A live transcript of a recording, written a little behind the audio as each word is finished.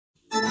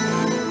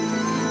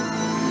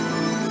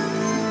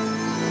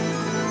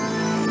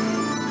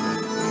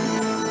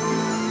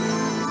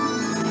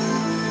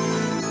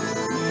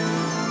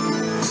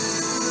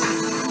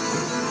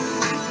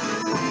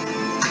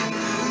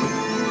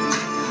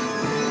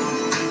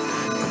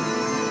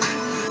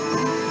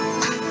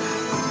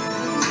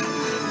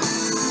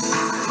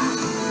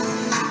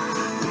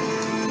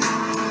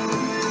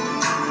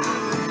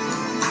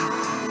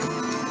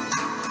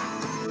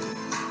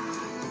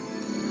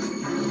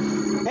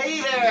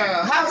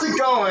how's it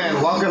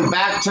going? Welcome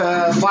back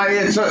to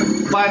Friday the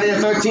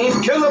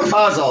 13th Killer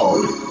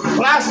Puzzle.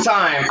 Last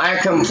time I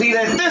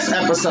completed this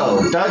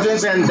episode,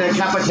 Dungeons and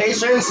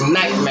Decapitation's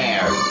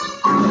Nightmare.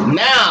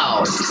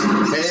 Now,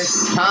 it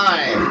is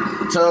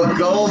time to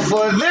go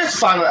for this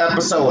final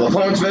episode,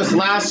 according to this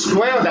last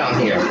square down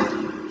here.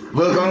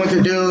 We're going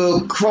to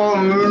do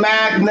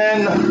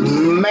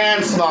Cro-Magnon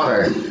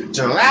Manslaughter,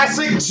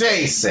 Jurassic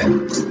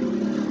Jason.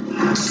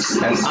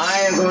 And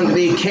I am going to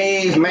be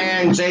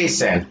Caveman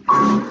Jason.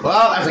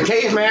 Well, as a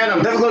caveman,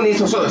 I'm definitely going to need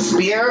some sort of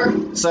spear.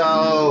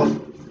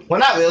 So, well,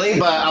 not really,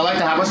 but I like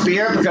to have a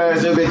spear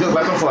because it would be a good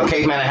weapon for a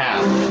caveman to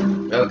have.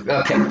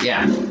 Okay,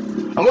 yeah.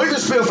 I'm going to use a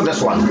spear for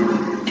this one.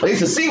 At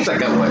least it seems like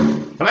that would.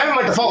 It might be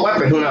my default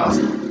weapon, who knows?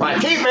 Alright,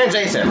 Caveman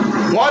Jason.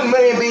 1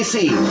 million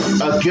BC.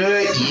 A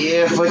good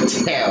year for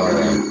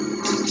terror.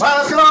 Well,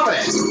 let's get on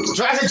with it.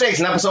 Jurassic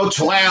Jason, episode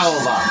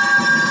 12.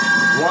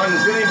 1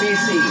 million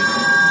BC.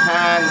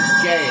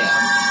 Pangea.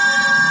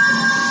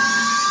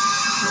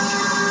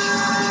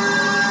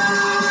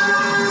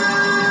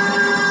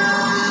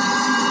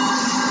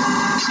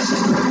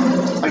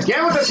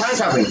 Again with the time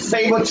traveling.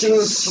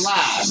 Saber-tooth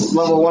slash.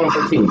 Level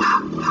 115.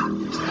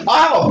 I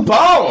have a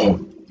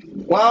bone!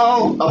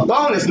 Well, a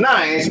bone is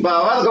nice, but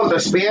I'd rather go with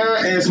a spear.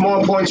 It's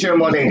more pointier and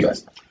more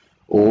dangerous.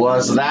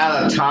 Was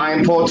that a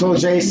time portal,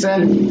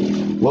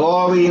 Jason? Where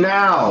are we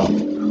now?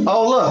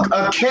 Oh, look,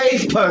 a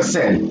cave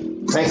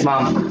person. Thanks,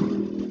 Mom.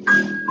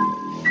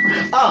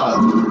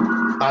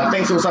 Oh,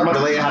 thanks for talking about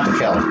the lady I have to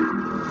kill.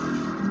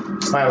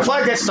 Alright, before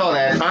I get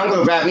started, I'm going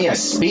to grab me a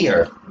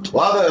spear.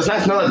 Well, it's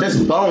nice to know that this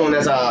bone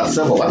is a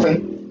silver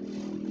weapon.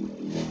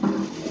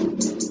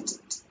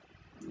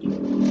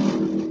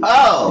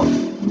 Oh,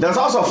 there's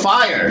also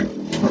fire.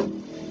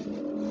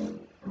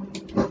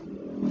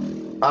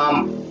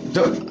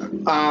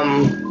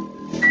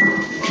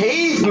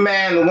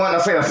 Cavemen weren't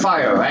afraid of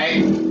fire,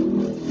 right?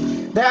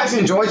 They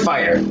actually enjoyed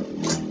fire.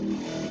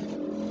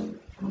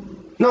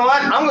 You know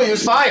what? I'm gonna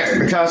use fire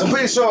because I'm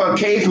pretty sure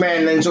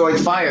cavemen enjoyed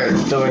fire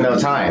during their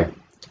time.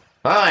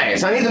 Alright,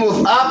 so I need to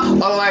move up,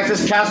 otherwise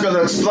this cat's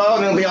gonna explode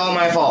and it'll be all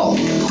my fault.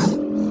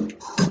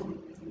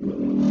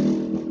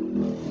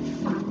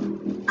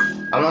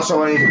 I'm not sure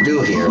what I need to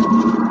do here.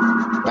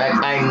 Like,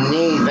 I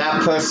need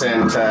that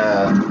person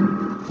to,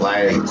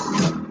 like...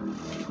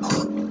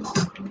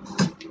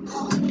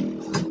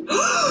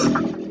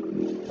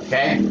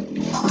 Okay?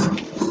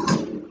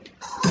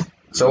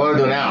 So what do I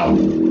do now?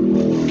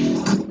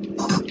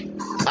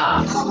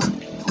 Ah.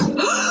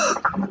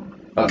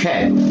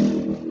 Okay.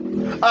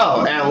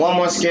 Oh, and one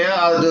more skill,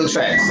 I'll do the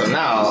trick. So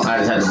now, I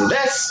just have to do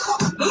this.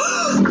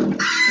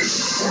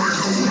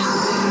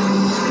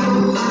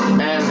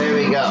 And there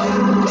we go.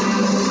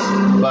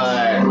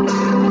 But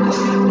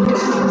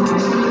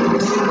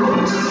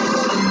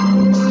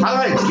how do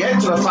I get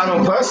to the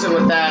final person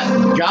with that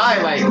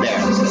guy right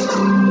there?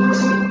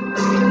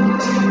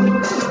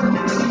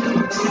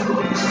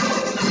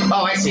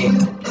 Oh, I see.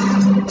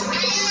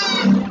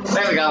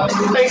 There we go.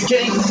 Thanks,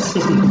 kitty.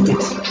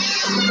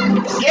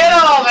 Get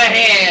over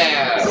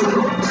here!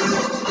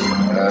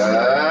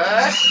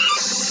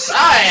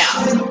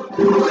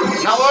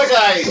 Not only did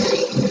I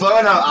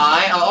burn her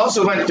eye, I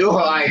also went through her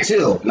eye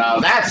too. Now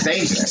that's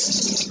dangerous.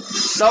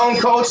 Stone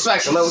Cold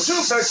Strike, level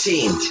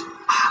 213.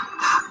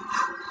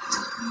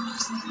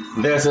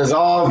 This is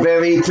all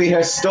very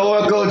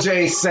prehistorical,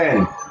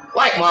 Jason.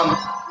 Right, Mom.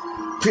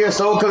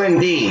 Prehistorical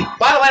indeed.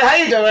 By the way, how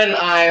you doing?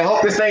 I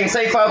hope you're staying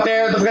safe out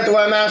there. Don't forget to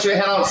wear a mask. You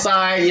head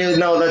outside, you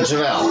know the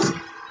drill.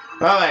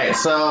 Alright,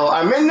 so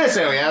I'm in this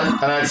area,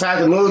 and I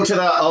decided to move to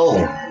the...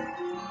 Oh.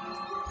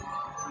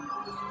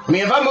 I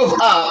mean, if I move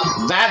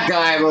up, that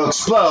guy will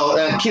explode,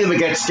 and Kitty will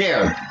get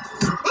scared.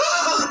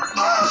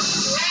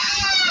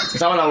 Is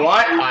that what I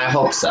want? I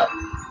hope so.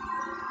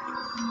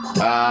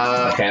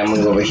 Okay, I'm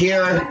gonna go over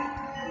here.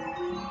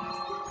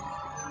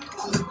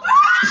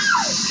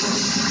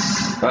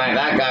 Alright,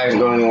 that guy isn't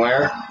going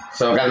anywhere,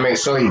 so I gotta make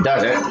sure he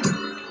does it.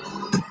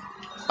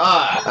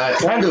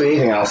 Can't do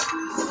anything else.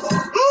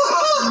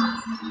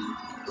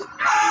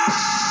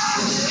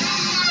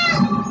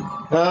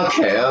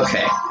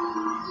 Okay.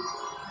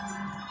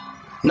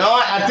 No,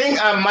 I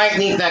think I might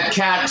need that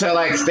cat to,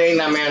 like, stay in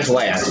that man's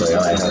way, actually.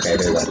 Alright, okay,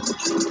 there we go.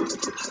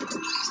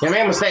 You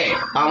made a mistake.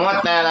 I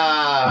want that,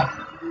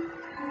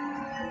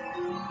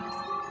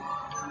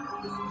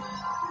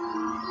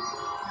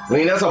 I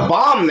mean, there's a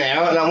bomb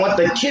there, and I want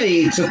the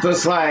kitty to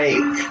just, like...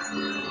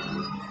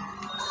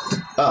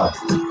 Oh.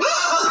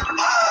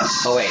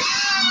 Oh, wait.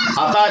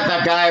 I thought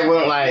that guy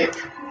wouldn't, like...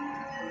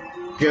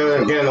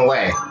 get in the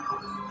way.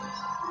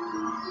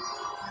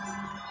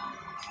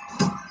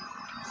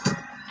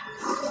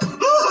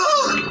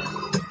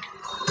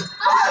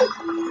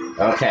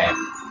 Okay.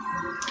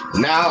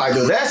 Now I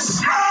do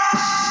this.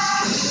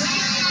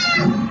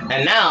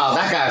 And now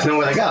that guy has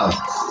nowhere to go.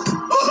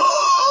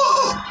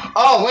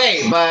 Oh,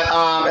 wait, but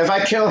if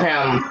I kill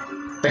him,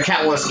 the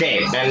cat will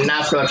escape. And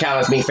that's going to count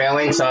as me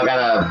failing, so I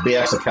gotta be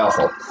extra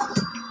careful.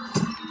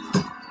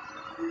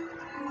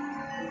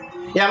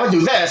 Yeah, I'm gonna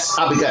do this.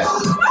 I'll be good.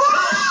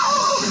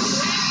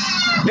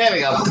 There we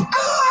go.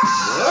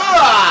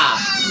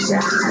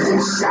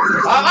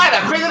 Alright, I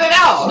figured it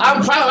out.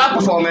 I'm proud of that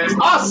performance.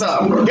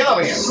 Awesome. Get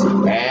over here.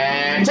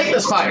 And take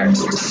this fire.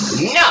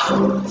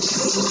 No.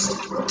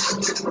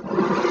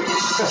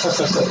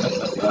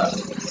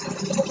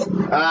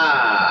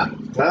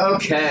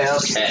 Okay.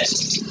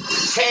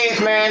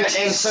 Caveman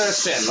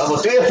insertion. Level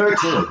 3 of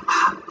 13.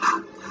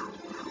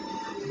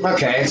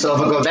 Okay, so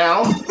if I go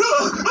down,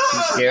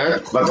 she's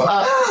scared. If I go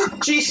up,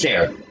 she's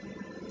scared.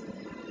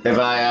 If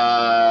I,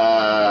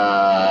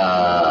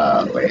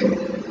 wait.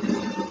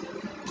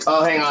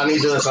 Oh, hang on, I need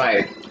to do this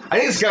right. I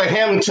need to scare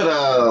him to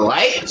the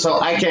right so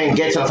I can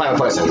get to the final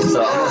person.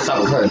 So I'm gonna stop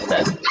with her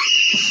instead.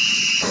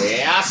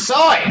 Yeah, I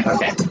saw it!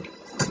 Okay.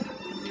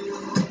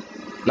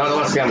 No, don't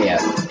want to scare me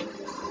yet.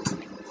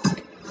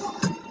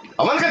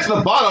 I want to get to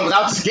the bottom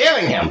without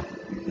scaring him.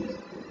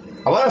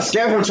 I want to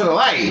scare him to the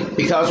right,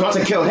 because once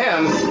I kill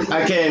him,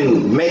 I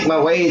can make my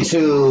way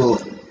to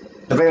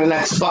the very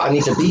next spot I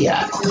need to be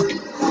at.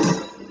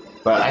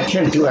 But I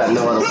can't do that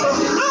no other way.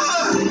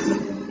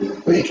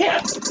 Well, you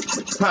can't.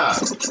 Huh.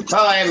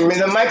 Alright,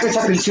 there might be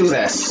something to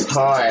this.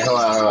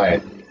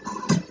 Alright.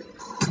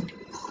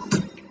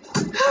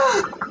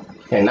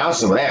 Okay, now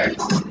it's over there.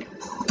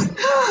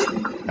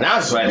 Now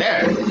it's right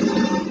there.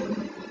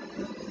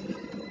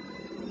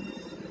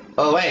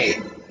 Oh,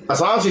 wait. As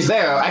long as she's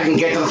there, I can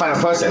get to the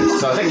final person.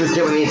 So I think this is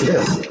what I need to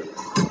do.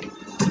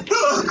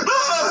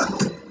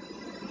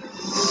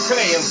 Come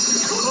here, you.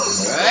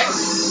 Alright.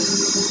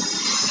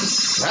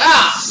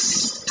 Ah!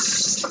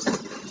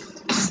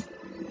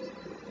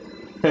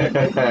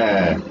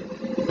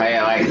 How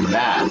you like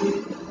that?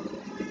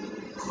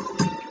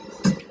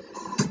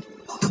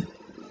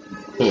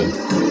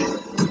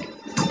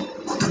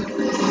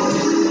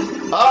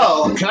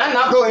 Oh, can I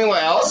not go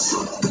anywhere else?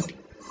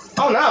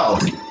 Oh no.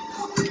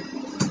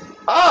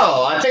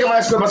 Oh, I think I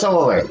might screw myself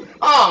over.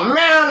 Oh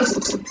man!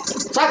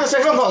 So I can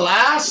save him for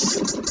last?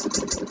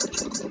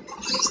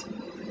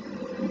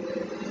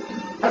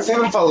 I'll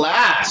save him for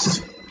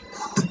last.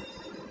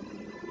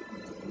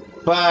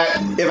 But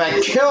if I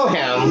kill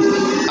him,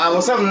 I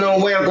will have no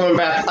way of going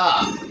back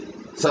up.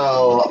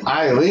 So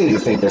I really need to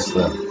think this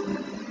through.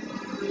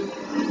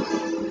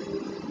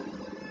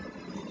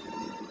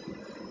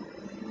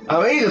 I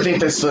really need to think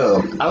this through.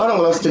 I don't know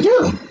what else to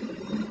do.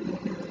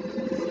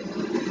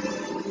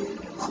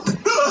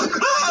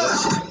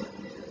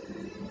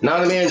 Now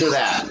let me do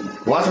that.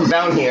 Once I'm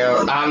down here,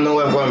 I have no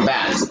way of going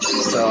back.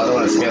 So I don't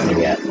want to scare him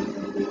yet.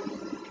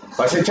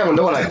 But I should tell him I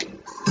don't want to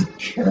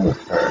kill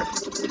her.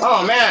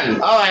 Oh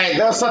man! Alright,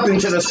 there's something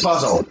to this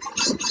puzzle.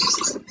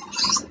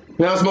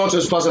 There's more to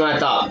this puzzle than I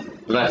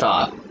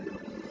thought.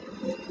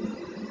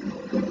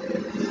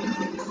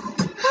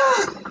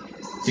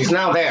 She's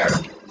now there.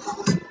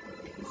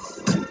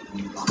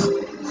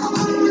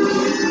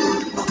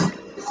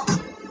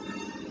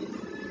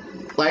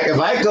 Like, if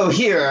I go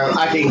here,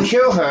 I can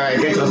kill her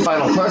and get to the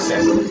final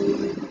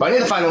person. But I need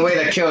to find a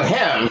way to kill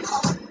him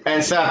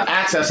and set up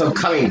access of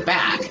coming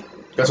back.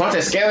 Because once I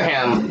scare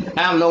him,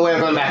 I have no way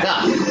of going back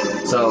up.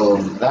 So,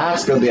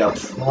 that's going to be a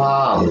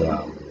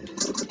problem.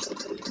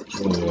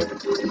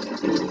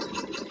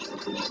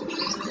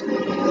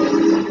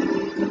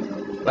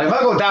 Like, if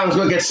I go down, he's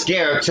going to get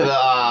scared to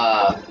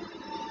the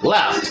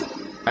left.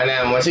 And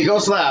then once he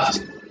goes left,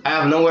 I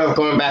have no way of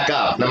going back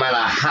up, no matter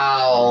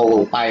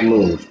how I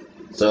move.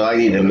 So I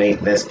need to make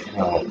this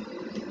count.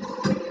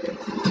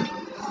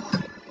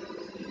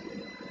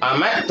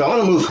 Don't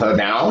want to move her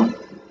down.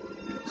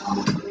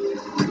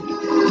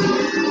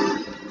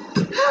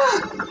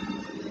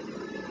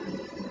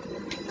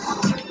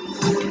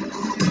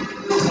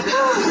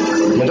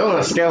 I don't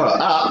want to scale her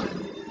up.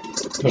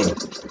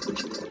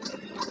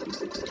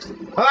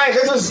 Alright,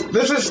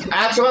 this is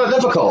actually rather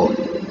difficult.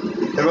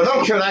 If I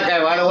don't kill that guy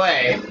right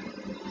away,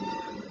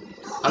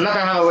 I'm not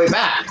gonna have a way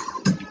back.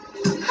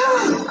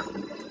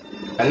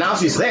 And now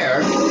she's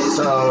there,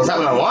 so is that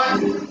what I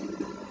want?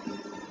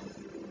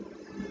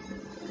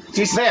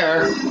 She's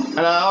there, and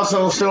I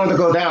also still want to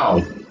go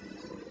down.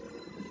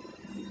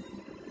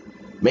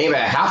 Maybe I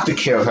have to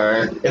kill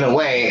her in a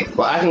way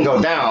where I can go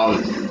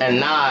down and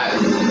not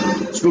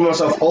screw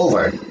myself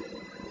over.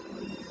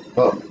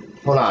 Well,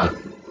 hold on.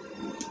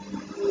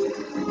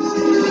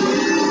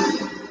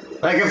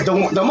 Like, if the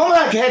moment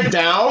I head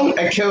down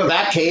and kill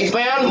that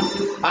caveman,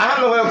 I have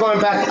no way of going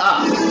back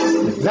up.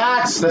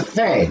 That's the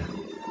thing.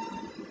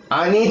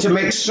 I need to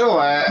make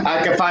sure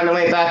I can find a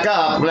way back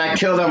up when I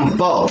kill them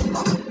both.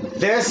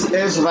 This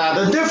is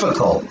rather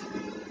difficult.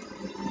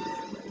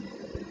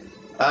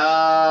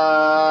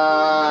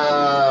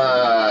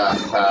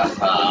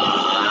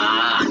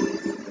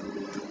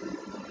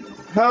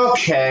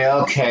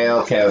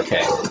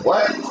 Okay.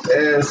 What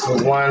is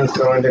one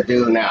going to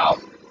do now?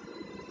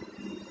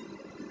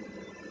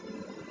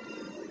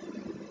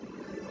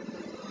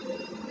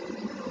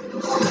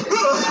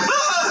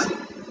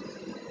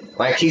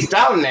 Like, he's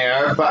down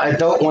there, but I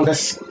don't want to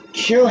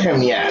kill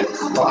him yet.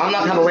 Well, I'm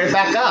not gonna way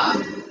back up.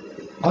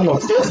 I don't know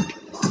what to do.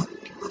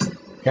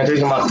 Can't do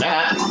anything about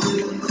that.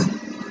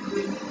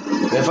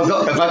 If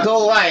I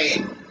go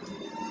right,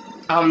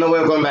 I have no way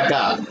of going back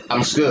up.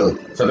 I'm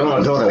screwed. So I don't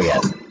want to go there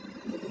yet.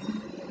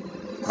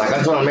 Like, I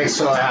just want to make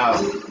sure I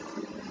have...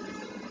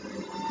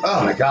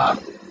 Oh my god.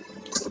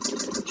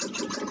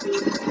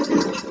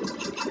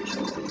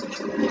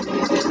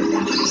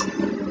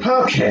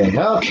 Okay,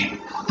 okay.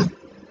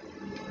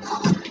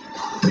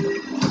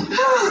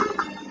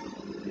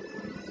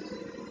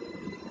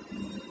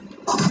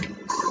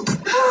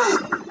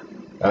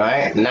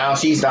 Alright, now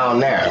she's down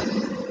there.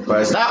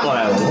 But it's not what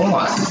I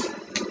want.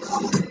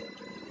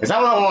 It's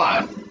not what I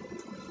want.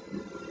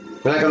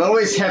 But I can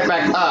always head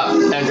back up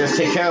and just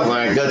take care of her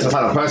and go to the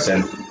final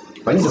person.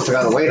 But I need to figure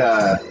out a way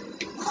to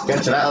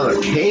get to that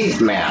other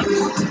caveman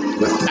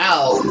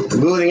without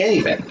looting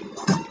anything.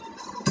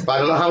 But I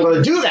don't know how I'm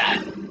going to do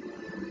that.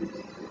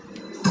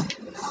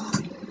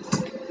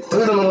 I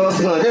don't know what else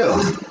I'm going to do.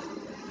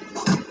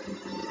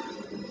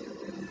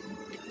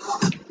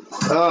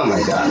 Oh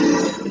my god.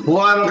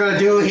 What am I going to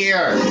do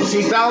here?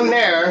 She's down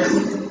there,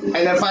 and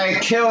if I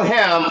kill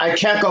him, I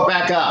can't go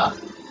back up.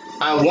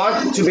 I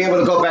want to be able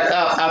to go back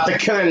up after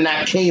killing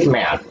that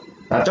caveman.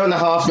 I don't know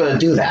how else I'm going to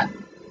do that.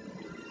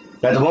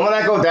 But the moment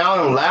I go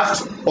down and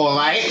left or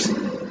right,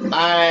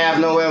 I have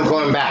no way of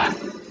going back.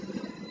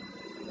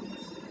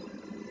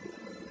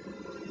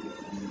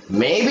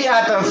 Maybe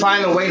I have to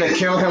find a way to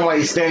kill him while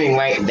he's standing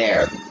right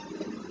there.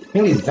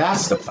 Maybe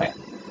that's the plan.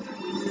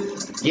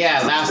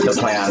 Yeah, that's the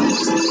plan.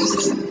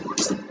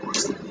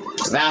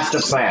 That's the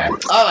plan.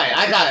 Alright,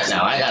 I got it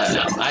now. I got it.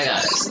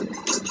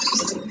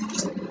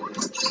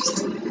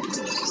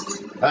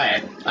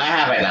 Alright, I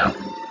have it now.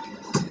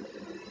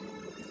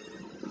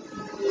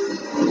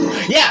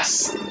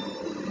 Yes!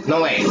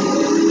 No, wait.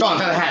 Go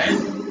on, I had it.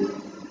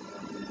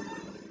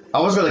 I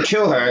was gonna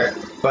kill her,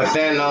 but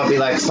then I'll be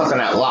like stuck in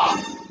that lock.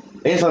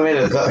 I need for me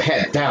to go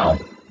head down.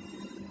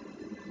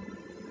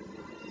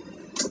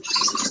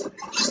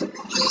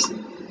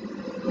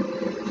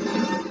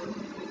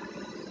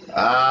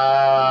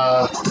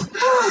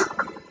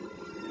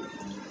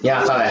 Yeah,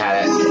 I thought I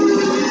had it.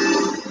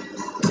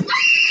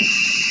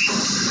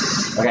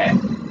 Okay.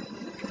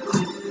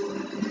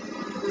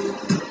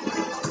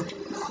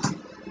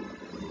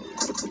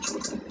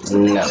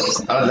 No.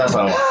 Oh, that's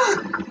what I want.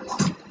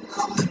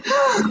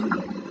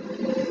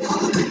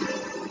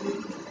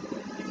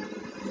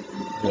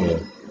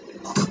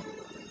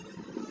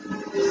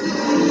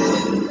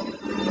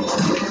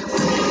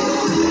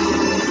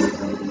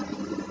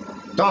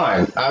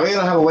 Darn, I really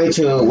don't have a way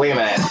to... Wait a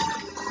minute.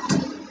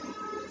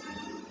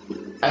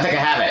 I think I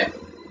have it.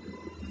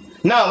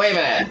 No, wait a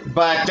minute.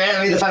 But then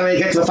I need to find a way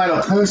to get to the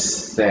final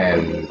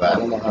person. But I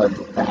don't know how to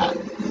do that.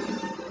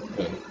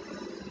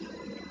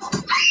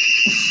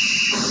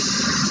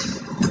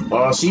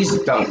 Well, she's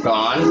gone.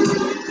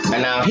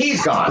 And now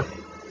he's gone.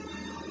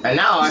 And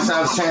now I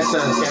have a chance to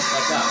get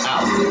back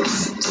up.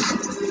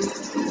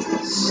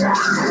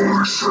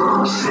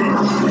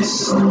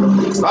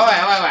 Ow.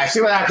 Alright.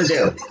 See what I have to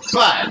do.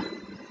 But...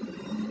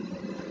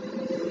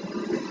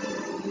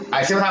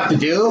 I still have to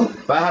do,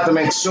 but I have to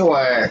make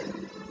sure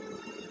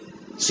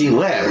she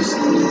lives.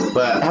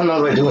 But I don't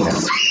know what I'm doing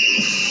this.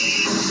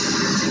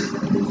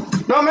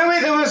 No, maybe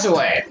we do this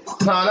away.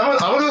 No, I'm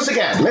gonna do this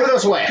again. Maybe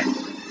this way.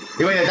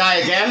 You ready to die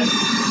again?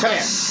 Come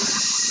here.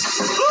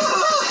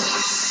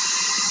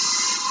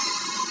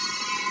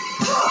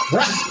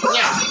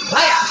 Yeah.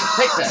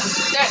 Take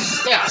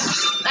this. Yeah.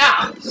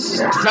 Ow.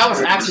 That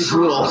was actually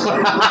brutal.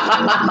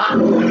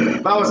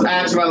 That was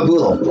actually rather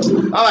brutal.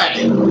 Alright,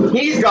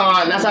 he's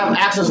gone. That's how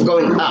access is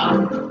going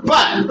up.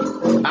 But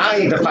I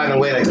need to find a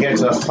way to get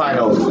to the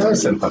final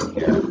person from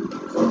here.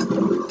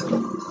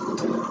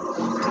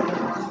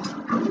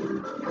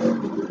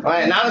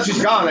 Alright, now that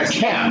she's gone, I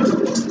can't.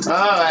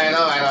 Alright.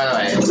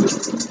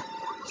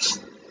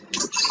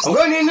 I'm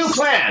going to need a new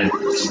plan.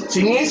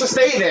 She needs to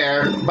stay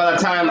there by the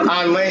time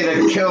I'm ready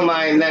to kill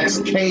my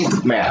next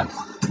caveman.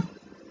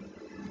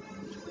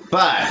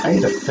 But I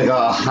need to figure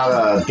out how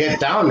to get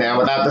down there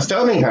without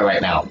disturbing her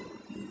right now.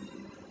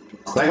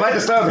 Like, if I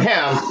disturb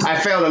him, I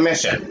fail the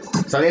mission.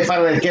 So I need to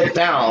find a way to get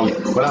down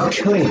without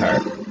killing her.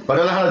 But I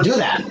don't know how to do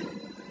that.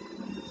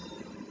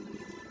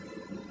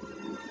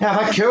 Yeah,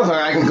 if I kill her,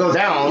 I can go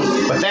down,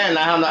 but then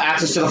I have no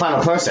access to the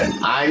final person.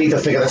 I need to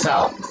figure this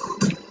out.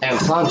 And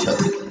prompt her.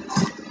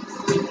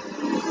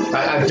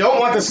 I don't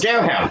want to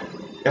scare him.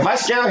 If I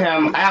scare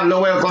him, I have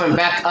no way of going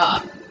back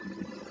up.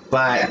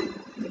 But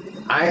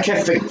I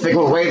can't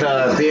figure a way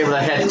to be able to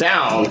head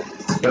down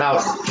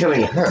without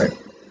killing her.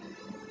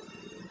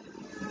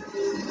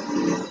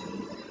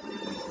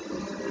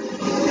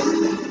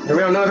 I really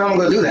don't know how I'm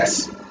going to do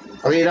this.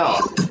 I really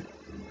don't.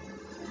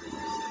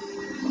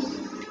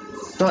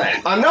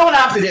 Alright, I know what I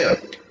have to do.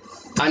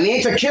 I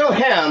need to kill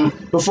him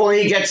before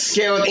he gets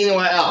scared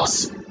anywhere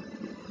else.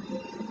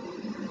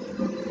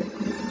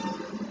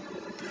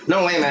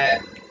 No, wait a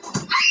minute.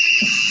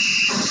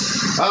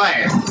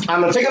 Alright, I'm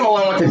gonna take him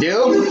away what to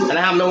do, and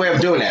I have no way of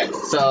doing it.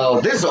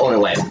 So, this is the only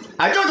way.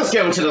 I don't just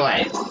scare him to the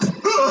right.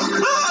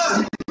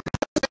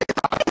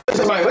 This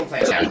is my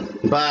plan.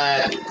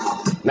 But,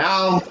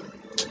 now,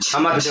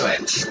 I'm about to do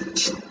it.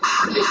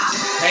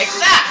 Take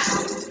that!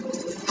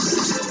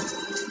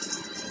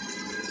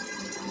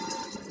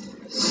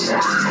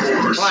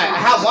 Alright, I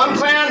have one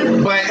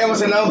plan, but it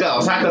was a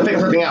no-go, so I have to figure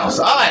something else.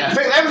 Alright, I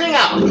figured everything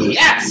out.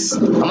 Yes!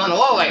 I'm on the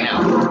wall right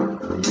now.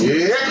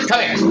 Yeah,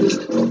 come here.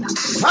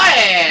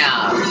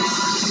 Hiya!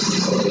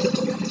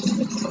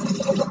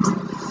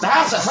 The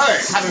house that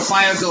hurt, having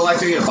fire go right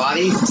through your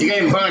body. You're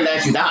getting burned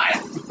as you die.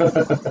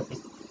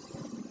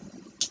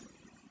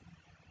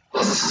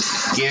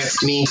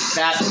 Give me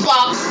that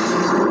box.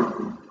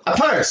 A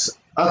purse.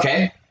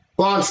 Okay.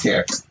 Blonde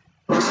here.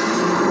 A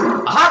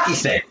hockey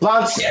stick.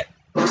 Blonde here.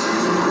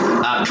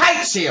 A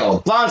kite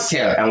shield. Blonde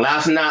here. And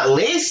last but not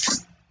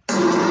least,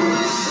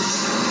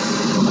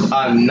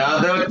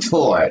 another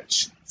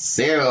torch.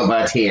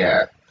 Silver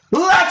here.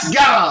 Let's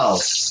go!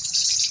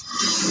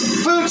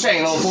 Food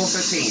chain level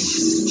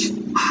 415.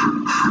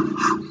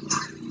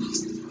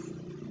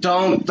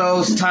 Don't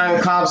those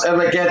time cops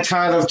ever get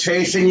tired of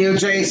chasing you,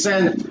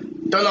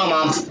 Jason? Don't know,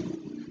 Mom.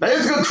 That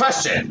is a good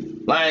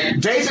question. Like,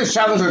 Jason's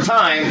traveling through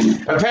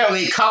time,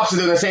 apparently cops are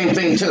doing the same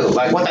thing too.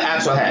 Like, what the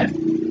actual heck?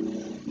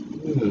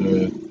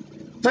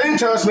 Something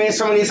tells me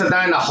someone needs to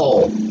die in a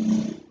hole.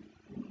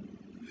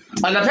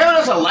 And apparently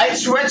there's a light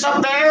switch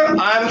up there.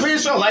 I'm pretty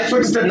sure light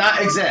switches did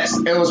not exist.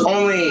 It was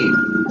only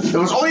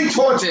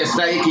torches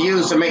that you could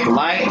use to make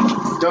light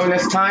during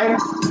this time.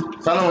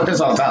 So I don't know what this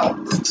is all about.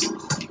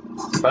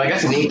 But I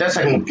guess I need this.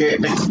 I can get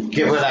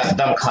rid of that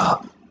dumb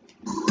cop.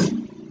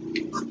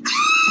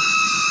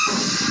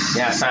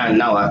 Yeah, sign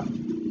Noah.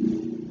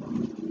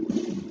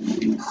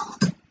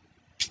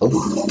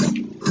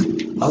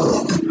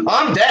 Oh,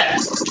 I'm dead.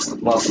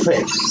 Well,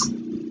 frick.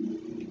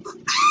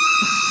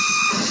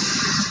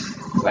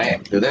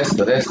 Right, do this,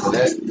 do this, do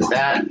this, do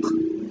that.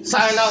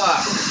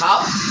 Sayonara,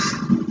 cop.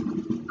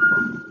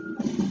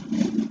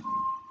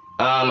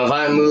 If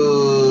I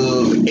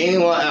move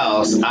anyone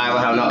else, I will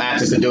have no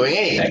access to doing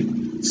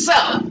anything. So,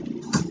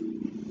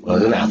 what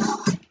do I do now?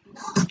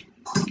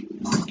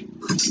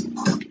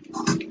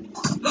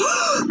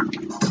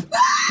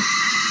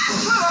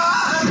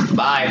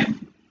 Bye.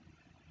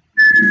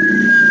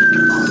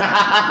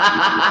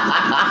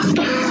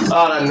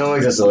 Oh, that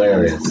noise is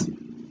hilarious.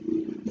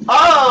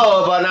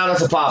 Oh, but now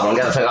that's a problem. I'm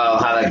gonna figure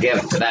out how to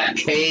get to that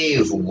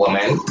cave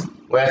woman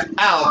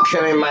without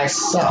killing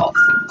myself.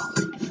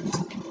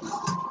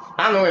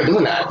 I don't know where to do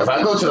that. If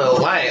I go to the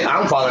light,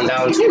 I'm falling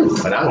down too.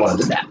 But I don't want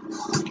to do that.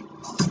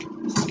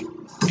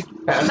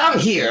 If I'm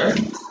here,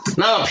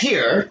 now I'm up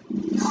here.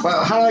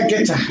 Well, how do I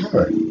get to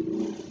her?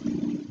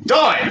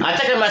 Darn! I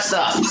think I messed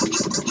up.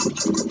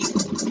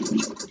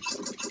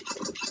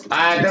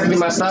 I definitely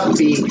messed up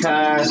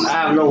because I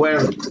have no way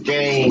of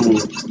getting.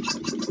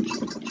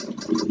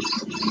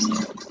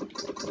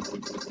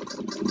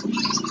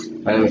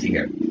 Let me see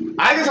here.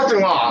 I did something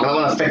wrong, and I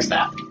want to fix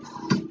that.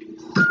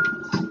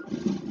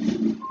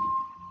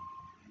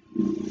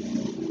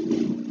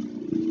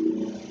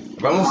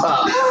 If I move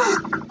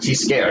up,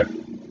 she's scared.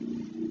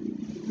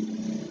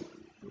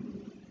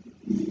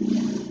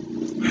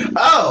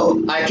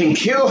 Oh, I can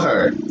kill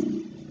her.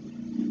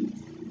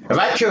 If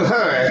I kill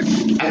her,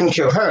 I can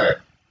kill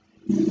her.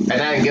 And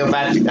then I can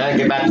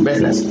get back to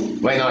business.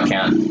 Wait, no, I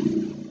can't.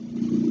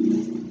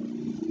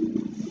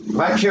 If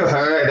I kill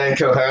her and then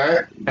kill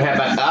her and head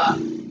back up,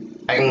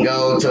 I can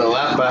go to the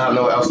left, but I have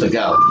nowhere else to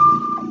go.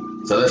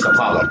 So this is the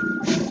problem.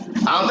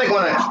 I don't think I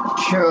want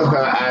to kill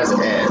her as is.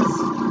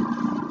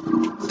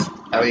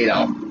 I really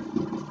don't.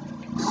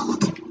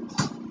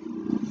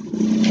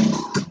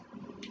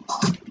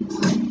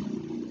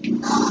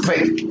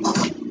 Wait.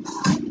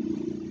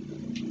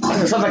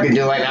 There's something I can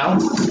do right now.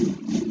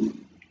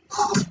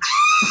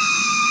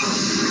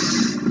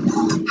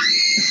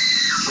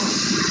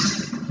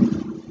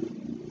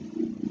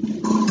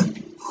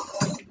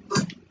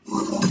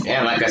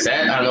 And like I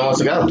said, I don't know where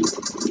to go.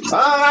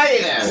 Alrighty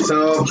then,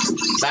 so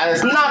that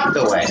is not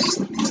the way.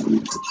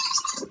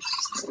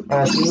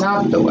 That's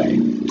not the way.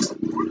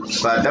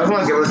 But I definitely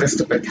want to get rid of this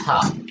stupid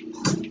cop.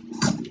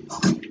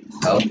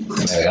 Oh,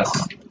 there we go.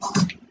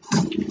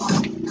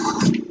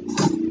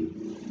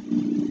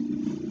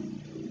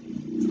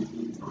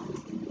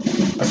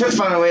 Let's just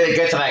find a way to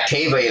get to that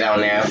cave way down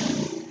there.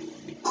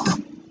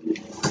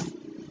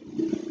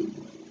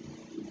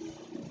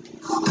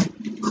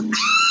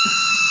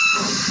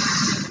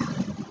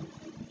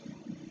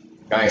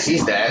 Alright,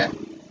 she's dead.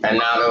 And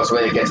now there was a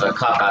way to get to the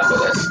cop after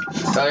this.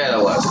 Oh yeah,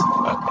 there was.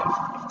 Okay.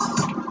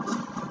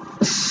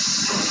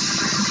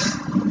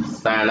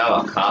 Sign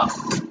out a cop.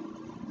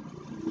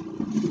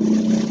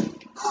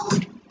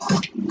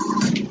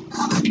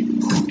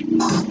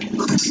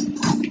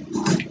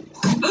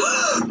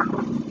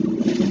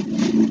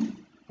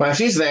 Well,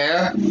 she's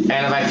there, and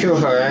if I kill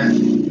her,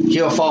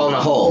 she'll fall in the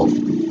hole.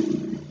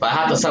 But I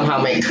have to somehow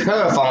make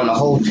her fall in the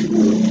hole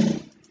too.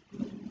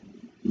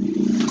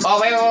 Oh,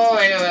 wait.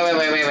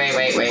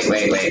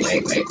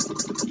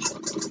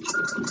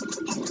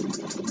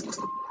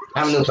 I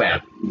have a new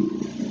plan.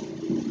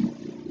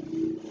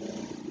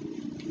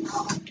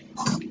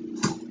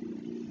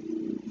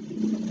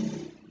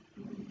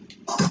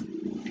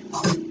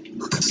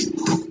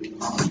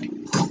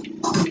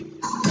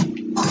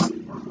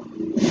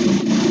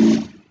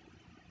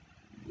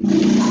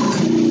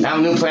 I have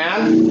a new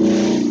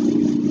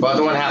plan? Well, I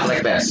don't want to have it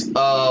like this.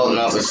 Oh,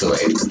 no, it's too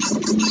late.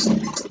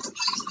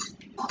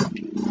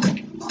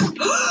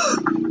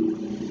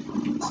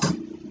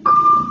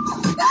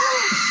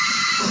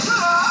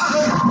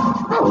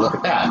 Oh, look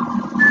at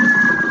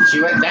that.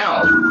 She went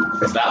down.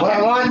 Is that what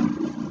I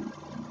want?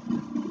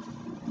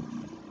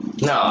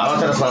 No, I don't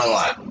think that's what I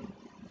want.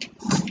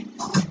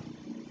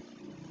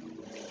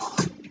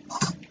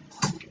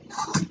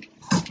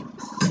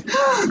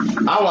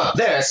 I want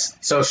this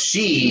so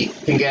she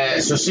can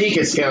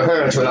scare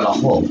her into another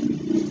hole.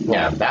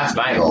 Yeah, that's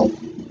my goal.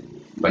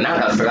 But now I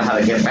gotta figure out how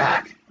to get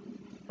back.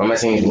 Or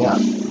messing anything up.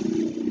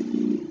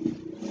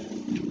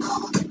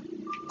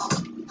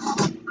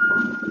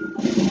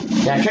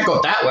 Yeah, I can't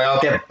go that way,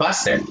 I'll get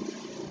busted.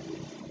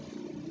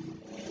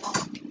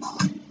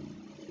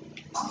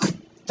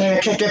 Dang,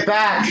 I can't get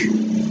back.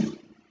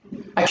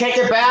 I can't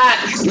get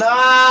back. No,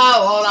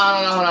 hold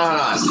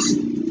on.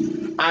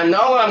 I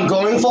know what I'm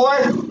going for,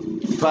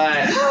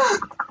 but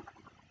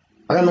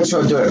I gotta make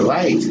sure I do it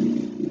right.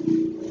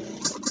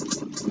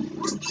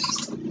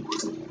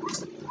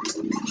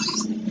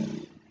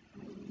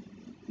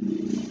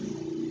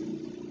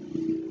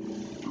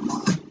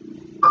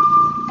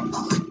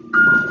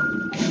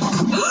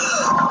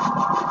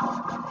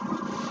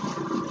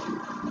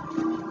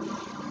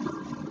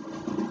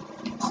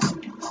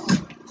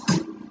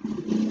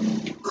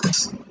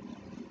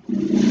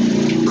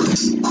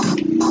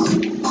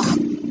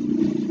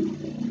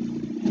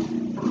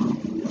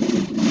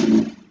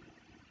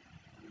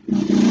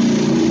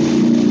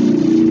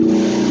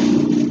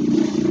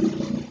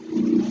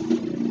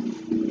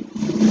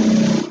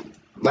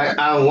 Like,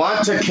 I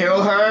want to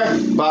kill her,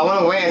 but I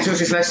want to wait until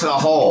she's next to the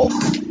hole.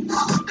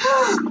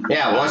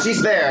 Yeah, once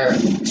she's there,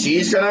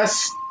 she's gonna...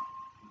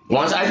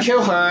 Once I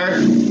kill her,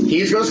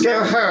 he's gonna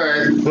scare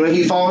her when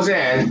he falls in,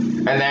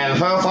 and then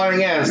her falling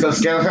in is gonna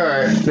scare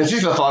her, then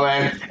she's gonna fall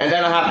in, and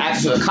then I'll have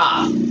access to the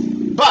cop.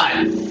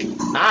 But,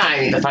 I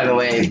need to find a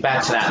way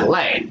back to that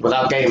light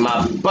without getting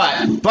my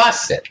butt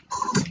busted.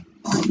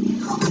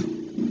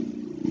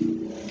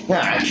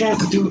 Yeah, I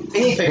can't do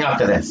anything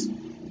after this.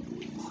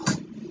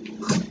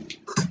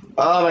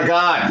 Oh my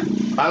god,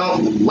 I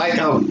don't like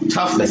how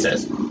tough this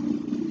is. No,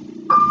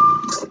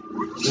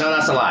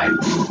 that's a lie.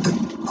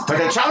 But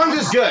the challenge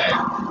is good,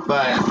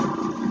 but...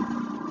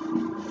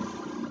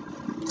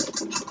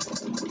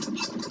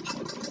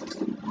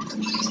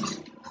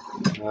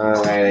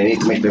 Alright, I need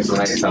to make this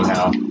right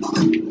somehow.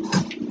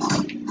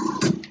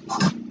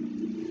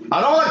 I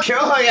don't want to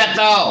kill her yet,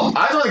 though!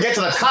 I just want to get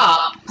to the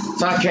top,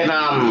 so I can,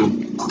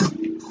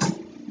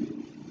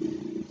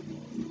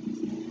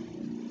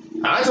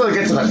 I just want to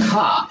get to the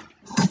top.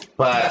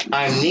 But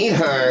I need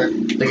her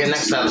to get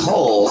next to that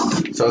hole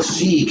so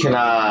she can,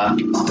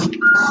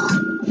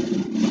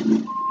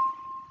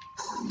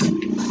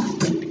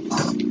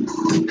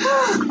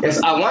 Yes,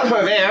 I want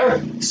her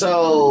there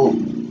so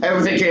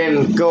everything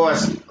can go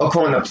as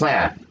according to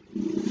plan.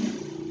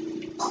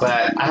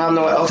 But I don't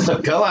know where else to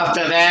go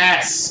after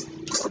this.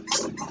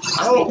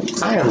 I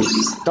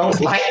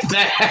don't like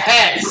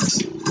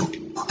this.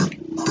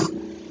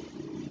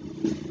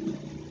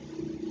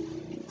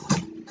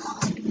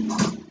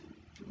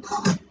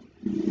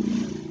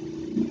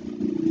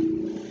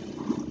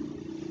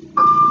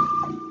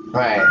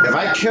 Right, if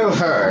I kill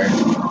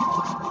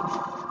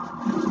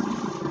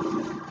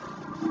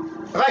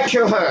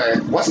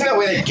her, wasn't there a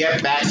way to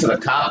get back to the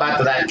cop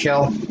after that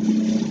kill?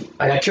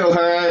 Like, I kill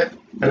her,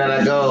 and then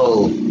I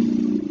go...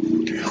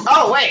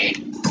 Oh, wait!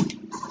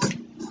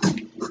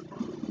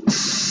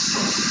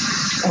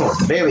 That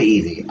was very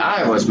easy.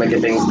 I was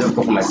making things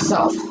difficult for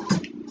myself.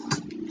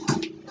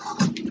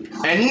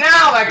 And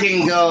now I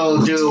can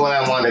go do what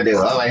I want to do.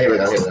 Alright, here we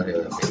go.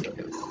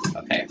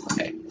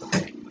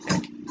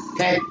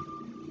 Okay.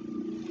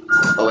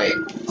 Oh, wait.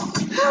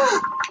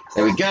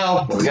 There we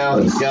go.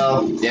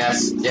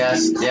 Yes,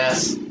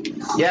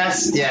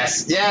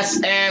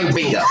 and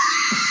bingo.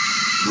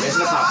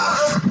 Mission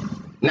accomplished.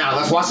 Now,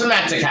 let's watch the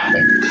magic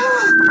happen.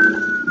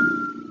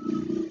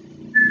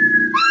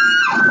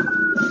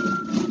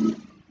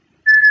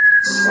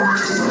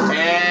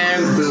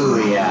 And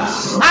booyah.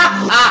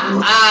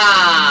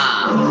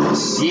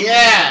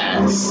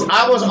 Yes!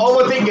 I was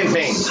overthinking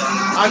things.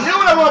 I knew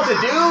what I wanted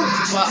to do,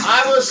 but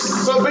I was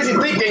so busy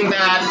thinking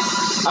that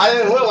I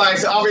didn't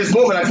realize the obvious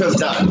movement I could have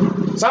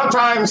done.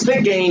 Sometimes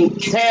thinking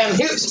can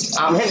hit.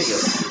 I'm hitting you.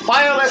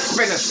 Fireless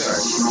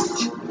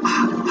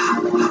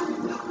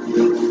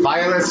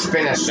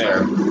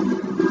Finisher.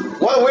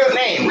 What a weird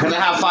name, because I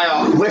have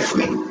fire with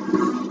me.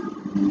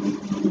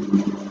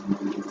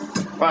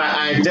 Alright,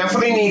 I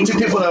definitely need two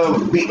people to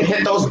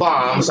hit those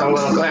bombs, so I'm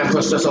going to go ahead and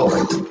push this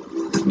over.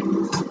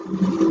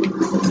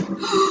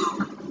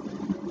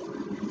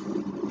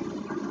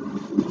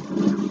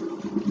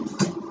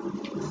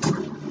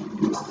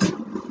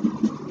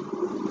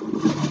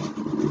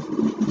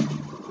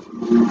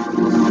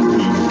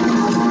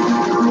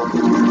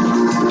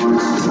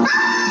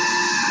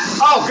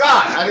 Oh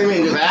god, I didn't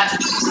mean to do that.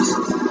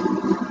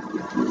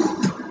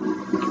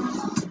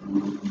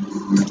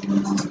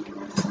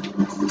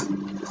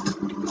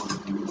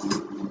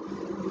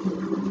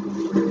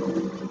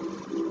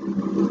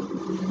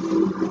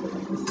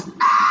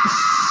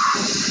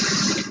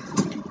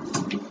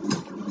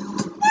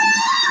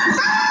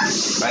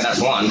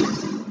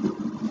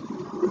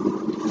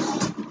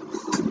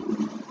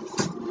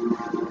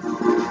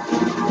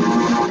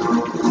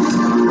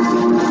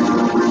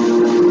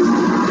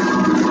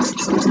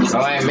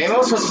 Alright, maybe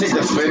I'm supposed to take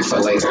the fridge for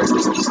later.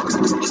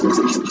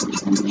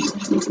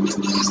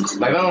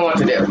 I don't know what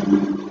to do.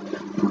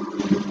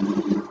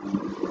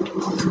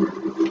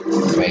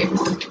 Wait.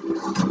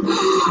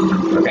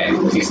 Okay,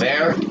 he's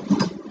there.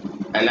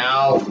 And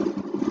now,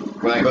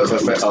 when I go to the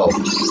fridge, oh.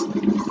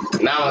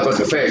 Now when I go to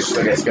the fridge,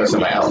 so I get to go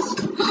somewhere else.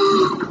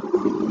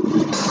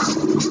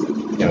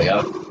 Here we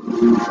go.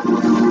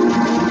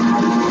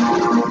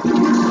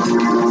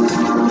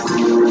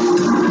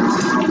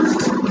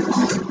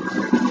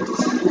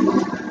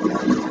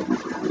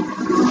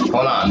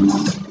 Hold on.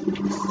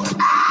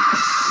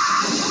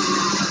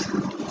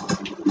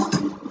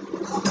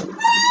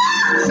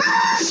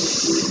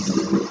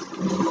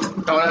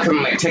 I want to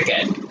come my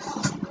ticket.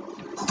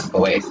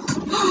 Oh, wait.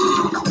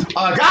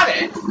 Oh, I got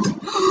it!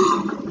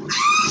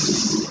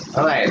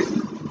 Alright.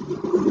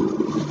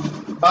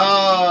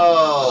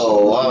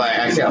 Oh, alright,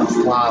 I see a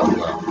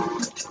problem.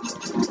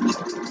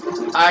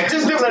 I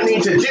just did what I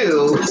need to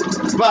do,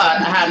 but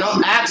I had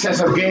no access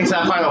of getting to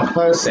that final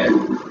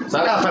person. So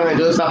I gotta find what I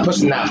do is stop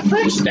pushing that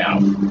fridge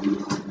down.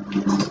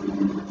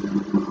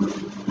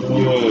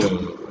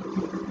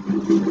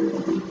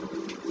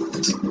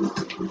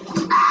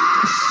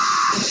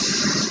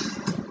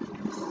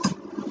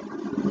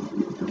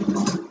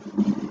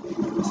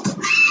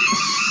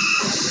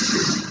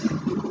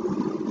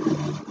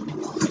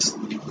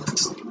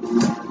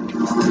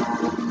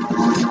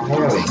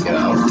 There we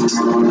go.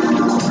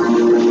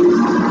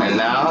 And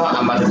now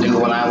I'm about to do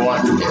what I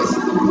want to do.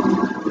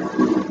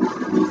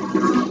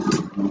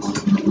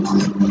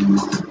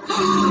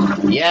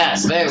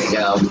 Yes, there we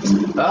go.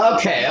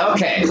 Okay,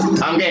 okay.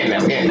 I'm getting there,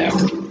 I'm getting there.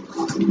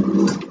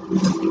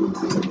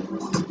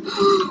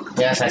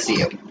 Yes, I see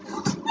you.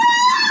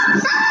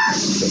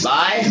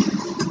 Goodbye.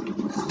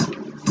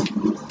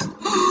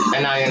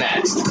 And now you're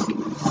next.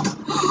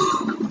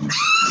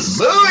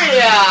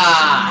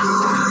 Booyah!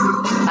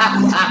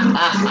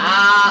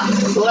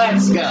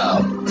 Let's go.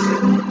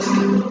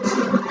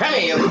 Come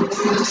here, you.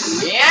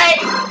 Yay!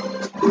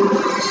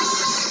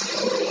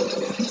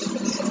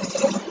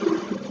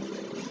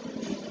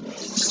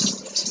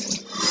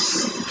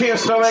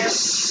 Prehistoric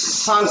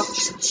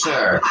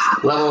puncture.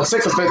 Level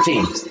 6 of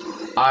 15.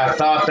 I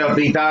thought there'd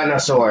be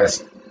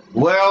dinosaurs.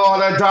 Where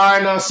are the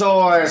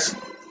dinosaurs?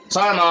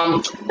 Sorry,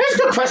 Mom. Here's a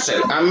good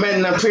question. I'm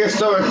in the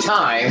prehistoric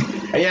time,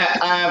 and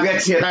yet I've yet to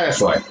see a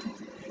dinosaur.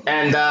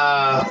 And,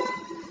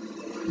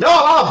 there are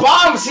a lot of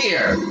bombs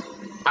here.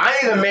 I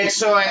need to make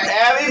sure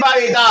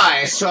everybody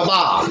dies to a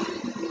bomb,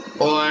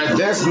 or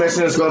this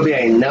mission is going to be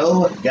a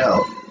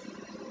no-go.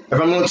 If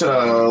I move to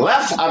the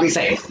left, I'll be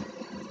safe.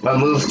 If I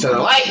move to the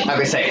right, I'll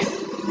be safe.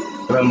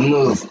 If I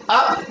move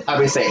up, I'll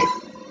be safe.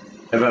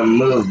 If I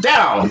move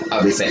down,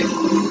 I'll be safe.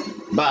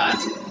 But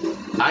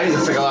I need to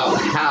figure out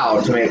how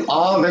to make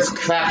all this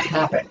crap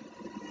happen.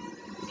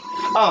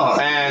 Oh,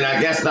 and I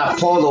guess that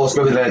portal is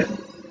going to be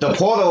the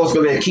portal is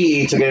going to be the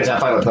key to getting to that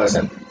final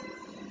person.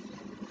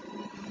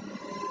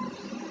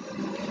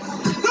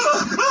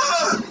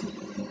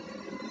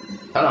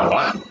 I don't know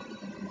what.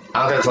 I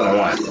don't think that's what I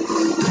want.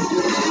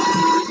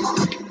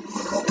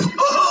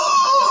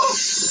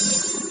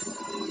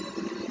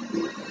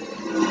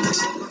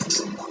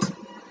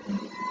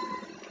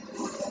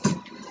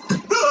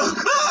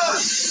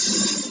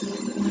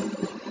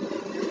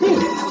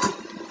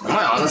 Am I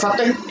on to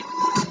something?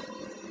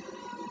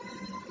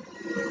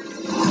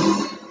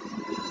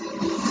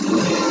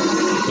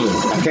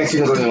 I can't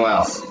seem to go anywhere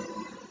else.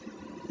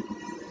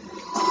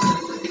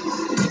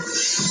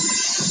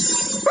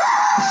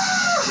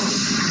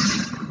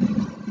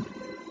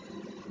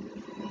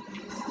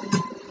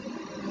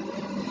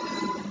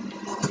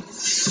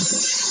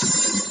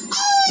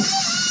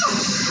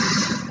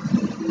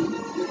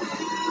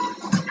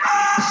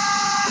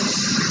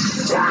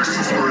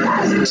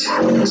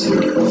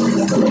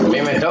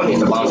 Maybe I don't need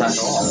the bombs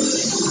after all.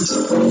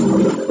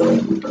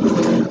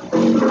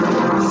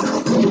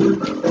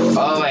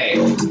 Oh wait.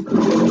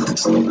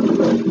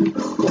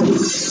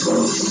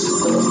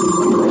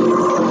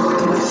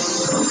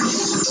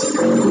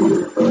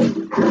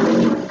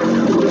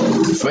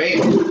 Sweet.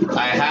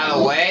 I had a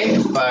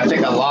way, but I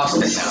think I lost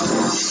it now.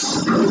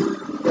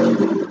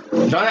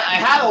 Darn it, I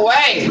had a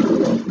way!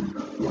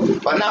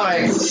 But now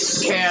I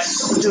can't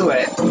do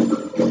it.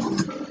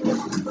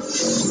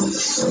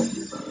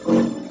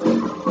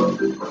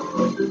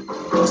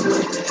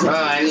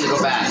 I need to go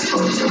back.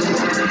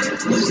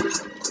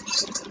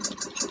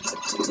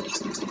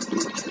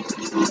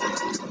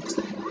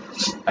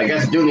 I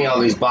guess I do need all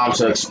these bombs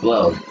to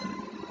explode.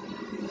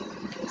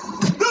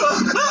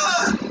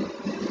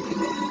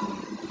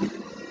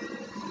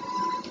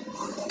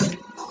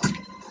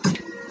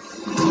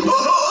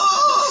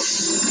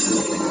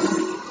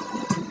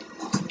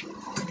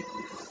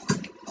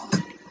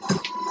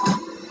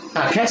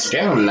 I can't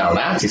scare him now,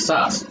 that actually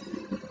sucks.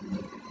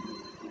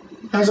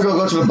 How's it gonna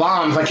go to the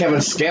bomb if I can't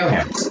even scare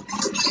him?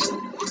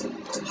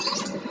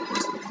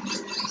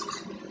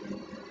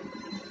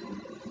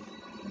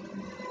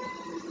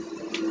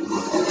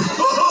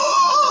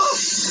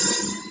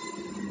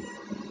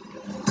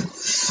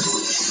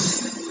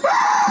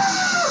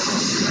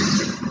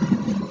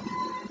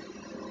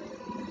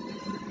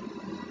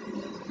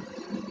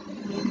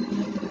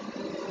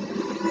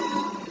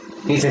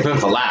 Need to put him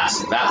for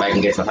last. That way I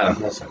can get to the final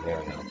person. There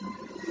we go.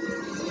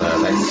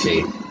 Let's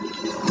see.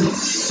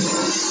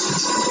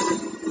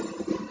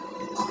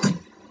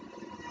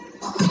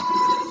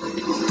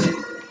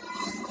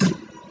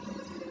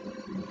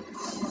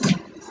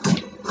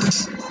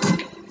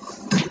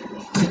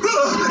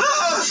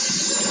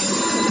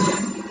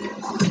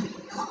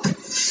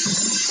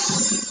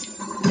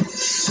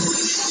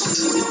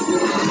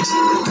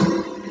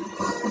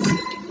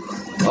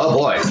 Oh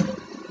boy.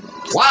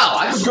 Wow,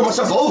 I just screwed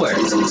myself over.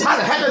 How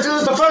the heck did I do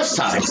this the first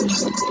time?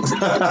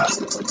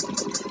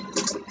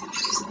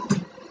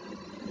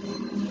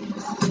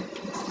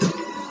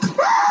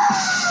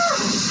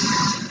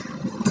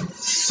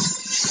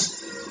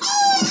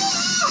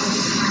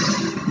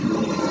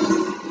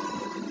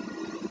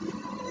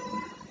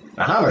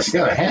 Now, how am I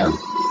scared of him?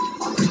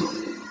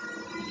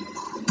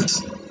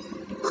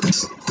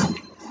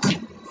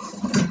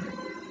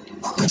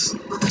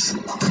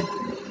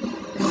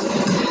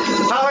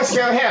 How am I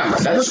scared of him?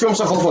 Did I just screw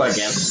myself over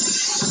again?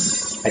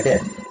 I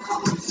did.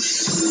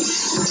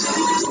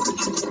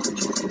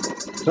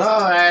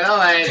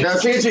 Alright. There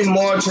seems to be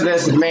more to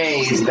this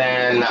maze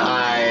than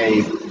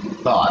I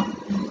thought.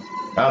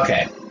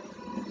 Okay.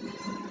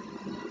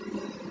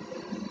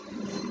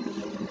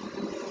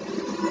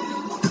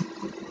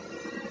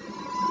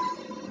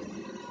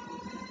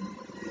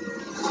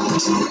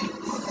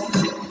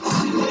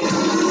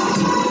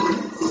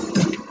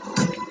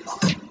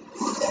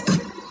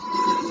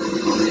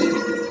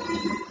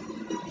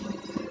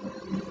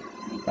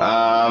 I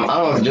don't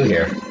know what to do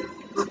here.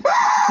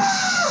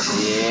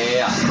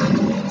 Yeah.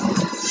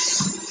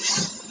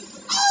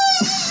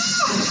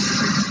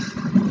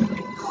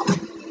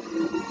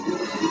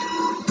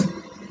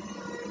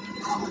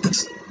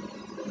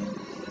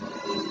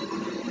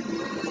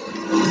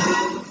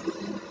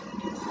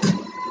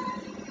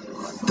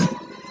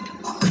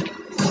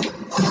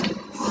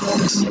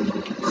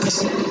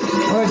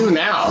 What do I do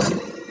now?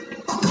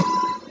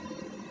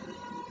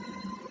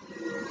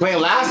 Wait,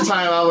 last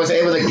time I was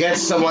able to get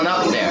someone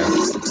up there.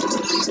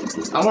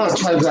 I want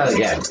to try to do that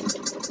again.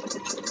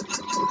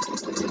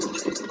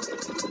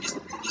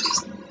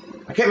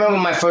 I can't remember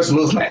my first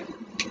movement.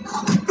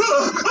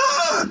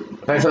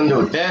 I tried to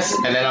do this,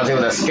 and then I was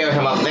able to scare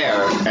him up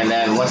there, and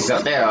then once he's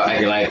up there, I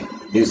can like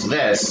use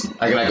this.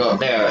 I can like go up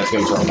there and scare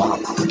him to a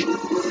bomb.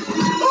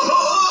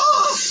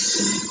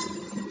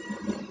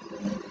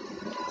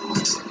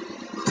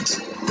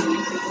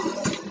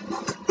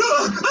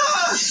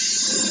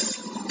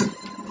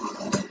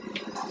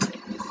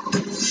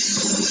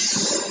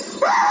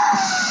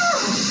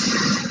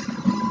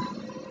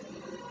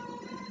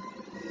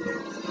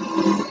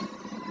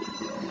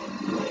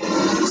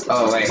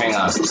 Oh, wait, hang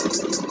on. I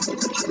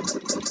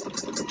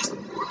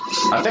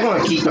think I'm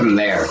gonna keep him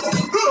there.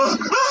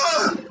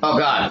 Oh,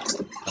 God.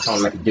 That's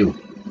all I can do.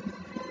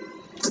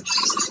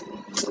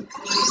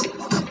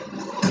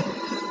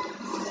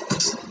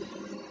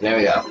 There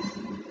we go.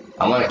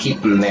 I want to keep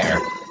him there.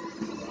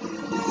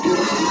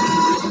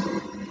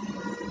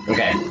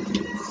 Okay.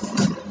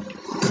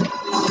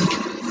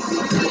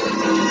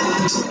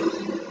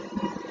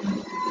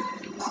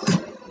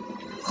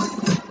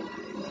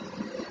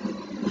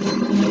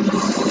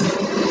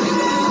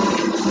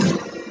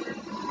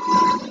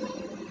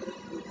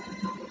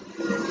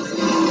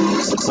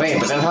 Wait,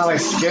 but then how do I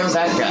scare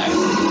that guy?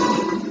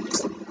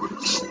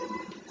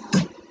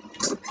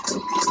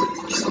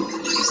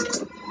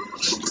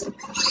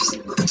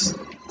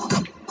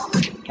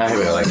 Oh, here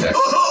we go, like that.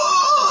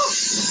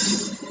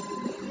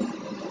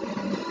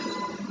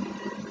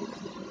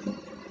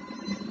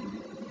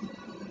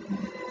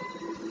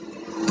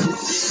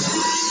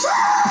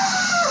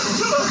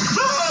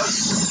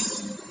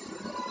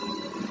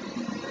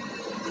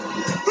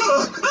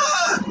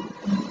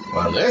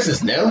 Well, this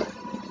is new.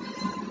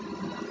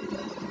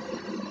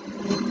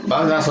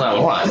 Well, that's what I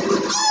want.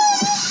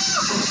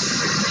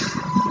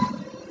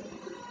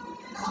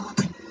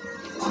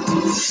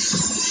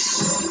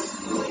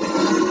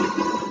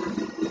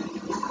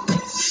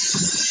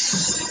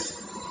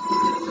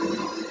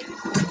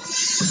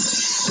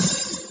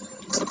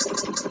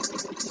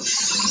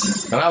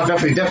 And that was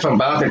definitely different,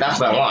 but I don't think that's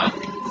what I want.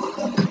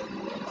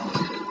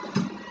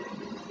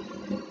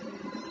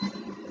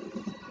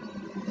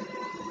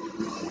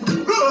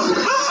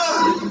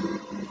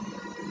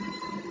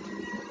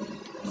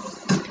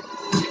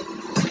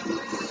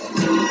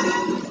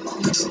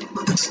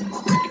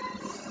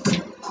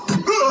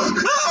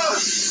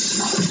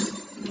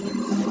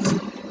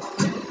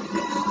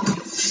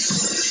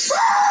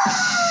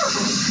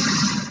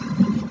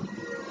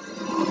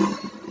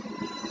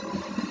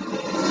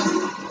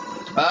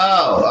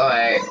 Oh,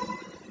 alright.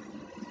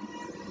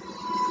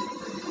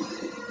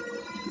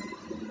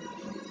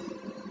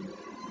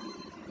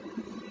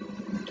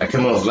 I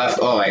can move left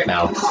or right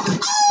now.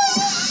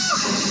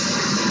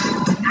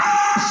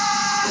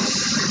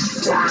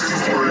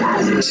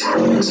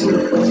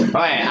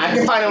 Alright, I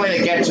can find a way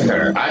to get to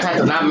her. I just have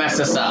to not mess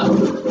this up.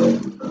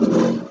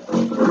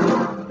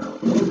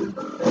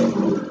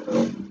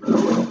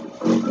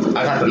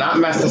 I have to not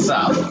mess this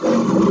up.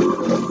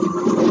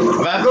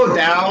 If I go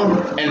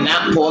down, in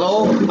that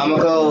portal, I'm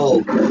gonna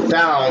go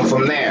down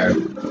from there.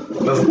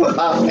 If I go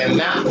up in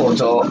that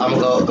portal, I'm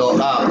gonna go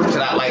up to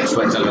that light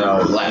switch on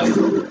the left.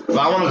 But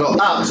I wanna go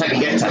up so I can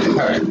get to the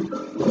current.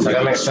 So I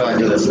gotta make sure I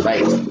do this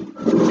right.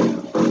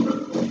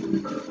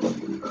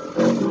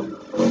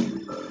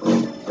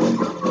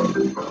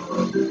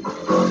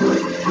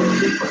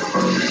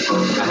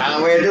 I had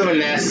a way of doing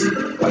this,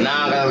 but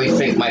now I gotta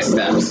rethink my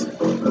steps.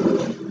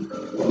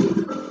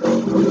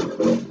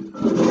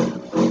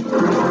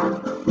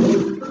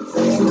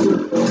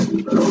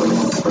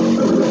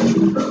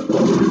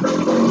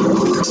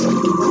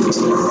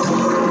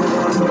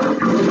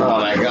 Oh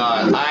my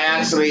god, I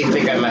actually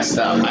think I messed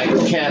up. I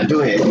can't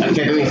do it. I can't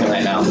do anything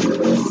right now.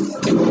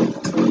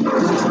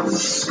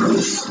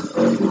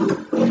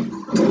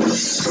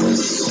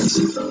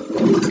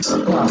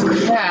 Oh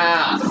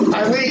crap!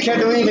 I really can't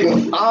do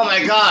anything. Oh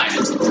my god!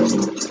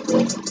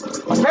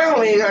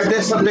 Apparently I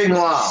did something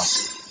wrong.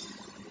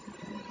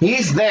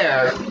 He's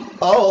there.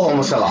 Oh,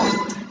 almost fell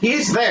off.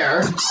 He's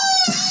there.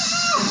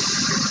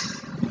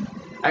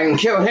 I can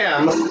kill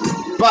him,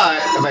 but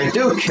if I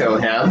do kill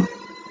him,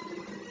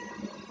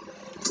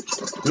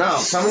 no,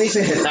 somebody needs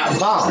to hit that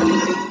bomb.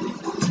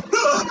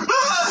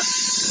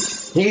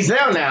 He's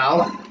there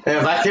now, and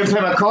if I give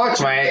him a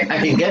corpse right, I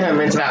can get him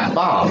into that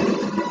bomb.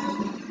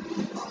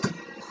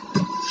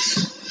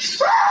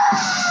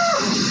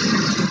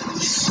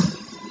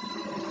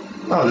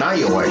 Oh, now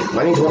you work.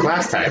 Why didn't you work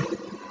last time?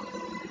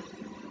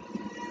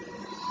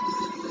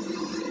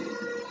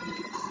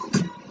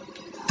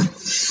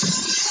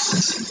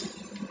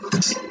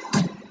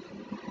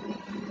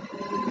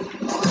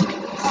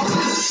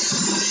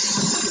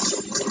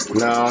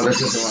 No,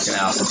 this isn't working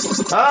out.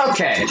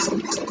 Okay.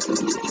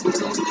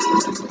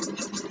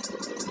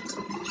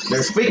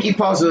 The squeaky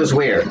puzzle is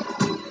weird.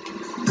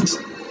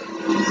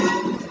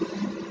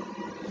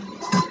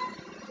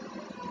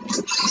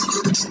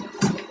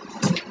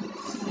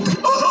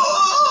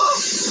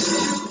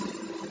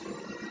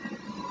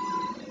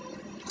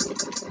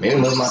 Maybe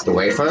move him out the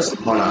way first?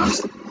 Hold on.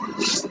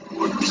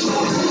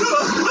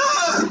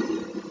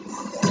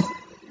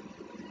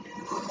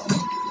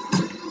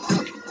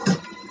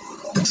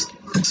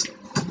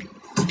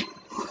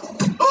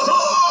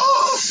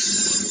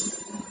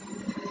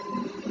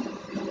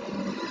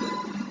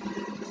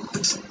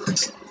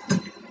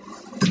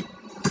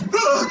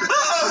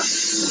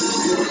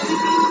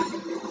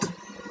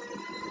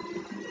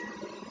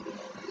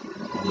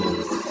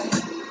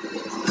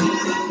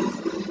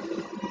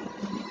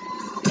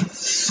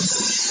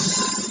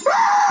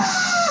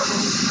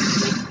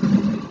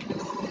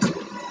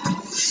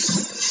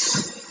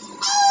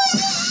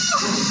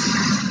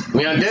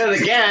 We're gonna do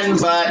it again,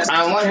 but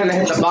I want him to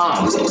hit the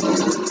bomb.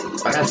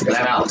 I gotta figure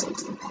that out.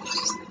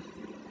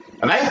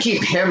 If I can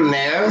keep him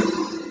there,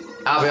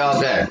 I'll be all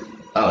good.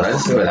 Oh,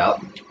 let's do it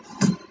out.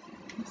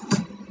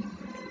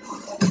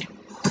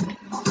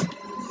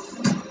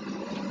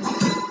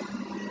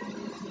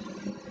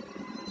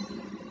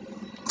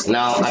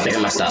 No, I think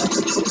I messed up.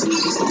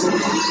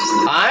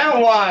 I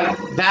don't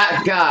want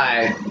that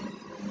guy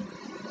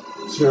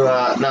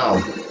to,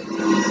 no.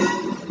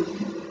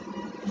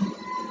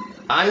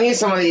 I need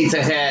somebody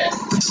to hit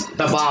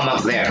the bomb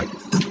up there.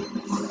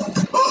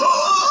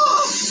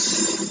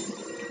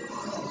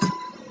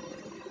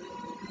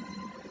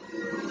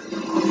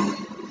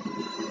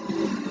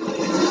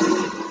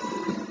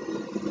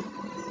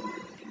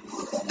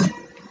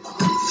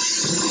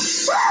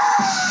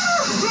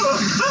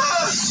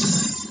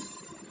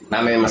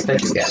 I made a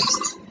mistake again.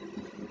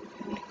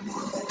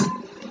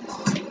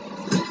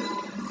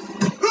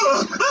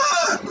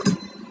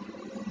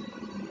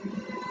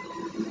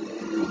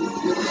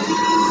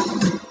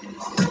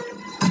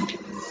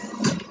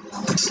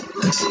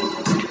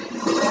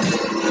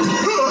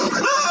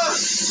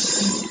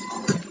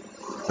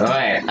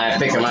 Alright, I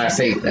think I might have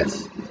saved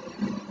this.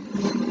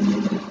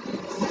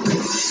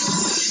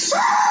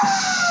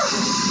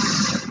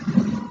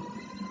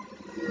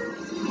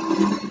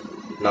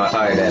 No, I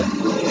thought I did.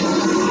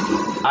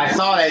 I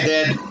thought I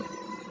did.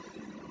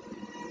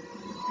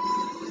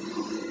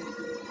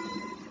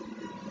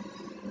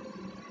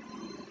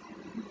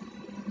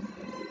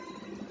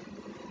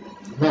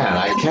 Man,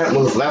 I can't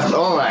move left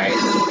or right.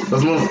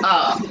 Let's move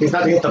up. He's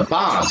about to hit the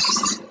bomb.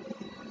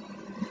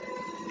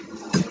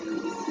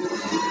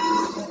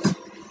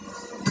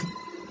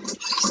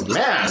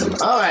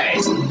 Man,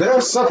 alright.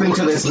 There's something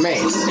to this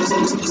maze.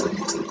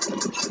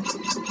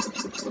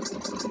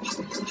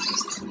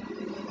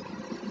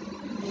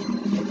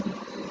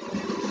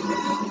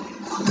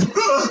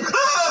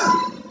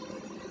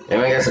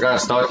 Maybe I guess I gotta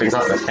start things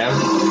off with him.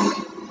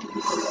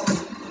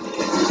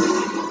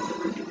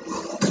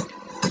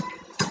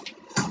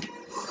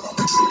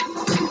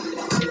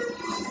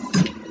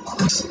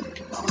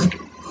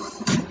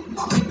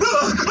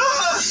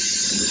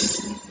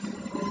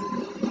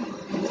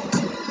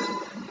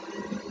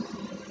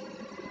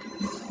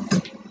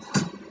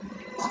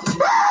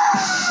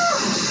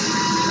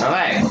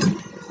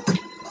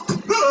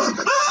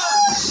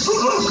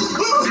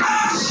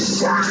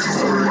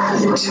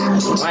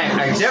 Right,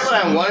 I did what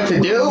I wanted to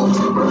do,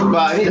 but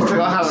I need to figure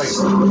out how to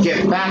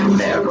get back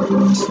there.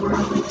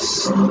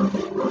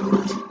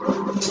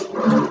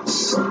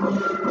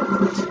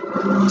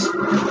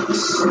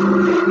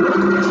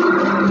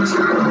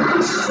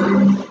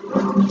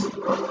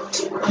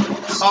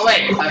 Oh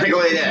wait, I think I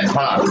already did it.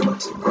 Hold on.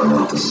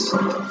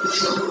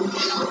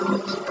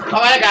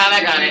 Oh, I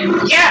got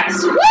it.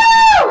 Yes! Woo!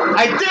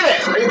 I did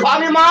it! Are you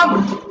proud of me, Mom?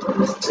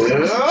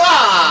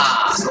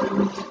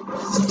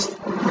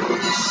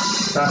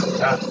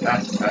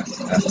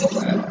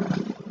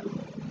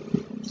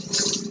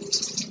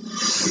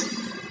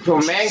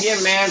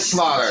 Romangan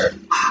manslaughter.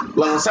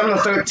 Level 7 to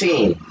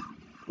 13.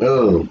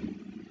 Ooh.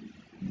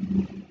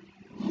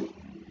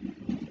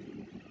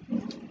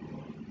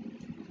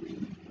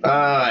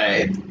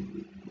 Alright.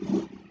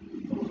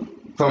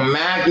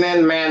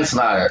 Romangan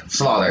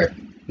manslaughter.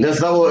 This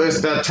level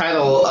is the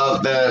title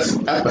of this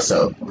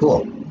episode.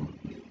 Cool.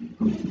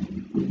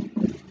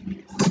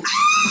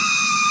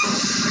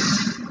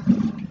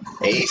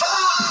 Eight.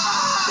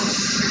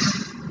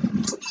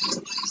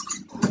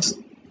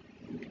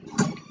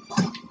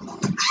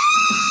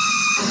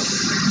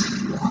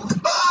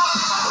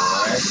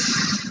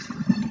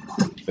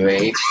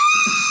 3,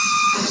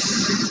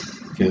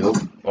 2,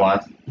 1.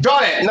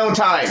 Got it! No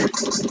time!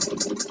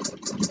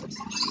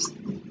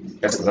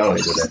 Guess we'll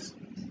only do this.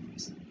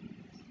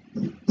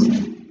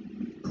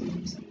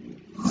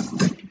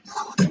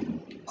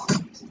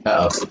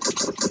 Uh-oh. 3,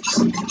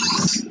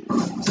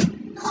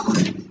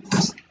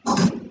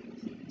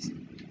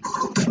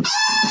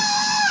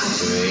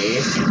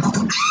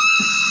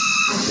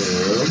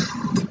 2,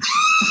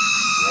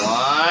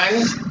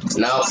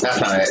 1. No, that's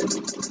not it.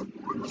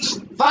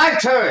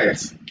 5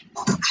 turns!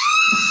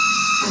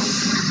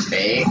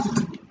 8.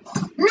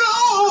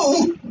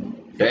 No!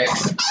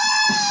 6.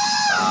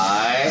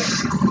 5.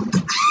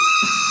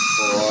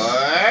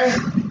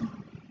 4.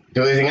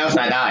 Do anything else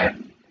and I die.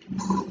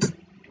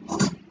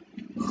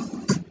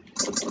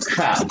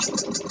 Crap. 6.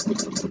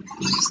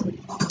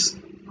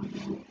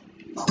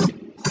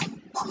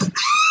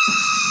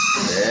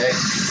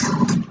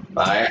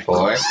 5,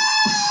 4.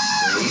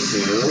 3,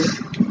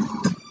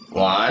 2.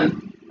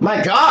 1.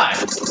 My God!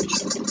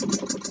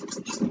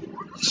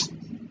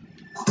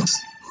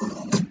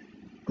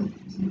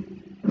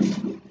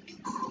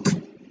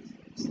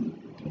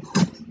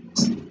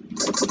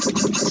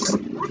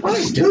 What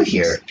do I do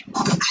here?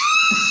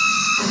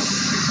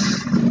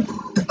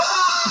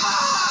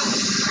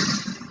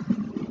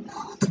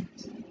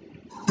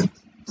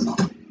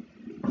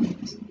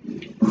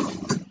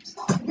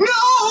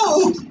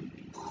 No!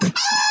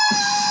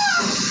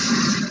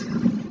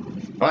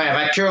 Alright, if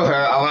I kill her,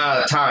 I'll run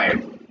out of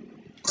time.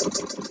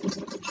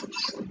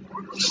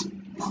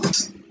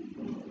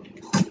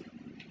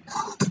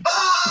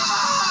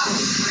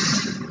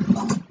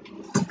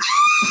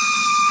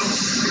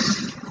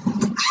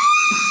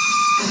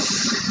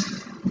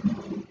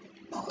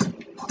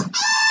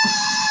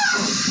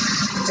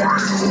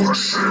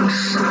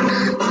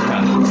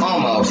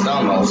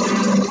 Almost.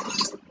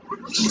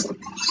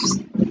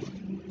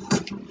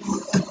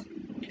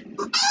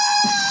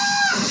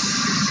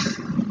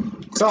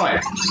 Darn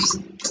it.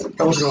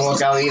 That wasn't gonna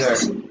work out either.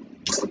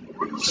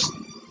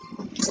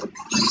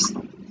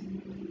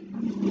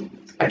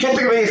 I can't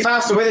think of any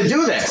faster way to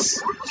do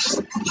this.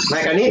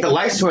 Like, I need the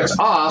light switch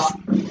off,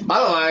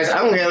 otherwise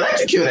I'm gonna get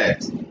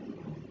electrocuted.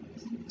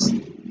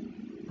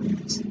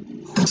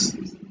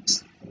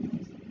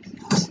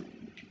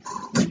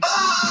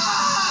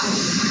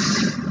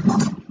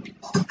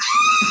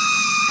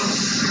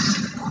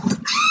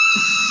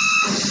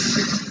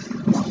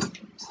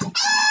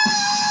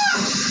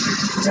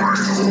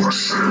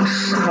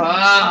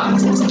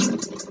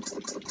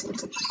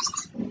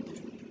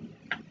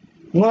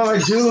 What do I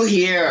do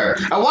here?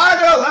 I want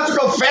to do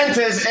electrical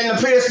fences in the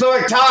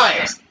prehistoric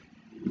times.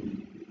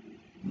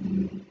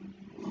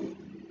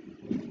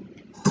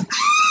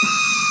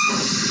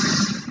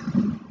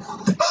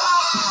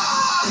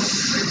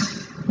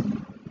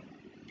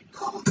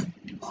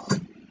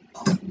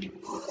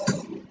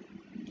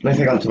 May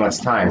take on too much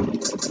time.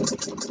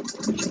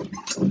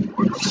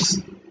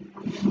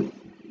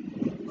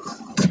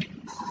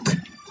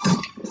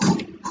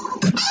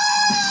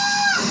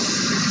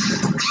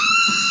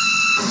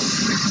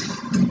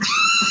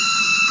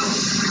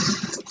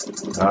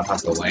 I'll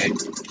have to wait.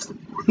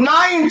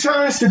 9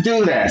 turns to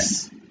do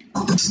this!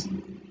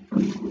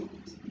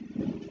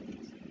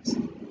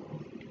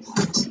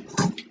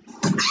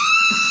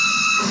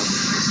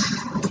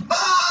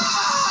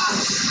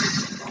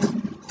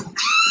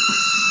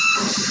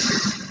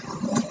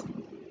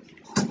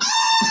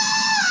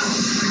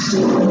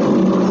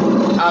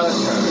 Out of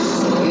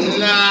turn.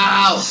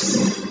 No!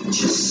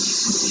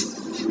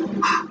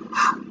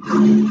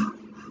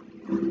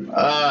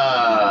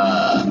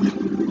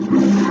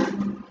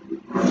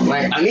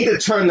 Like, I need to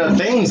turn the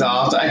things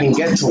off so I can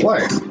get to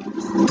work.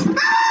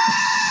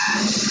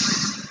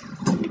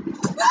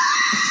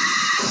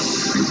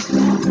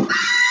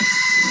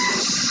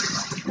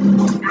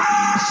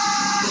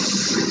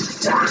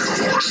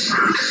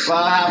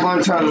 well, I have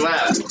one turn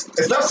left.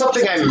 Is there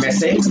something I'm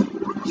missing?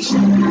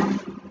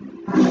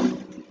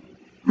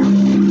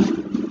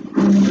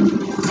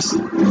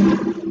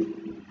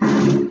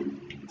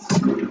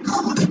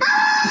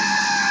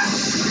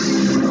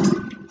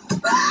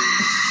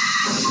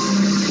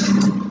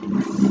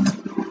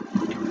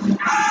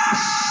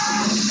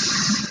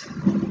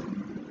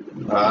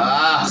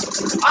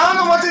 I don't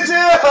know what to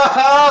do!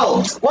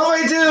 What do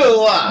I do?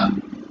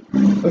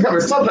 Look,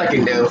 there's something I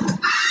can do.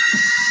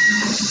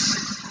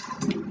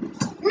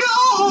 No!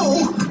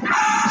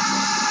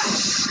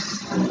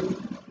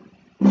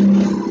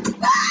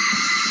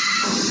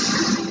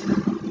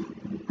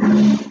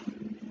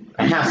 I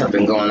have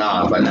something going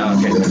on, but now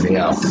I can't do anything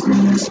else.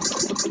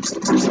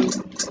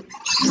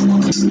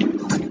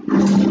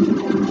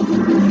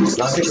 It's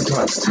not taking too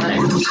much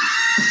time.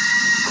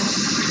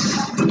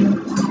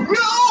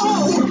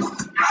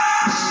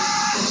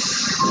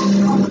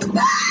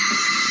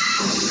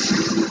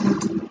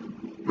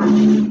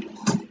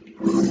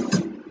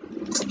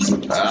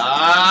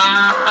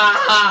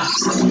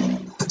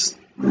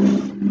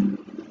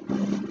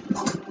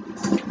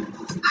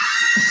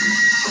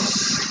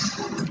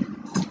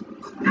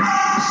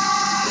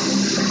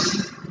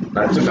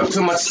 That took up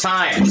too much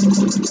time.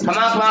 Come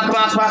on, come on, come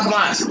on, come on, come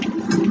on.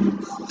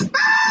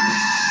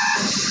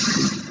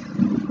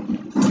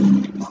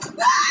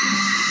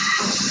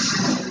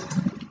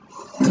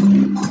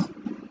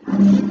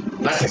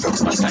 That takes up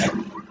too much time.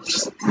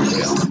 Here we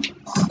go.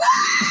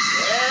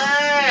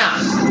 Yeah!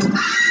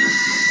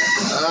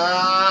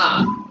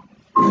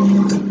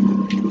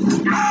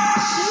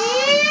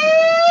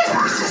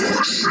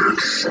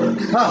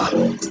 Oh.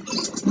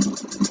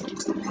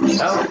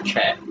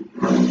 Okay.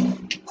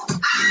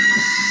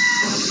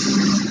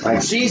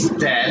 Like, she's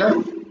dead.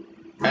 And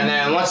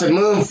then once it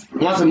moves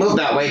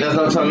that way, there's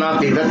no turning off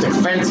the electric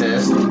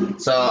fences.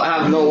 So I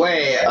have no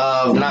way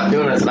of not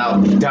doing this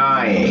without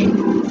dying.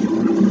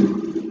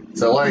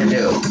 So what do I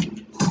do?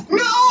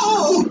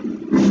 No!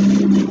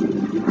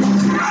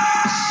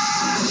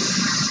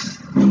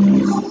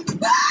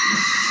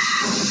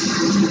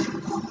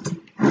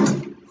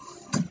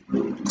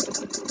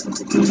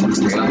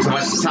 Taking up too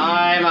much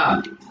time.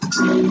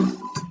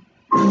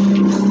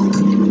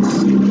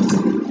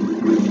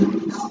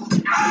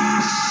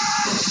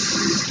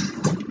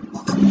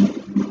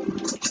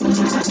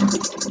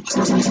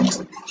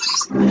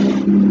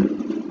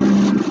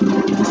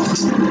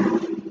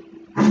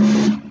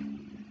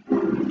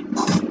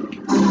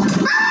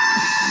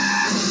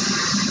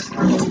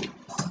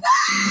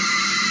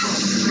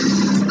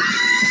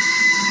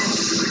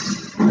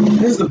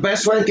 This is the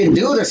best way I can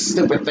do this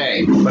stupid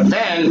thing. But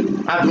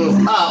then I have to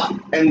move up,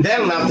 and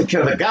then I have to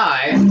kill the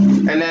guy,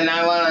 and then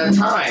I run out of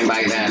time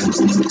by then.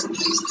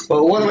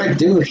 But what do I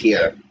do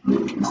here?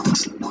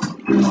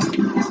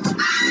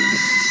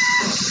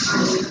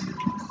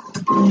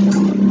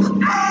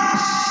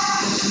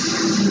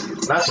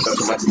 That took up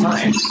too much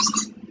time.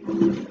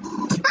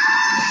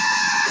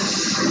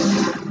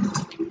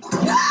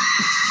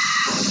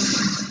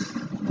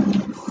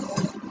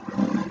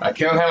 I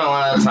killed him, I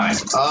run out of time.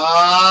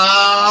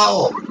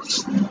 Oh!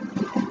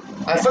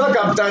 I feel like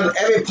I've done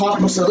every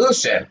possible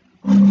solution.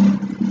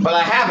 But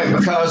I haven't,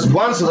 because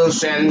one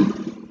solution,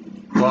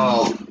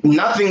 well,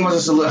 nothing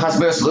has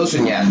been a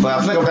solution yet. But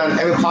I feel like I've done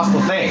every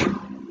possible thing.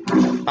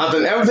 I've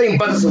done everything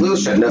but the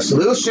solution. The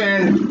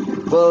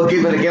solution will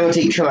give me the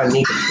guaranteed kill I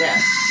need to get.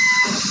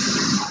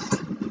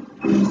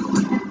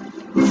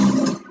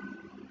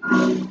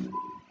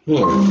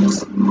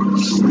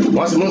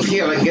 Once I move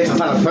here, I can get to the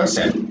final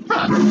person.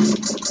 Huh.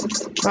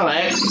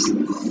 Alright.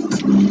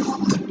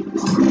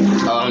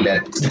 Oh, I'm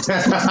dead.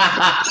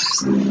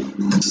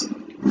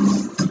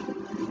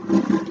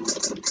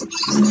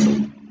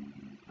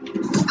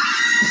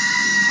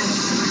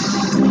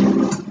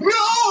 No!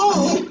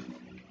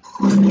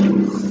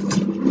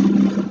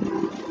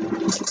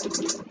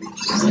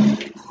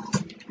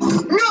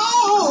 No!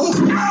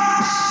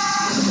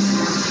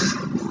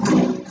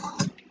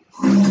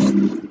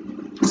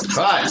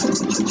 But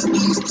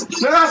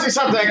there must be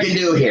something I can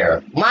do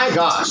here. My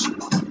gosh.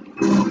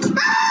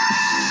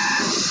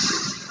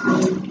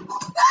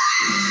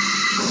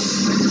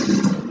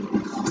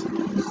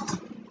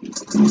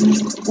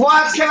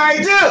 What can I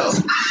do?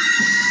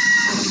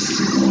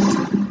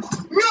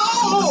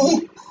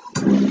 No!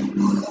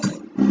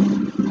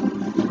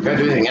 Can't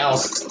do anything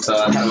else, so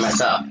I kind of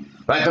messed up.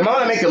 But the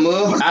moment I make a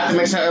move, I have to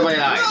make sure everybody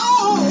dies. No!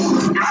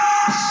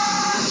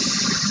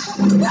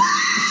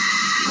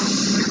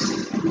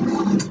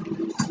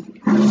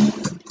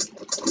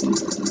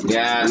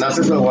 Yeah,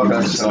 nothing's gonna work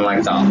on something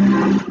like that.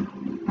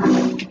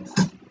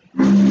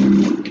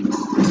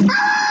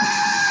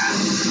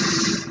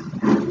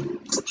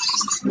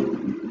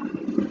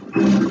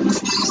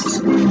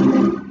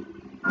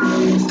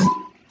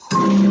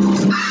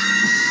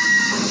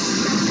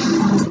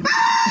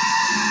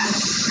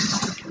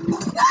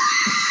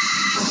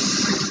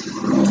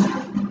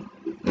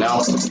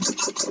 No.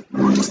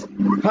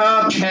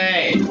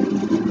 Okay.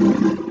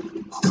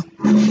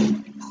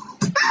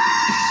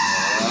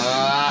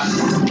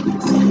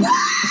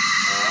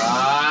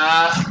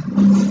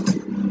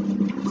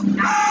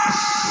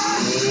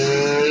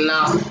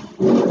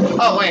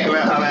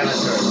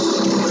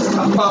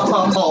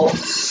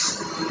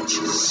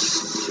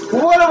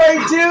 What do I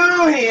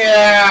do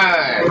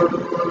here?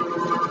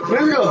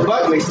 This is gonna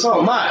bug me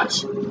so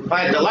much.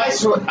 Alright, the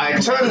lights, I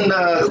turn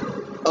the,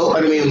 oh,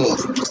 I didn't mean to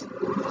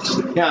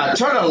move. Yeah,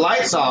 turn the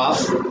lights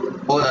off,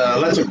 or the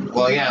electric,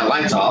 well, yeah,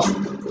 lights off.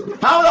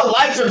 How are the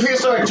lights appear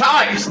so many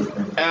times?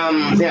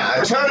 Yeah,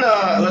 I turn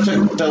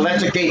the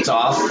electric gates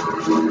off,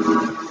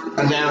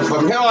 and then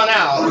from here on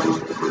out,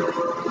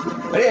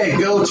 I need a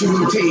go-to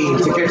routine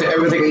to get to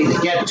everything I need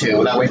to get to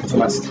without wasting too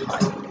much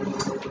time.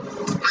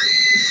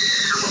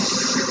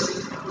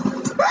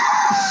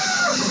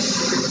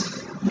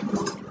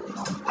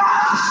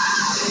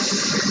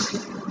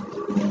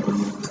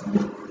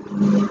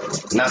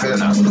 Not good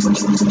enough.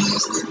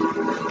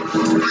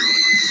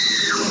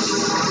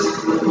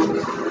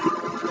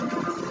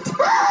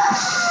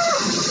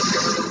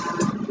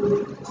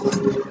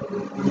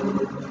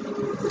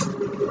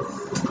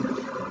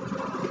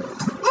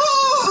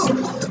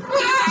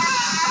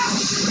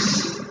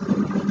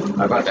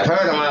 I've got to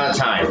hurt him all the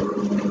time.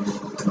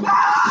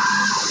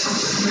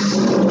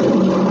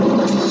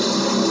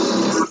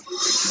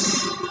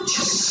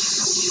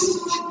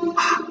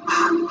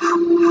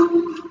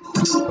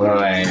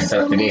 Alright,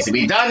 something needs to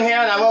be done here,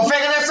 and I will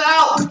figure this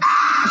out!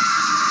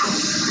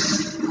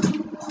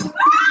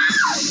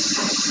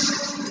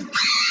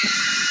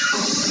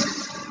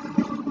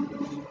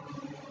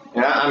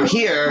 Yeah, I'm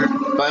here,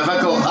 but if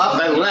I go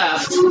up and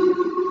left,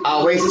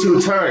 I'll waste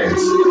 2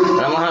 turns. And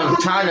I won't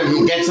have time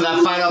to get to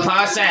that final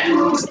person!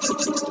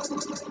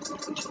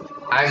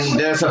 And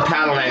there's a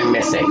panel I'm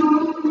missing.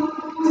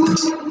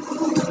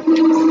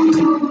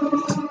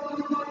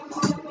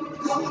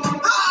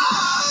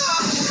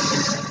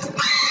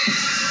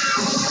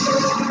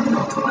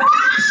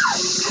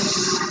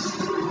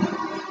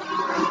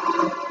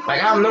 Like,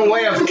 I have no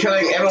way of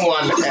killing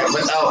everyone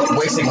without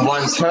wasting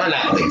 1 turn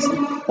at least.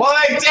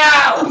 What do I do?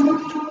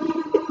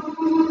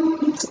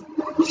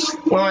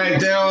 What do I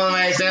do? What do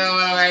I do?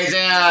 What do I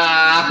do?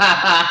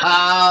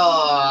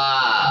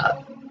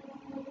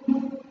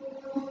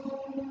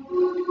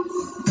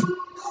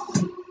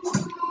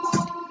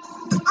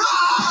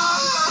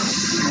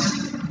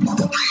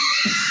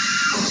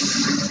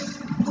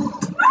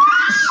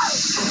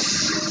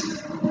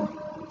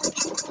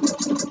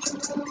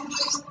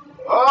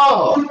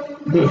 Oh!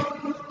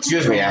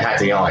 Excuse me, I had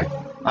to yawn.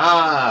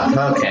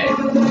 Ah, okay.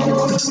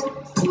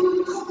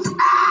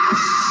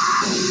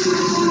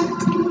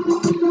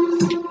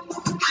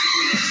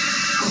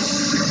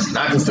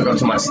 Not just took up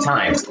too much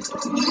time.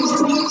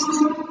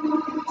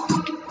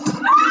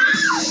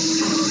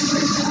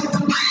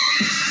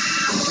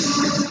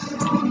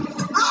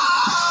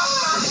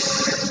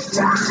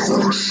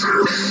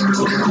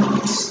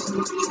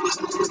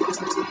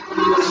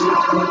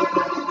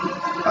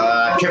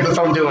 Keep me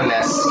from doing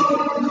this.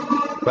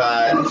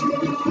 But,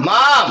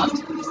 Mom!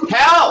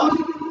 Help!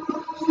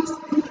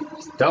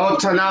 Don't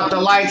turn out the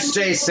lights,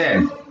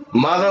 Jason.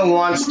 Mother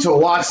wants to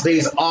watch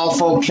these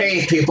awful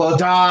cave people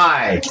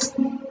die.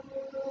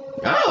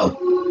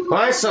 Oh,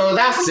 alright, so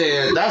that's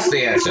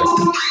the answer.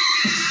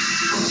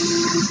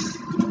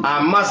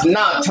 I must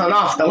not turn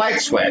off the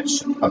light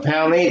switch.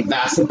 Apparently,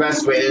 that's the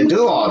best way to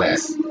do all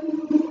this.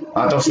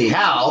 I don't see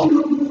how,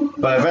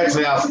 but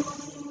eventually I'll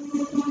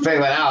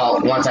figure it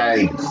out once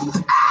I...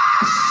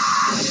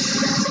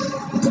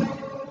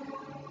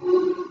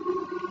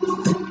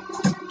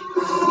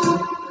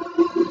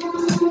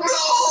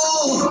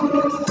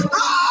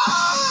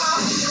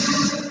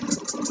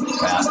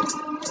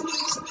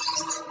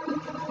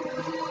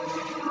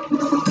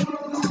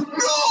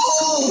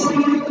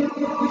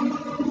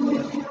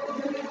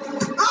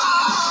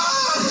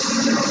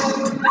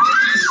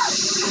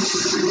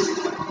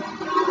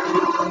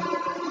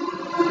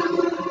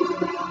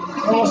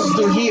 What else to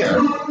do here?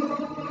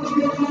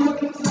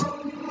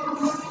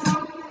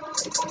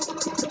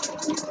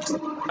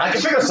 I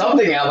can figure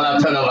something out when I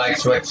turn the light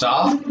switch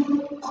off.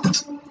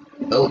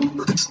 Oh.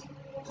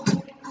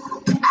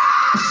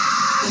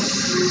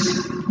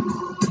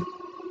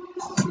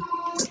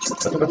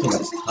 That took up too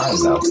much time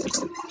though.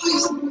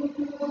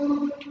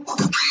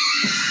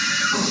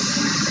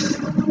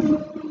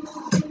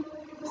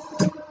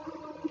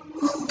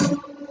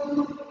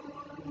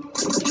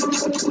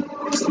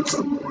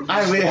 I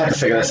really had to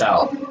figure this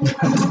out.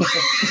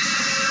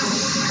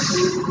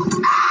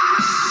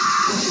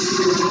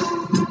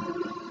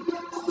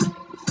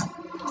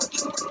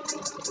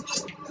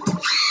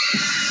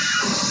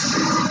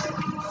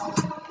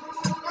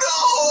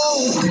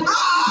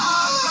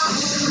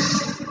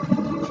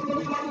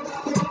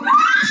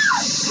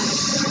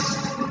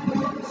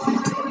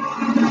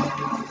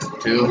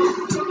 Two,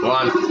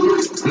 one.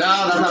 No,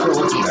 that's not gonna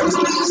work either.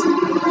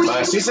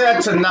 She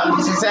said do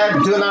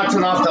not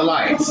turn off the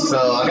lights, so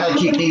I gotta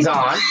keep these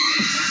on.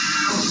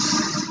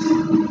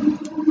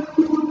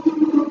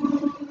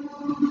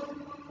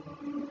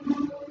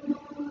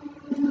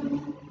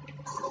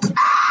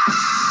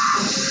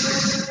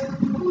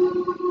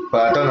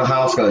 But I don't know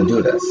how it's gonna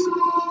do this.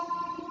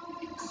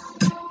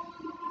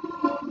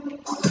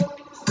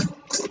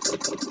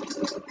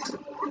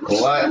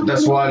 What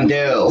does one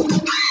do?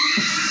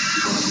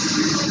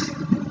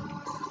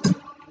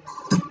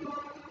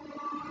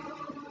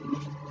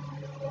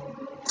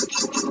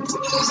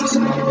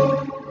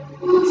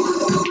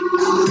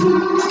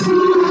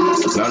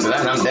 No, after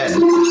that, I'm dead.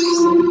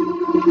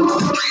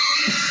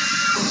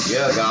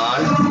 You're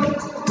gone.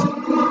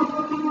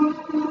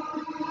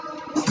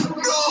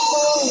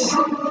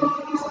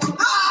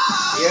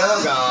 You're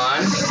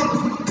gone.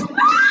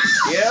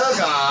 You're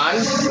gone.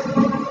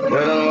 I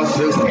don't know what to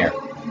do from here.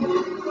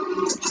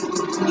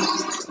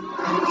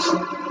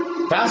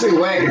 Fastest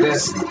way to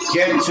just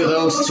get to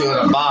those two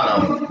at the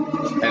bottom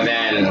and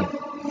then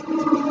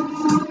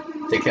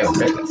take care of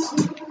business.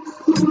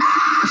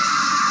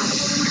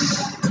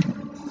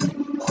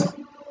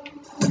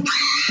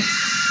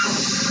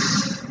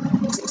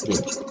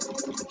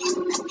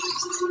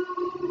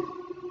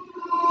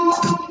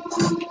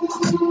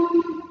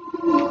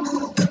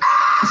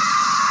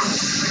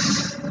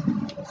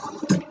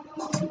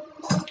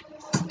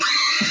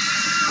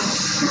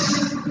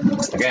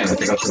 Again, it's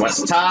taking too much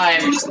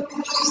time.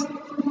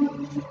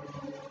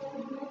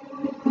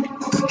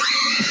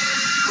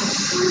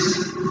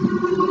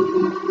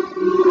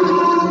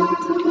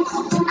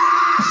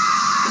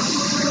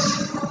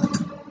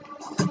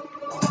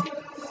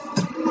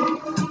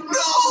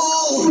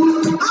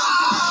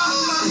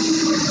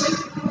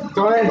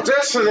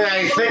 Additionally,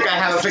 I think I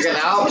have it figured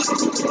out.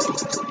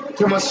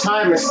 Too much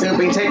time is still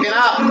being taken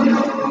up.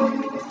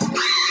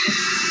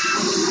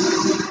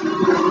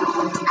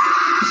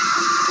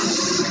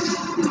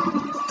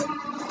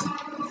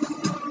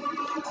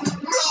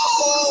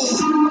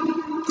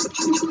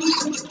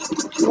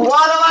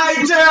 What do I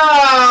do?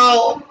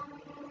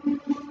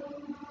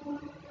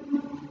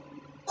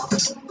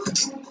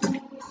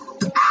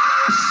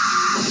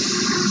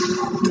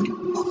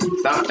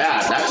 Not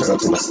bad. That took up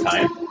too much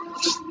time.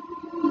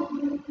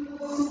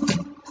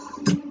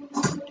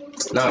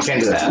 No, I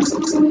can't do that.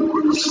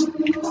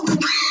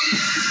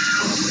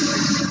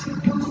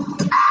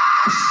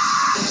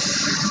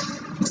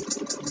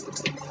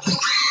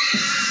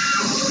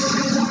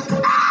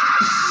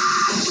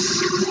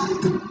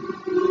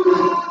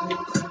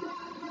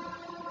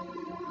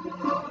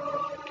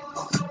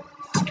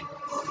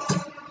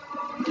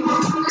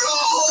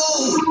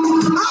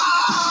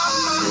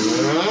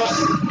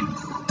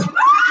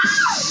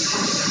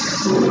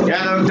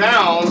 Get him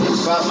down,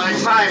 but my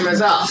time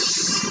is up.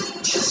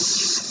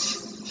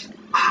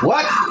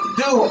 What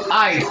do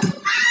I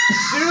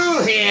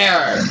do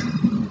here?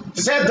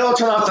 She said don't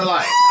turn off the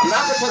light. I'm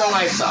not going to turn the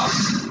lights off.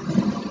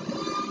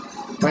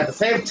 But at the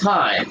same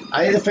time,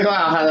 I need to figure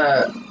out how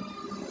to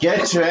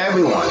get to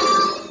everyone.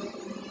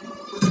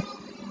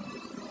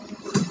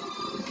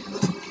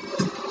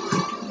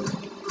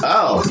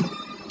 Oh.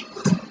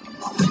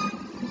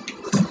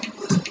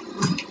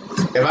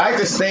 If I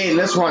just stay in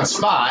this one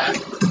spot,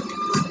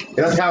 it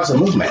doesn't count as a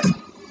movement.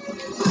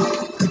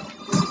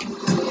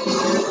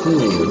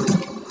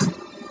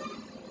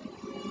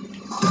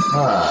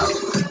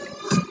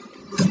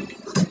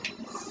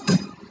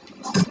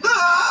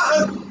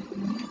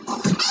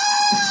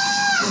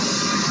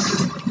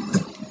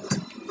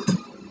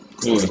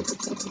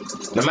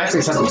 There might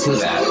be something to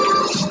that.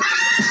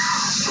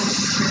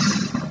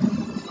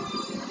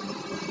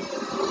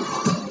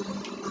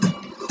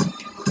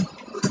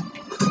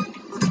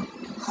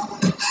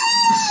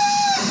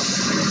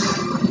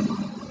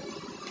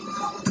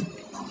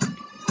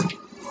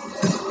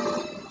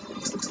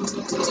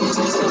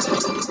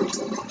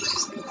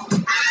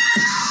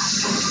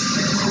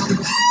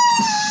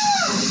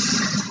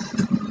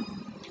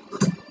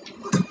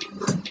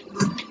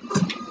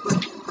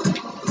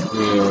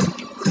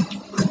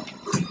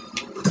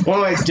 What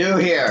do I do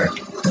here?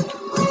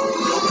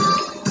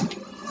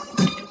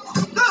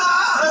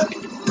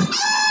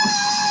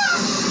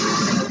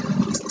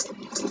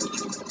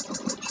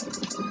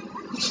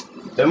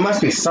 There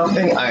must be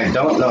something I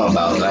don't know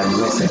about that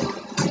I'm missing.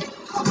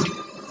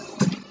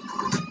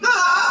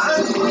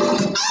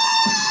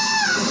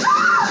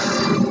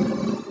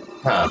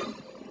 Huh.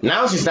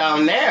 Now she's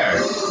down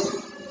there.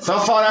 So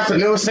far, that's the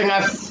newest thing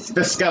I've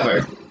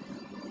discovered.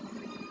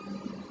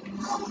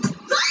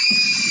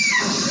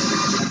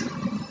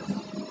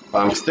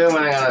 But I'm still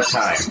running out of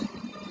time.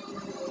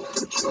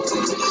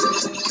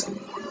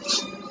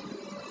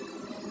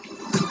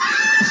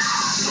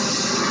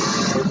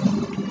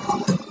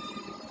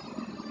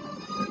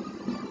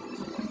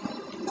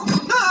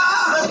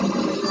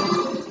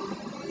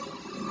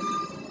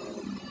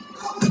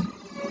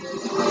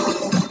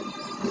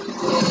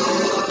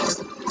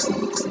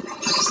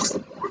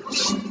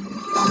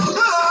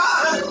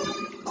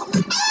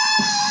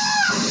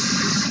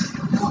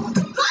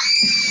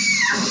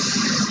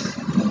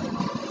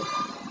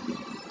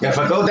 If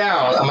I go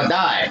down, I'm gonna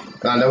die.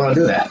 And I don't wanna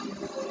do that.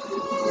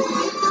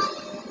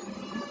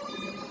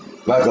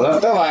 If I go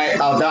left or right,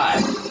 I'll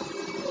die.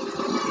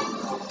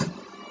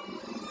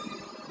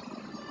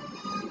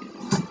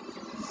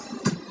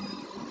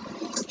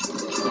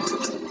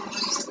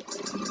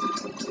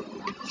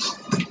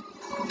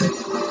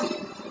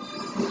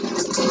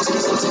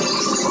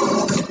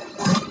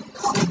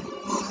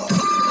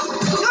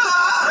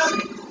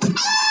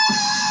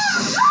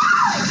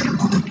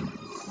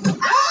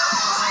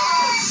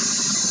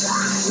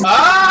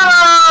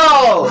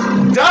 Oh!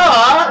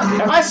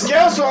 Duh! If I I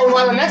scared someone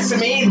while next to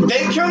me,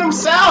 they kill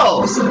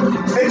themselves.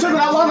 It took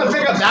that long to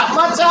figure that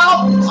much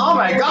out? Oh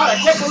my god, I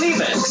can't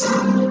believe it.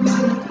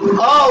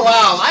 Oh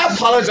wow, I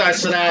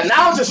apologize for that.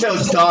 Now I just feel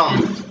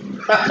dumb.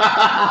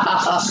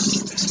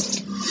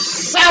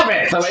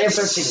 Savage! I'm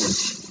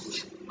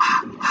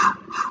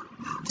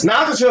 15.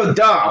 Now I just feel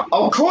dumb.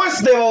 Of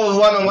course they will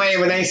run away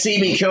when they see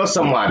me kill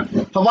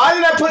someone. But why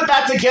did I put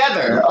that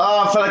together?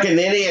 Oh, I feel like an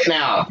idiot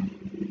now.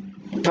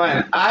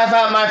 Fine, I've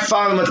had my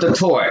fun with the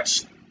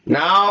torch.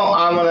 Now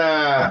I'm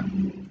gonna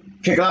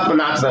pick it up and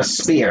not to the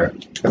spear.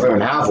 If I even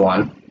have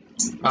one.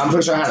 I'm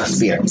pretty sure I had a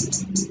spear.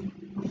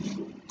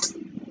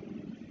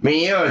 I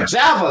mean, you're a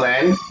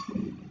javelin,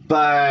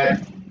 but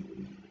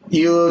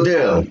you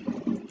do.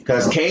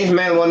 Because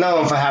cavemen were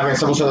known for having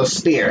some sort of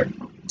spear.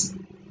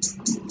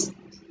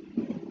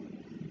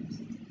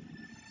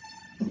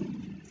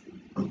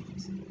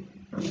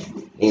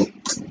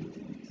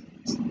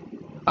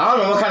 I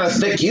don't know what kind of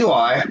stick you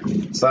are,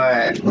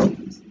 but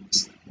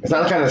it's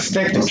not the kind of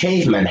stick the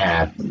cavemen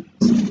had.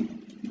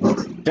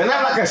 Didn't that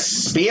have like a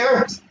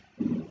spear?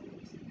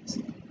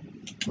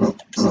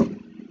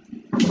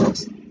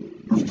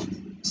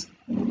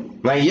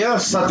 Like you're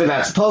something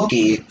that's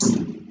pokey, and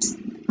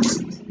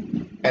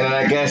then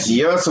I guess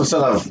you're some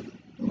sort of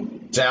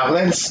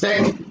javelin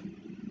stick?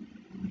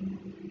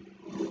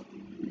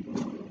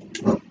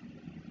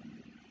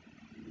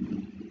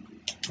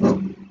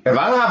 If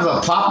I don't have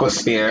the proper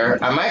spear,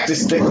 I might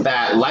just stick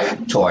that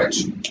light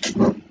torch.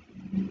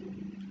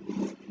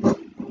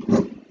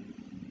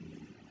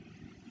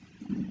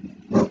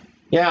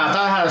 Yeah, I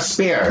thought I had a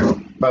spear,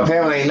 but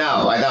apparently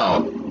no, I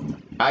don't.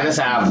 I just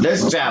have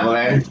this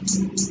javelin,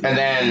 and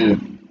then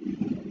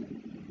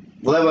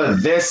whatever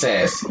this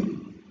is.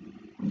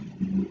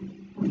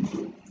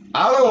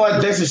 I don't know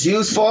what this is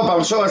used for, but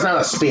I'm sure it's not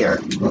a spear.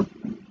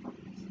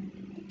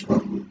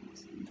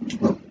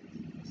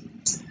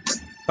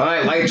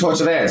 Alright, light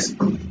torch it is.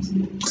 And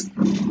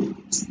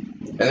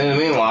in the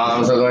meanwhile,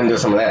 I'm still going to do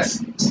some of this.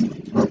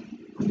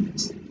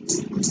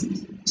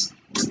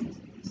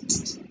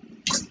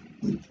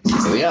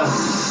 Here we go.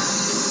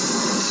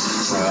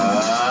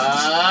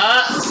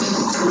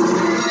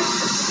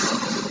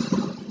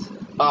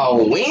 A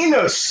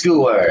wiener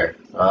skewer.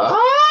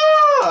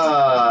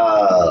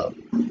 Oh,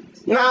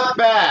 not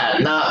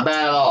bad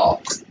at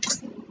all.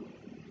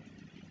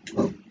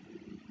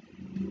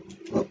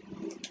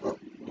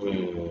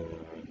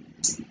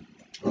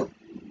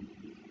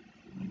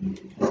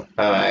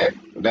 Alright,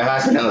 there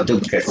has to be another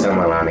duplicate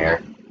somewhere around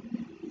here.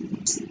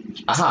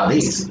 Aha,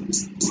 these.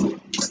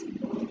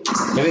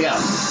 Here we go.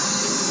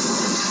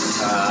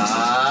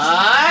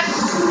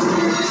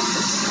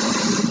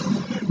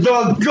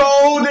 The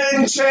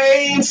golden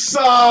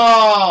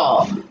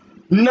chainsaw!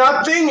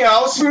 Nothing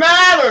else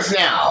matters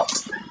now!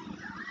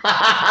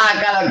 I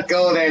got a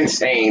golden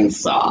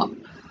chainsaw.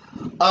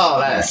 Oh,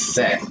 that is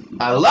sick.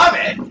 I love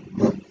it!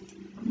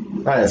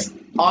 That is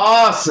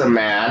awesome,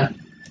 man.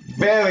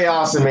 Very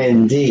awesome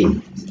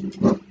indeed.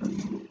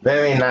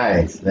 Very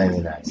nice, very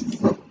nice.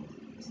 Do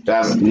I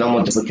have no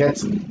more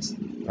duplicates?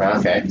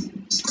 Okay.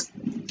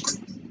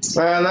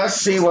 Well, let's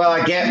see what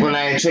I get when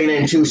I train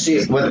in two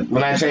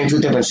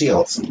different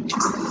shields.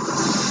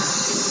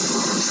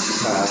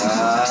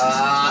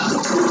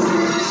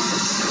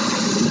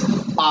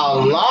 A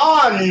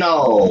lawn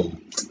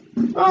gnome.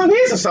 Oh,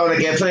 these are starting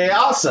to get pretty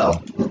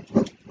awesome.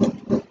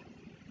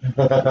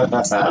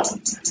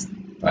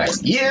 Right,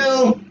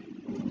 you,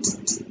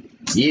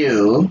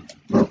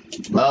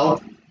 oh,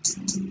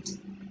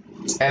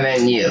 and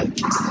then you.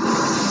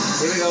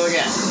 Here we go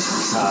again.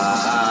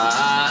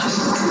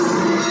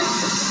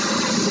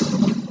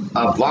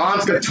 A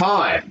bronze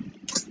guitar.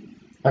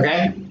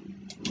 Okay.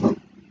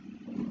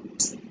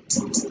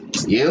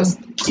 You,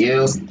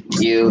 lead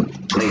to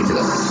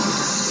them.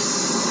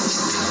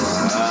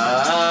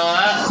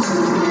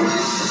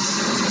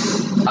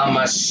 A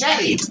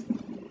machete.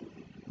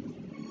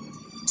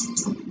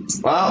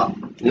 Well,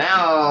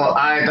 now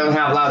I don't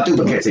have a lot of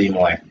duplicates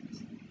anymore.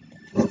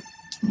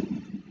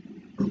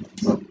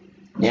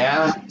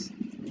 Yeah?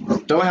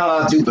 Don't have a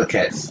lot of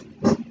duplicates.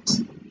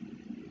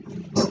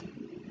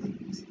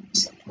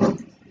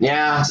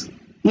 Yeah,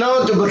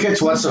 no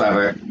duplicates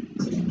whatsoever.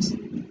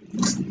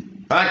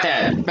 Right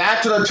then,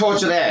 back to the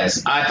torch it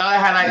is. I thought I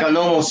had like a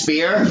normal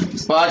spear,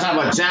 but I have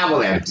a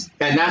javelin.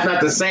 And that's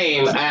not the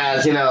same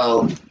as, you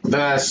know,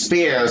 the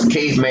spears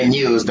cavemen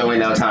used during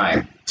their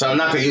time. So I'm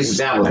not going to use the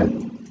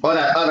javelin. Or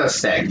that other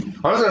stick. I'm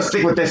just going to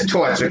stick with this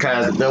torch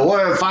because they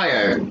were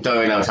fire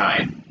during their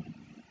time.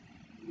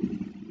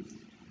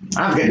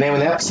 I have a good name of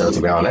the episode,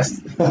 to be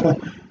honest.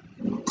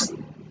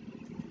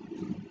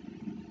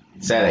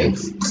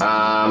 Settings. Well,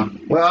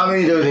 I'm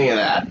going to do any of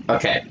that.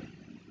 Okay.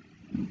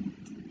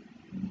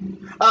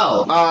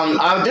 Oh,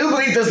 I do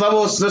believe this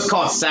level is just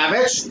called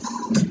Savage.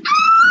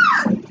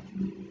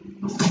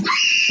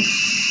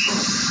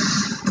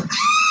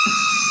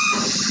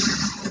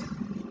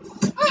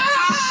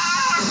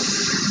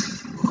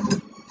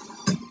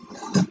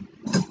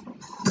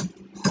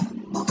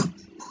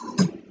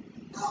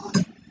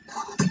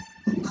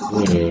 I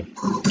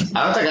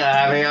don't think I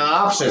have any other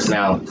options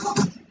now.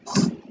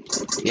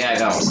 Yeah, I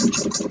don't.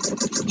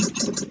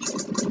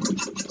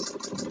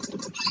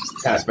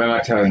 Gotta spend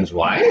my turns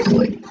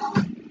wisely.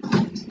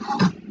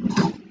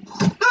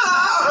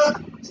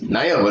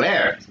 Now you're over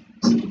there.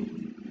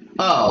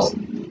 Oh.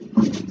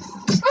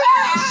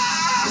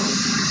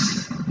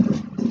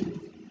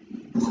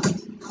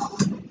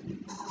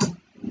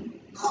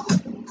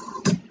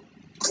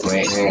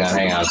 Wait,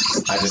 hang on.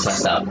 I just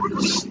messed up.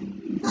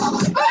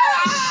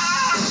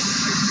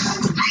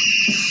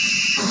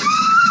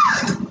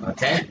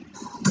 Okay.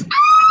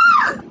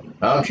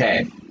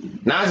 Okay.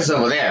 Now it's just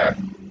over there.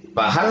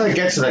 But how do I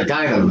get to the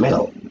guy in the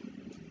middle?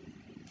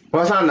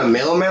 Well, it's not in the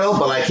middle,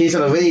 but like he's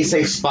in a really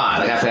safe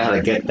spot. I gotta figure out how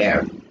to get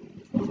there.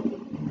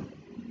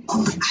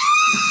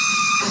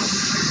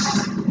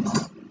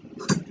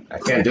 I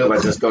can't do it by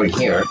just going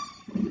here.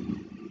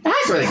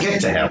 That's a way to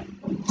get to him.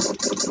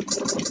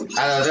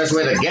 Either there's a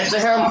way to get to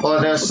him, or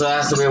there's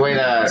has to be a way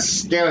to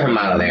scare him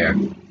out of there.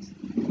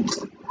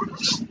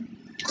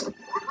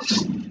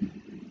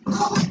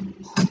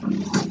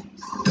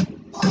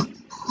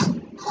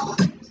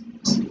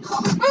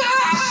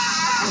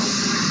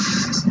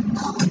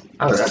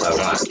 Oh, that's what I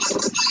want.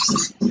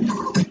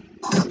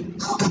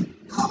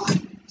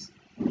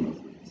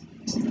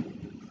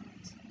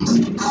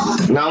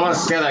 Now I want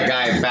to scare that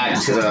guy back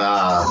to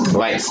the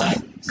right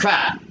side.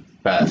 Crap!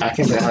 But I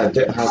can't figure out how to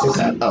do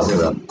that. Oh, here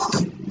we go.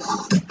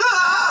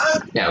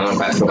 Yeah, I'm gonna go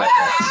back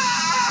there.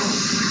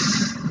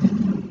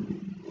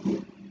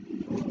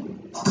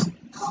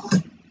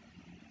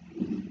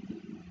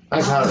 I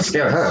don't know how to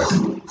scare her.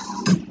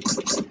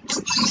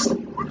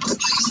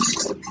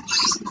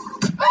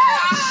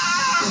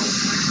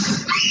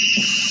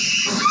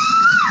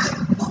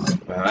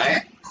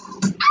 Alright.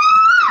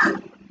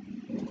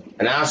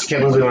 And now she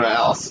can't move anywhere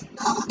else.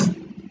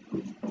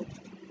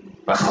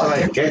 But how do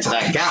I get to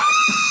that guy?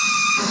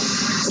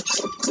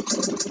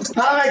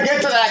 How did I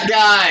get to that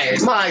guy?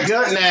 My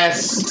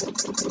goodness!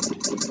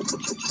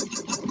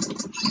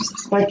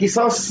 Like, he's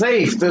so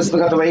safe. Just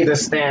look at the way he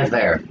just stands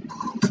there.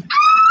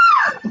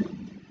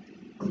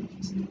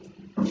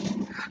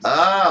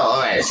 Oh,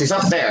 alright. She's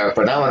up there,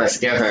 but I want to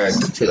scare her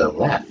to the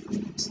left.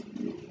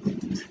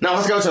 No,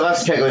 let's go to the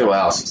left. She can't go anywhere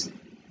else.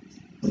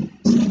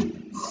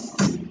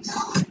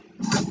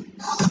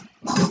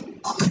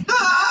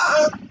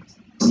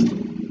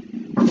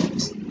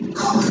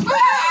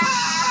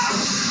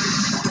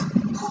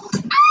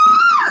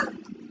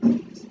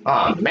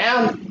 Oh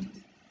man,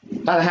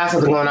 that has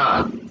something going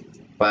on,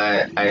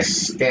 but I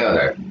scared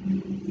her.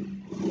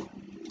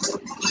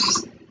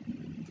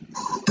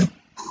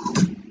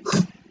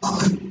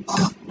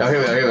 Oh, here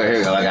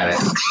we go, I got it.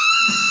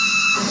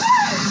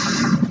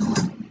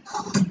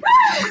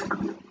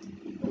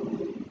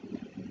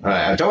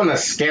 Alright, I don't want to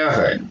scare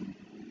her.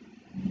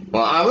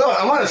 Well,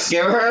 I want to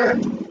scare her,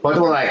 but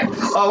we're like,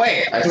 oh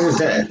wait, I think we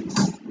did it.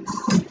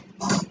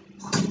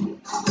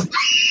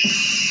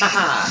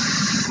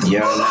 Haha,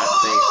 you're not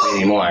safe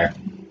anymore.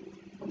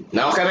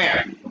 No, come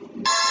here.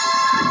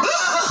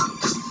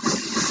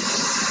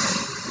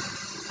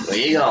 Where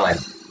are you going?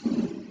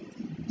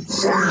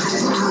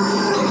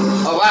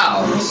 Oh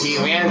wow, he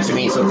ran to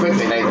me so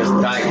quickly that I just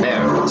died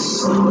there.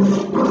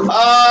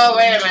 Oh,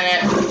 wait a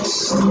minute.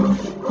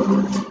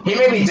 He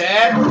may be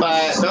dead,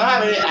 but don't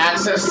have any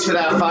access to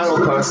that final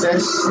person.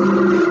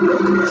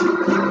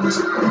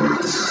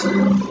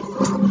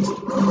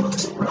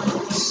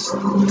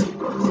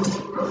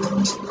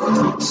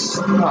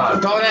 Oh,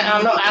 don't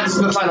have no access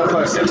to the final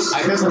person.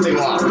 I did something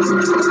wrong.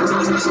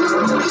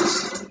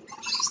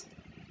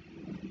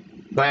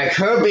 Like,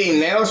 her being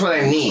nails what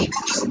I need.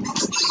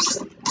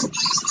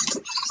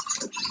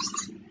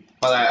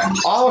 But I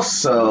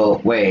also...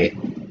 Wait.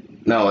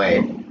 No,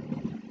 wait.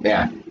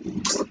 Yeah.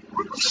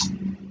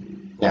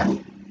 Yeah.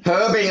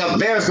 Her being up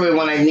there is really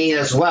what I need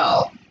as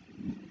well.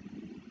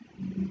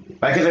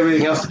 But I get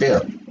everything else to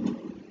do.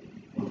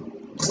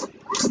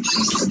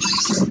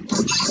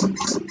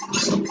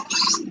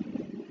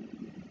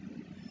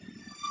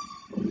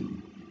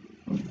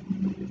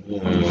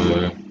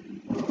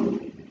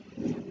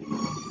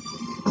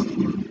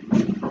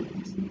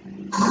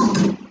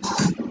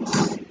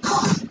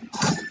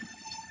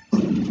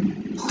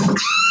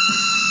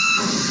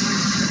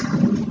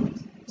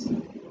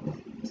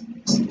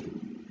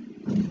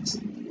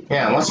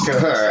 Yeah, once you kill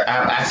her, I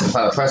have access to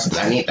the person.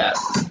 I need that.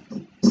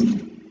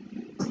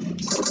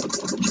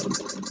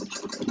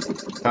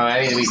 Oh,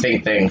 I need to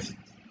rethink things.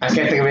 I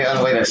can't think of any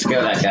other way to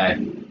scare that guy.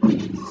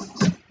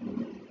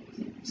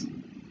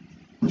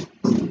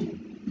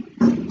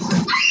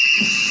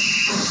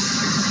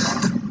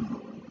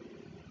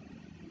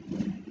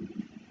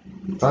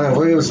 I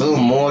believe it was a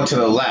little more to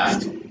the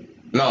left.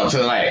 No, to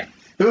the right.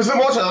 If it was a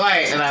little more to the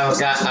right, and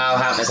I'll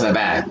have this in the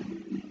bag.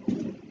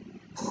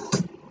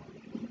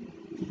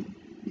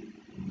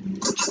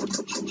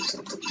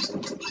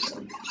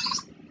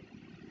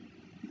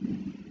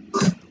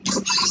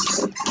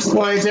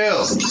 What do I do?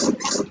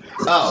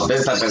 Oh,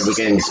 this is like the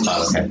beginning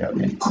spot.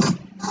 Okay.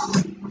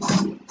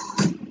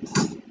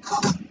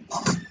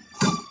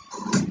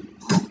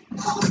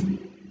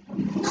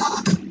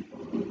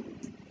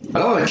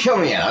 don't want to kill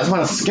him yet. I just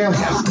want to scare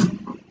him.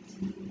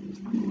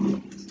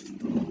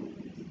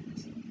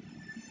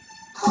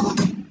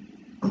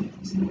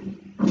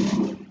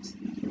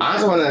 I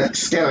just want to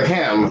scare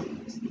him.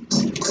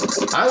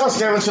 I want to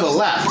scare him to the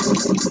left.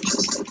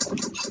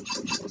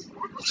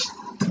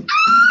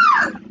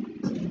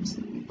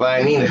 But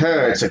I need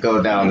her to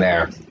go down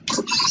there. I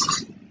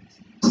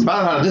don't know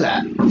how to do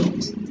that. I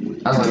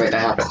don't know how to make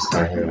that happen.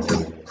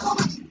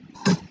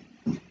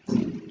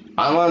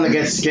 I want him to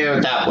get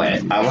scared that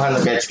way. I want him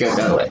to get scared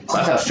that way.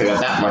 I gotta figure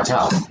that much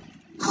out.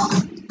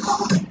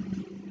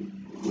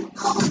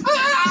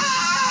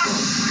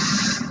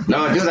 No,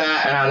 I do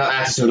that and I have no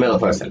access to the middle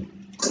person.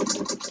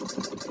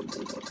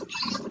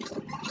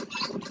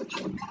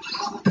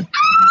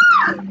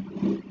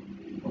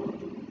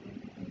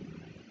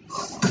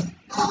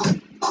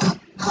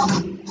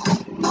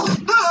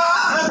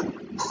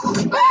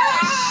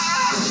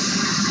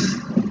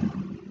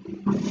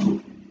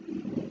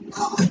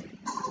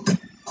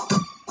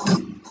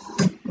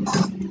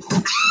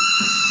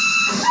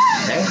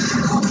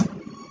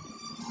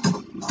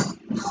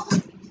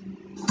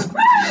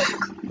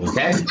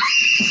 Okay.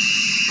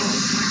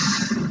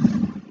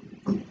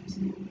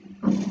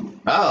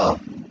 Oh.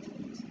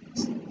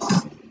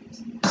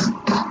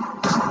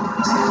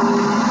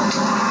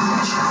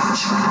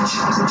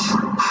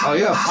 Oh,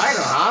 you're a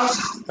fighter, huh?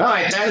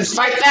 Alright then,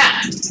 fight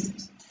that!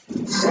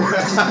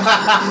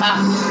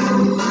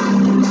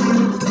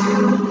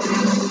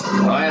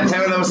 Well,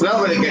 apparently there was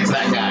no way to get to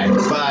that guy,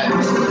 but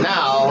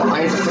now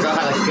I need to figure out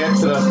how to get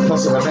to the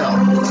person in the middle.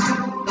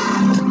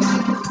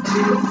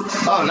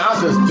 Oh, now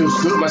I'm just to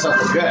scoop myself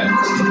for good.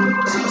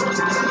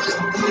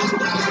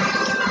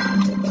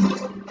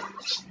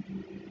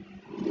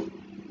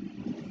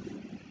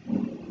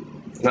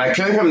 Like,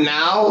 killing him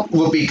now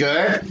would be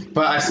good,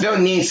 but I still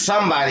need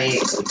somebody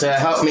to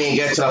help me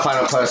get to the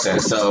final person.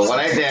 So what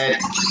I did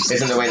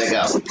isn't the way to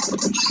go.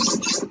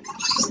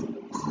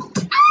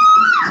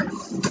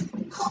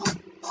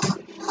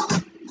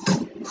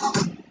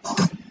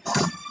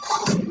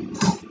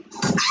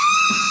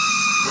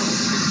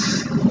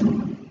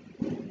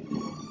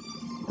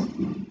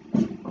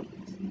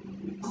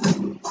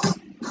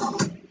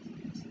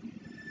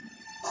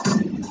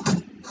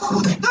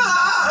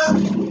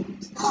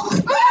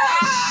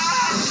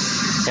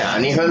 Yeah, I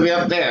need her to be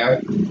up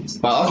there,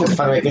 but I also have to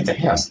find a way to get to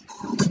him.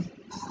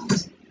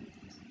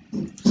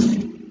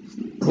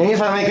 I need to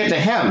find a way to get to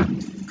him.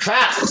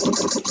 Crap!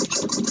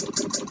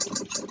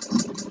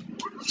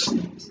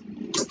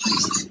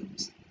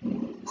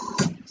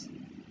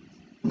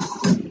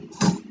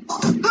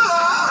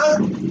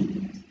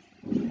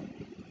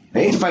 I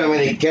need to find a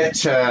way to get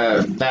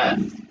to that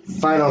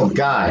final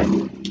guy.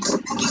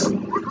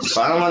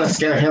 But I don't want to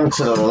scare him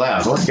to the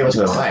left. I want to scare him to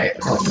the right. I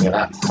gotta figure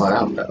that part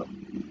out, though.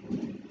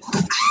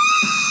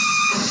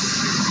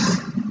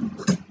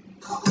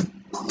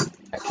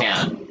 I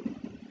can't.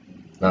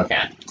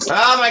 Okay.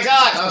 Oh my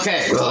god!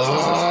 Okay.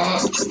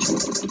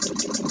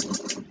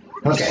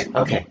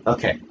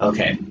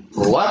 Okay.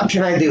 What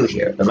can I do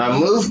here? If I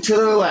move to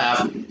the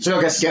left,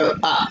 she'll get scared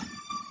up.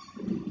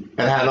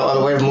 And I have no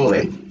other way of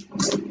moving.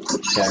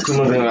 Yeah, I keep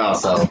moving around,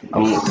 so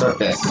I'm gonna start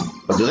this.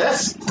 I'll do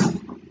this.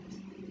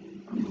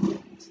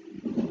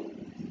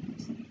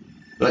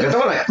 Like, I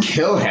don't want to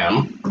kill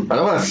him. I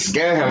don't want to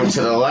scare him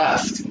to the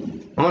left.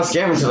 I want to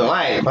scare him to the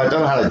right, but I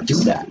don't know how to do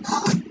that.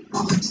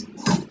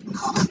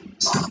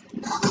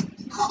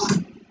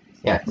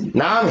 Yeah,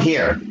 now I'm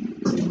here.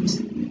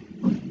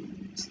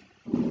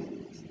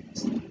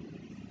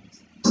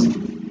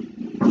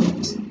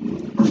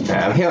 Okay,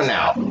 I'm here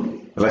now.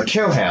 If I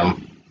kill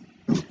him,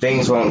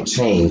 things won't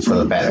change for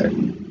the better.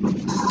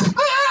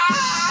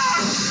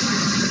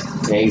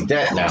 Okay, he's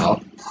dead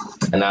now,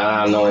 and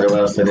I don't know what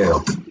else to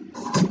do.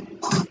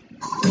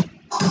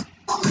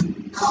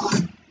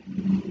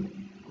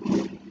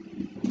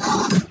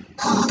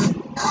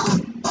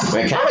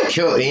 Wait, can I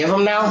kill any of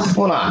them now?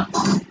 Hold on.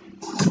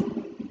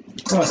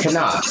 No, I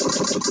cannot.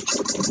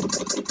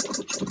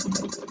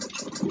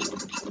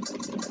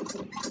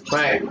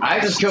 Right, I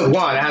just killed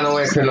one. I had no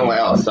way to kill nowhere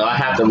else, so I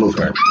have to move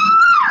her.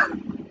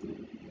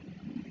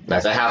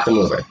 Yes, I have to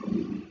move her.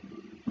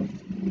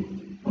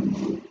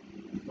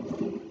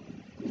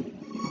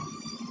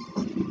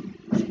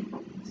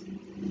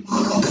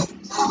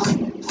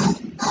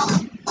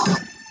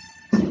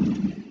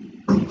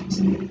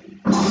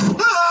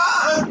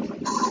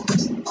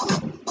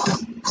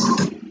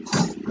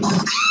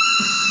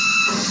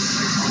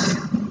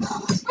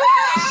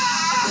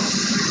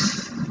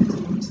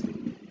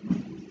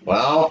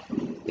 Well,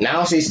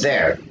 now she's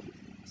there,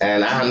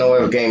 and I have no way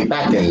of getting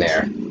back in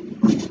there.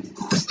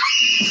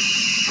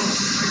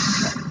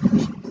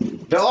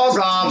 They're all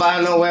gone, but I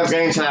have no way of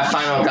getting to that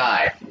final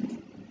guy.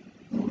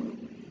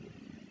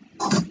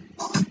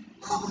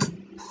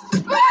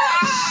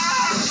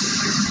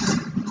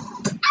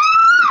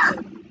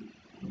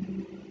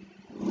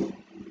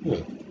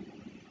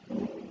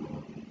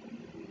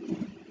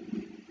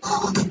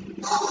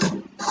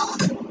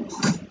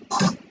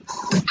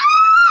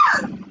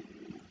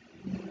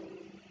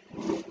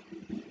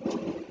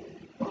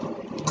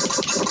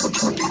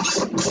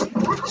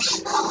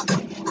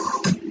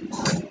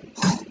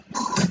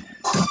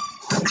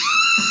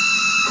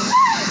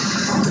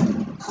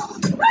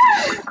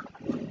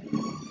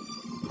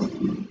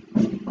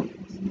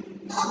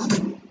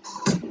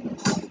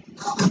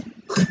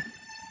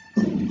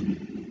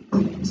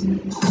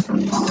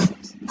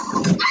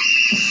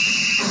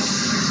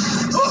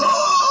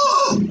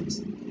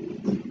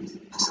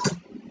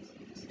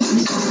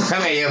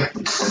 Come here, you.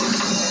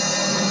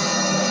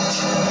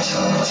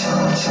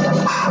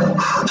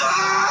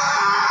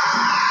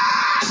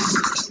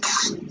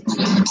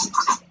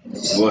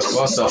 We're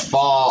supposed to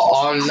fall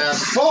on the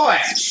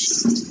porch.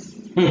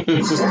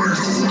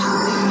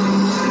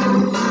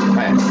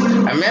 Right.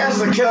 I managed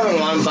to kill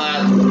one,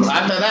 but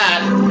after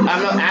that, I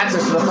have no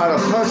access to the final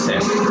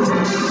person.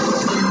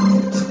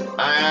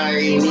 I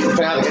need to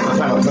figure out how to get the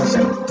final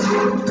person.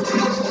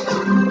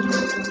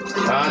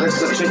 This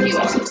is a tricky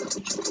one.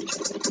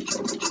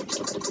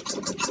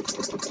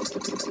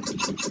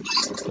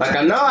 Like,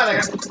 I know how to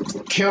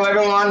kill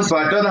everyone, but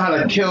I don't know how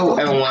to kill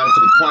everyone to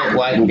the point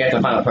where I can get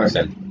the final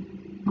person.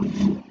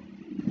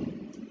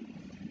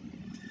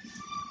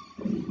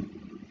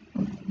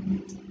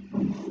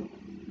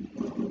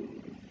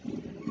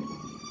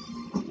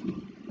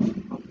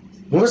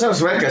 I wish I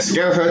was ready to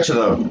scare her to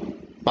the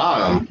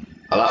bottom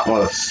a lot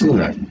more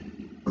sooner.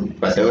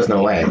 But there was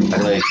no way. I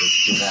really could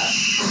do that.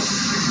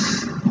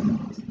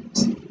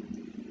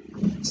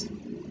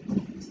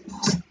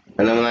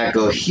 And then when I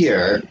go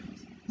here,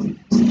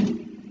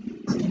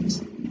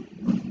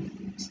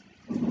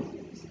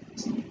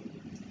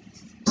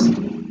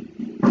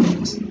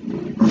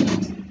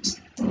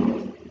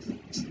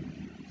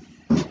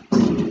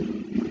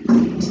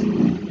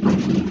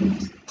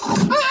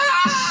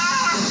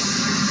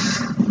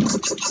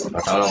 I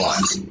don't know why.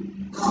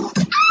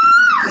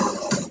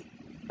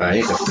 I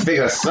need to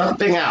figure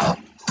something out.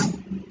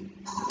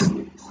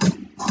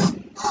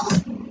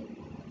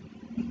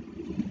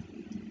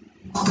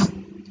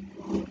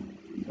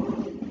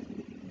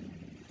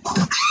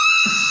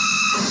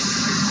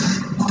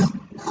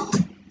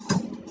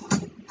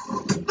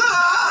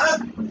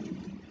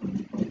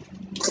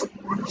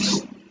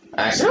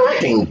 I sure I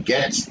can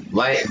get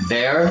right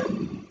there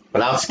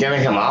without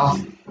scaring him off.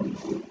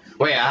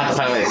 Wait, I have to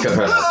find a way to kill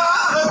her though.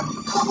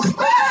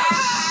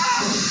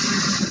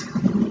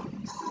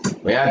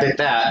 Yeah, I did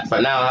that,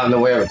 but now I have no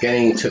way of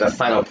getting to the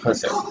final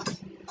person.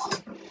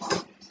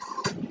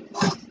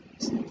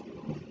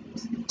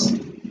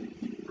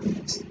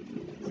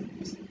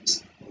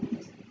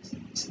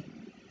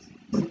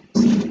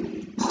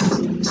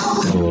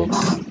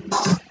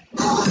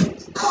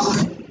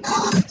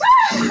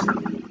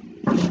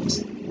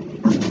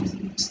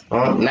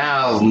 Well,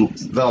 now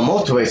there are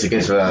multiple ways to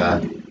get to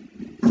the...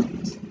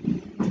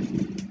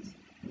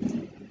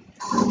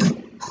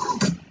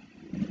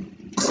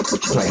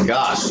 Oh my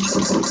gosh.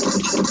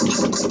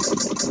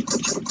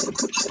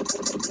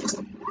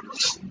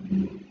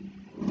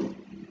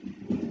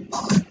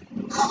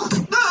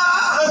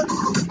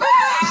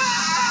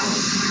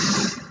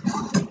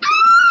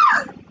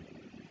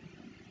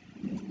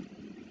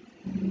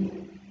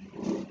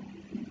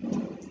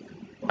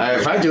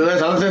 If I do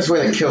this, I'll just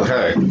way to kill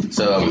her.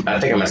 So I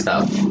think I messed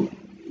up.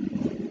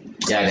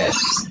 Yeah, I did.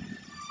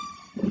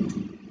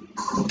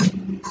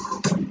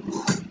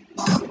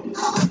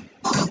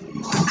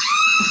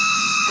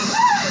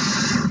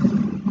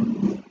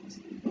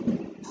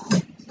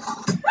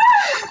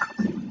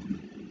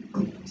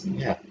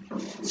 Yeah.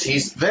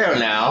 She's there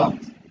now.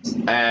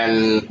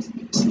 And...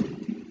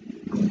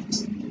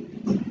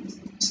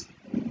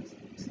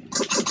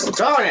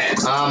 darn it!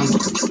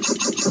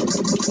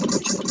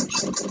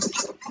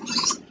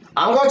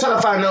 I'm going to try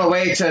to find a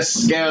way to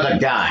scare the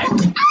guy.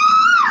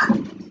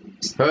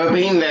 Her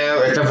being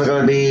there is definitely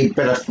going to be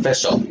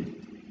beneficial.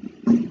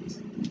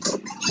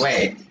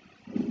 Wait.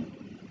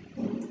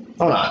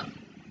 Hold on.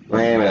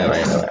 Wait a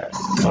minute.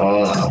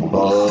 Hold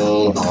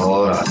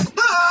on.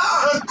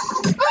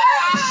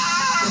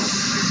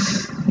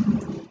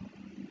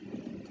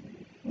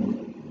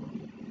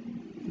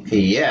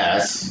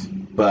 Yes,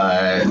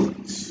 but...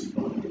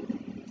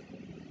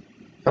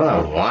 hold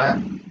on, what?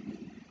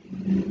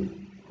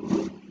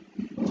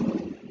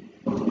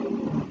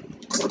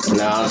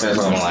 No, that's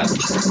what I want.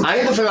 I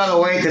need to figure out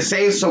a way to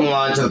save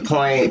someone to the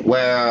point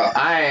where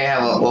I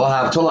will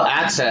have total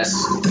access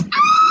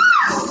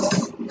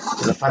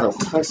to the final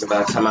person by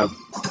the time I'm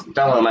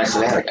done with my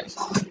shenanigans.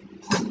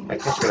 I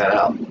can't figure that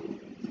out.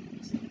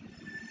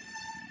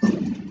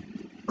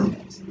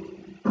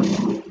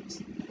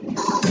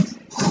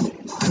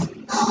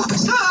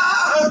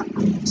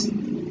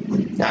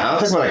 Yeah, I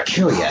don't think I'm gonna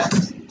kill yet.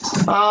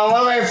 Oh,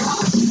 what do I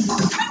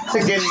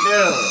freaking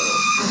do?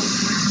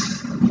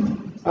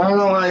 I don't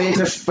know what I need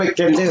to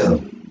freaking do.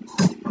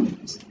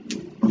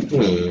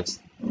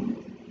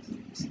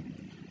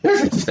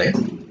 That's interesting.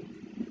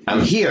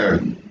 I'm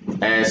here,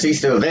 and she's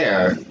still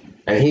there,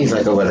 and he's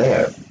like over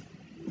there.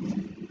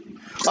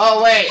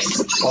 Oh, wait!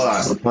 Hold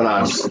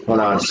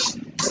on.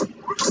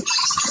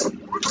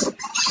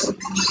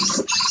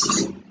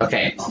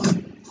 Okay.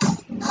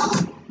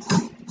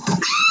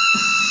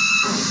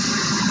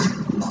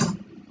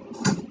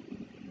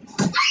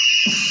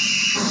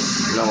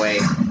 No way.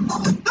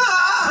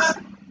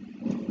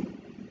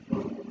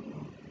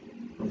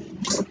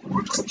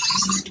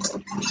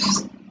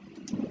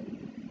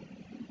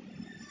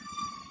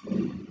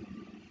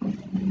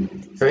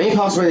 Is there any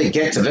possibility to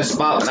get to this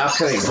spot without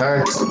killing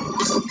her?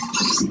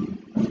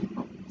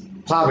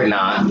 Probably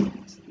not.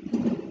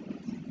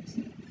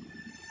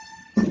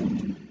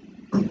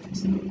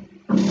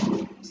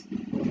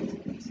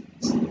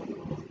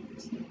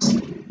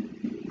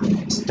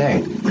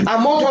 Dang. I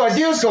have multiple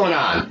ideas going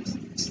on.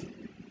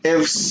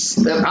 If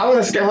I want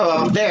to scare her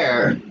up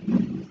there.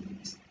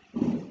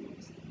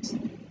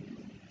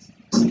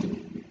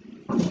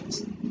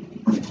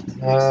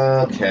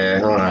 Okay,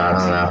 hold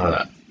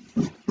on.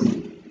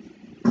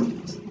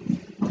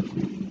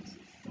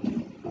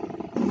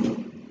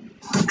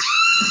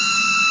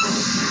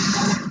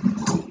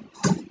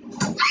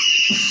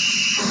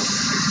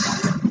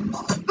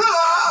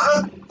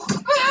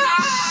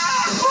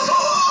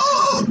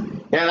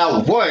 Yeah,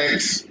 that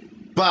works,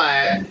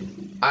 but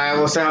I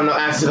will say I have no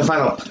access to the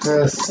final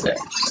person.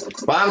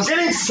 But I'm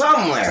getting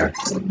somewhere.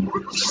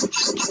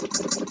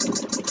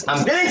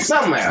 I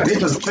need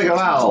to figure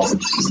out.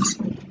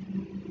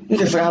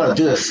 How to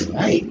do this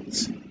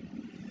right.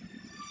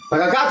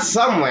 Like, I got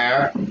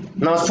somewhere, and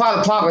that was part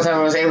of the progress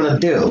I was able to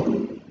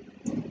do.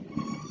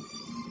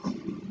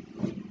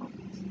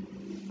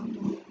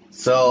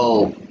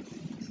 So,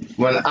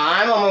 when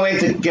I'm on my way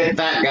to get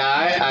that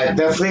guy, I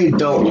definitely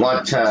don't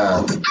want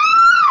to...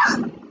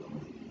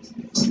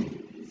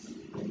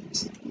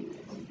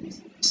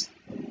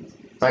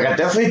 Like, I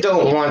definitely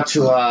don't want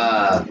to,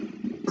 I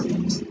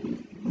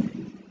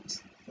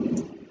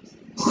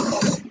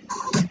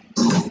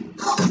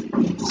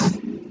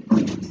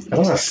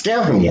don't want to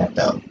scare him yet,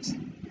 though.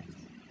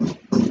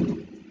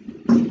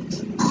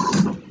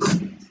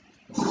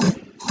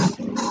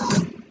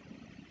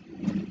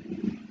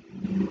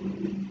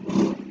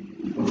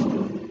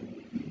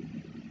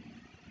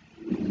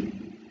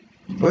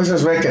 Where's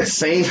this way I could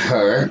save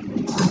her?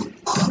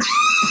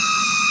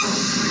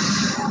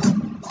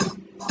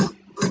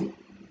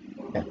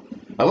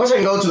 I wish I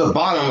could go to the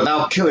bottom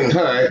without killing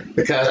her,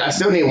 because I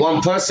still need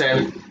one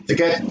person to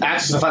get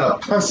access to find a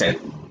person.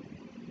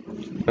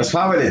 There's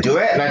probably a way to do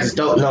it, and I just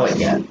don't know it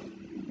yet.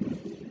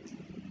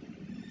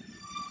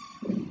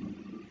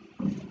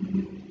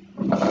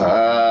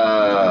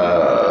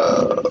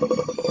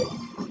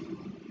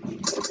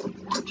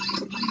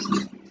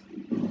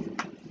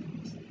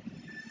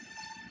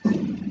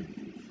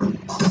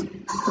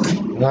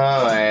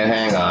 Alright,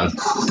 hang on.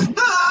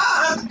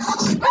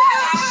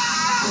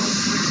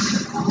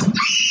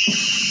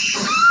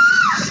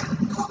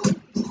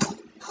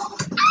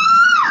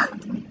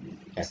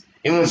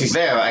 Even when she's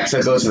there, I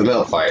still go to the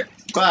middle part.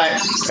 But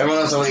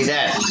everyone else is already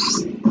dead.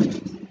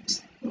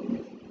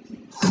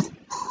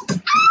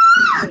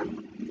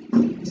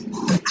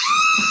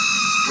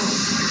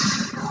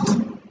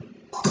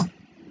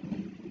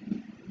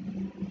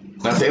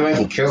 Now, if anyone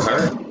can kill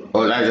her,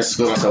 or did I just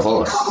screw myself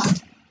over?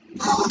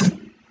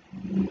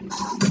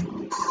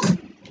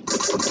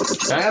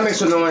 I gotta make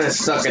sure no one is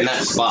stuck in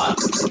that spot.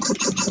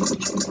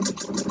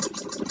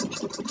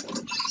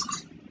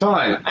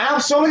 Darn, I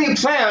have so many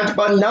plans,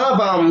 but none of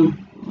them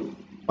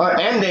are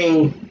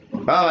ending.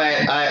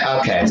 Alright,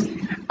 okay.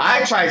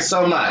 I tried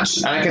so much,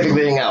 and I can't think of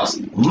anything else.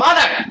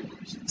 Mother!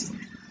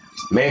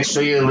 Make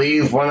sure you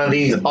leave one of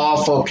these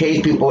awful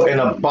cave people in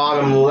the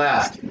bottom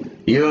left.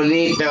 You'll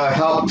need their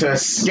help to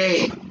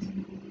escape.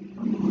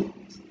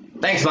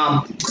 Thanks,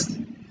 Mom.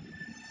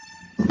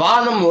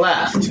 Bottom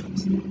left.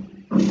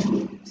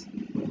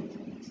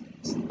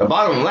 The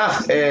bottom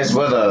left is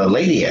where the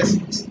lady is.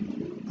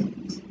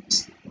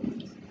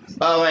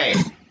 Oh, wait.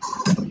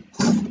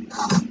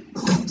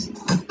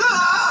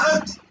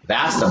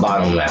 That's the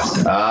bottom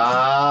left.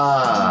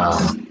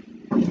 Ah.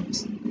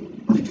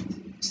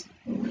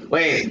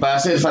 Wait, but I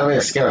still find a way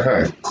to scare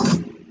her.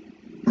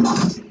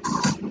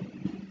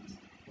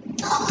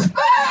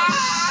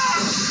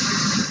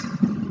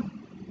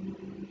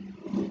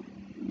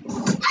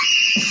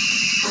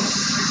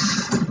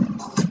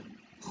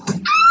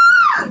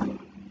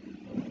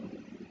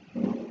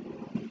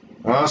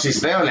 Well, she's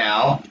there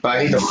now, but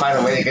I need to find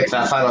a way to get to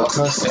that final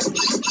person.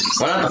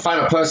 Well, not the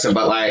final person,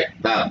 but like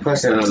that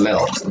person in the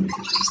middle.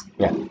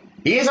 Yeah.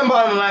 He's on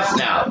bottom left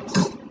now.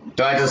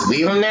 Do I just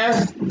leave him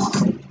there?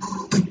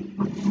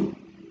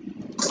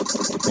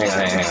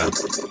 Hang on.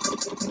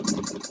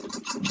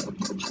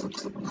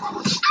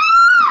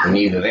 I'm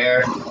either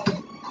there.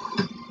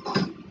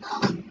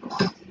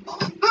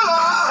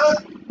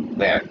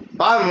 There.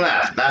 Bottom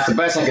left. That's the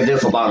best I can do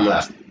for bottom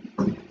left.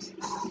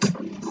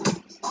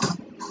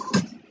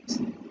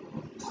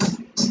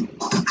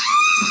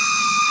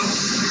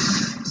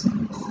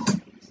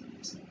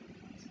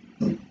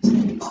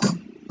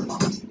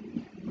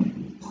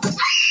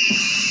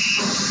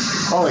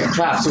 Holy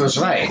crap, she was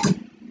right.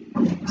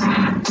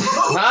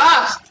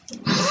 Ah!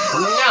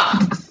 Yeah!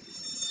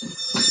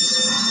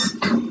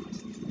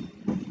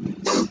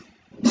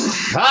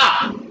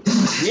 Ah!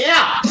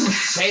 Yeah!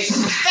 Take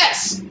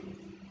this!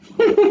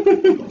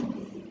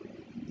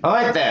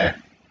 Alright then.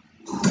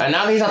 And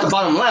now that he's at the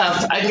bottom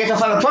left, I can get to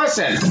find a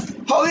person.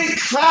 Holy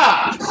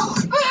crap!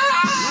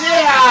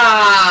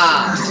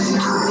 Yeah!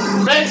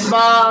 Thanks,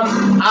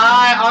 Mom!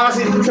 I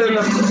honestly couldn't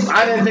have...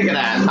 I didn't think of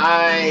that.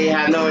 I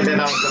had no idea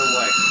that was gonna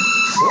work.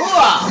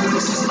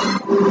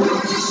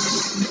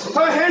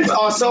 Her hands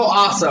are so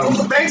awesome.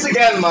 Thanks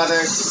again, Mother.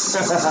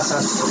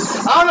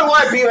 I don't know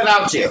where I'd be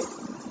without you.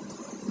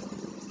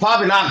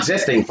 probably not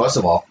existing, first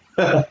of all.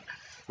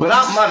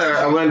 Without Mother,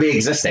 I wouldn't be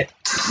existing.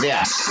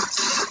 Yeah.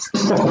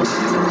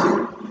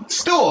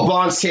 Stool,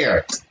 bronze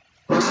tier.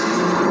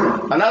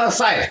 Another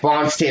scythe,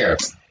 bronze tier.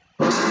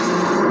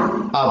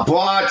 A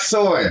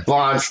broadsword,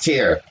 bronze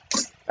tier.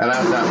 And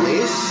last but not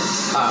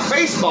least, a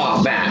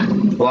baseball bat,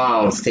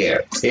 bronze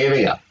tier. Here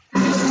we go.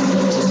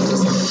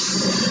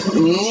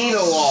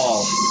 Needle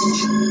wall.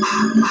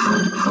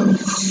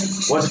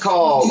 What's it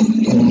called?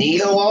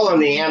 Needle wall or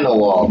Neanderthal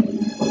wall?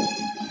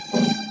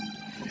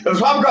 It was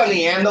probably called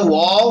Neanderthal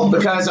wall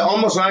because it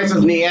almost rhymes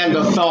with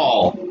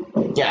Neanderthal.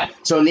 Yeah,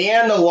 so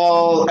Neanderthal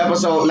wall,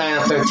 episode 9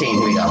 of 13.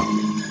 Here we go.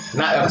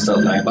 Not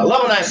episode 9, but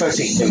level 9 of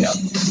 13. Here we go.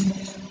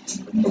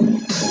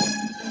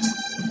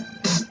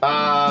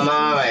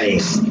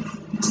 Alrighty.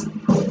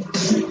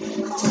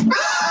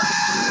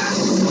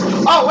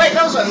 Oh, wait,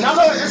 there was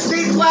another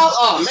escape valve?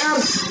 Oh, man.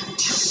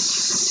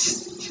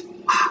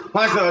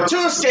 Like, there were 2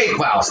 escape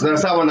valves.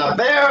 There's that one up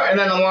there, and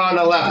then the one on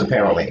the left,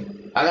 apparently.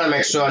 I gotta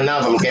make sure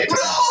none of them get to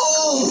that.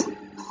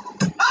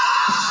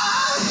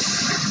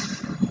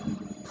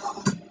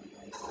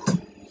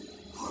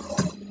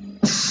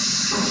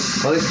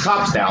 Well, at least the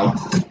cop's down.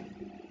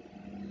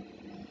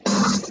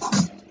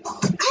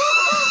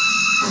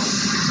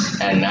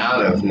 And now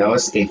there's no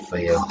escape for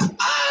you.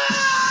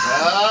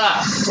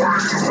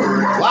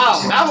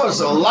 Wow, that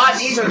was a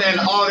lot easier than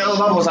all the other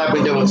levels I've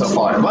been doing so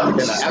far. What in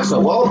the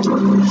actual world?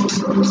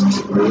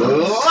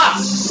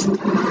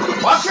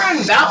 Why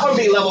couldn't that one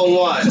be level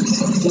 1?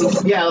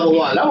 Yeah, level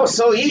 1. That was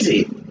so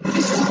easy.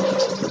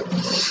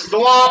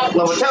 Swamp,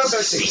 level 10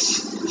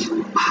 13.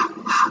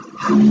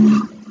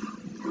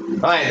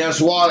 Alright,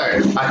 there's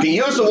water. I can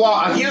use the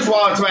water. I can use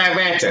water to my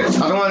advantage.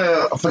 I don't want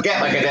to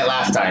forget like I did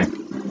last time.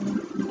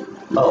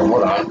 Oh,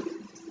 hold on.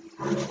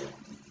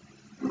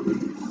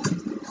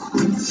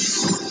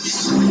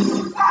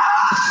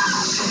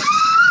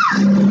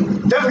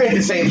 Definitely need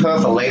to save her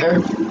for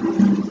later.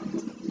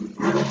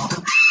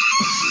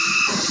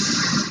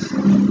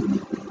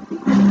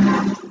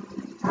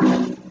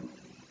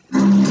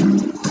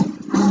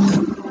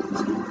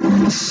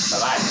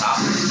 Alright, cop.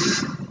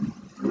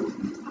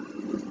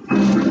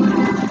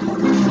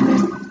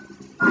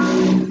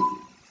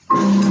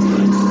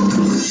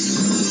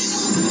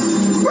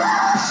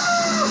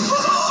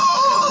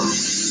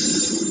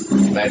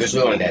 I just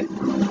ruined it.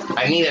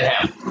 I needed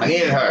him. I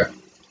needed her.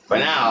 But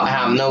now I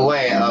have no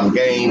way of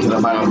getting to the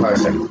final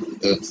person.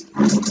 Oops.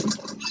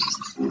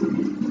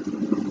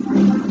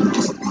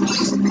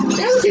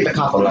 Yeah, let's keep the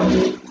cop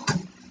alone.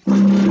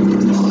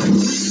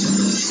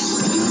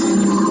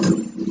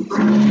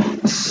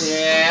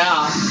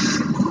 Yeah.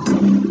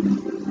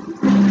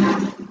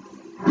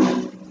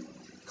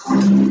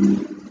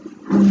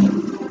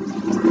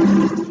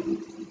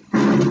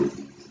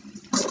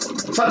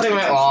 Something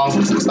went wrong.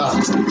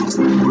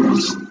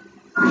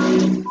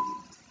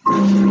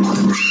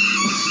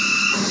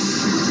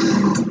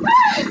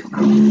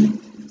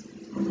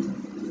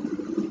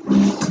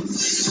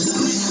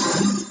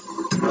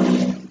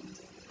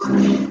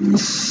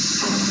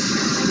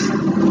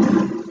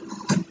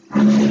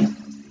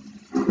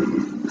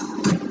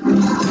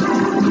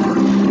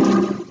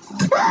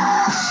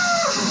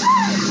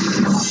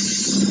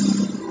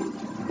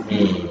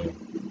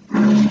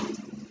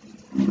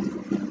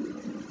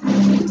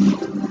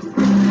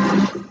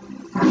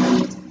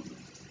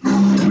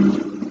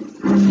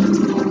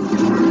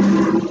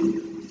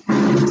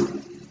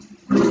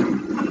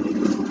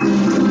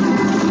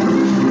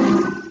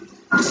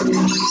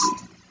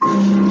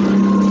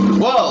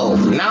 Whoa,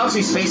 now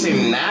she's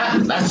facing that?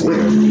 That's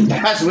weird.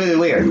 That's really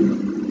weird.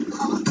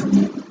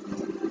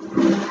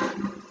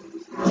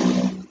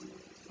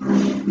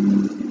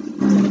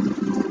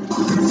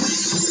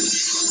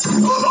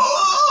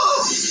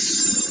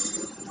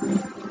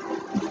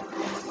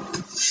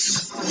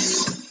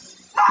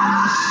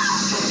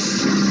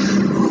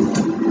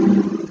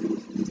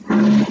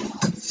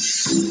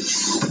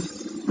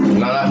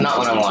 No, that's not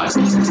what I want.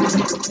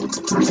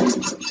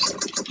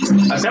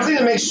 I definitely need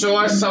to make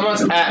sure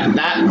someone's at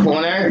that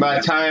corner by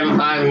the time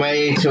I'm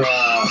ready to,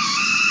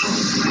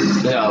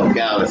 get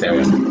out of this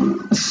area. That'd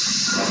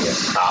be a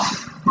cop.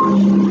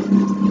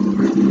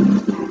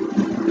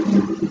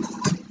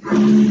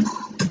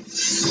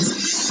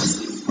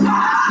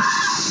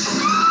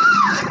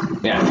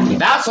 Yeah,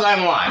 that's what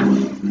I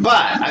want.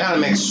 But I gotta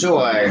make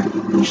sure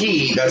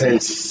he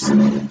doesn't.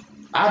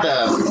 I have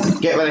to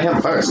get rid of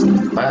him first.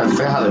 I have to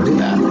figure out how to do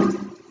that.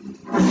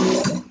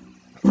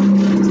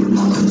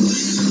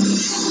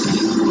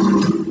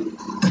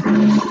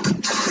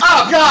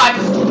 Oh God!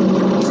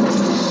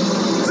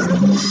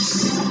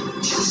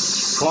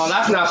 Well,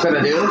 that's not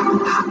gonna do.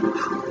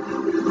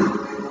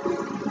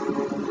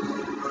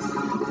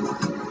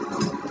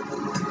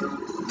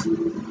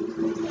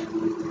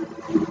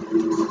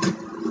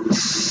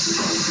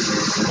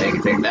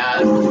 Take that.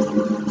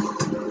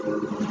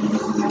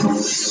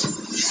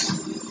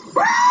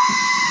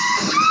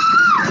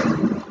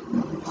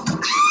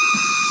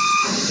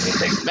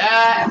 Take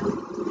that.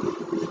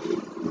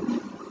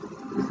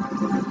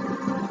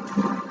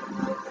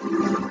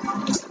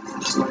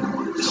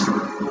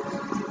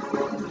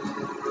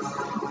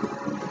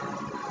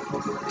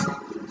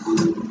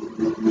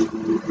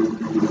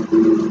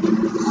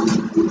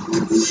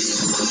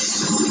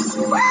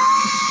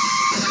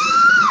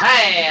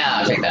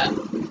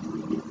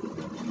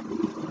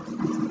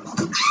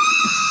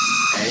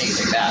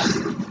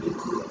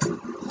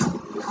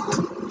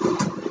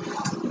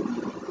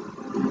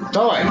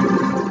 going?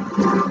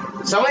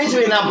 Someone needs to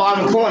be in that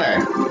bottom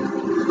corner.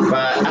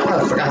 But I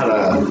kind of forgot how to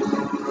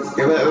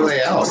get rid of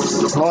everybody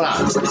else. Hold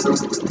on.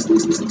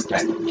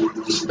 Okay.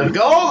 The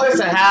goal is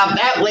to have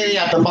that lady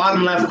at the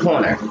bottom left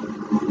corner.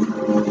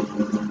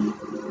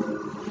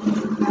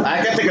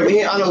 I can think of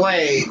any other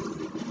way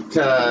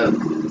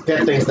to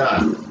get things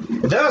done.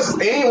 If there's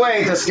any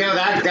way to scale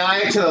that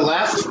guy to the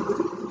left,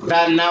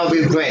 then that would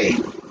be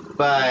great.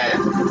 But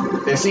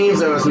it seems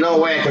there was no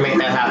way I can make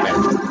that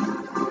happen.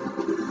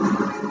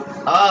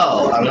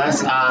 Oh,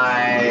 unless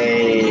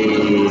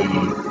I...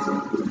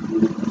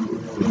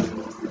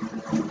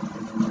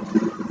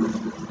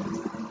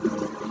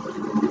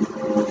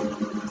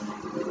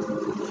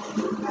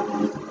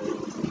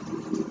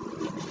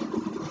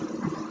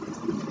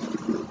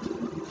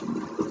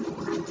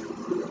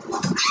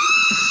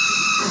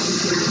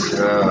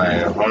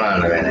 Alright, hold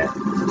on a minute.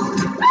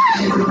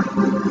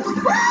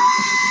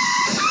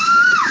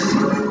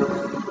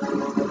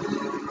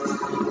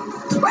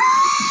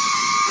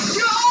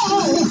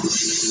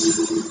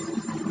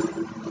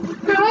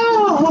 No!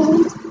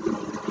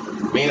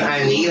 I mean,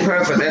 I need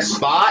her for this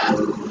spot,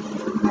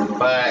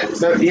 but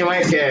so you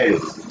might can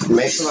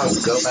make someone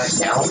go back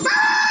down.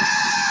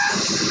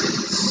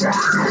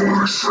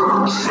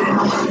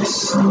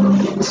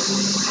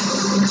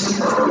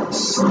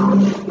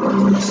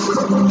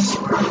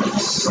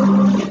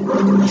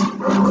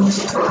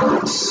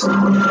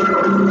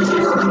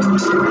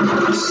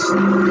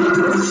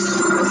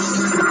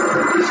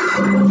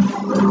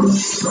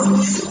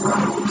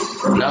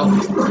 Nope.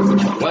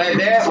 What I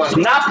did was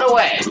not the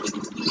way.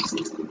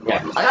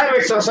 Yeah, I gotta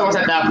make sure someone's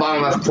at that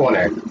bottom left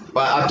corner.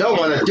 But I don't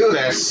want to do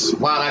this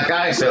while that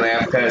guy's still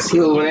there because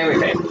he'll ruin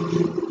everything.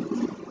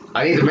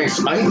 I need to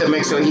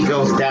make sure he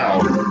goes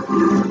down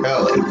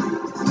early.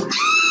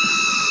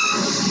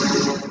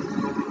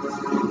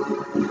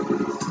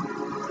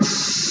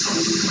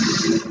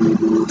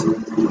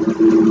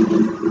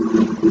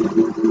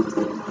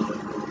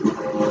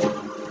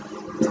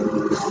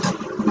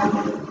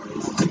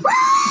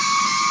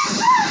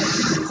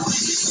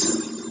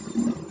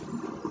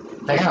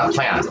 I had a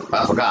plan, but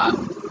I forgot.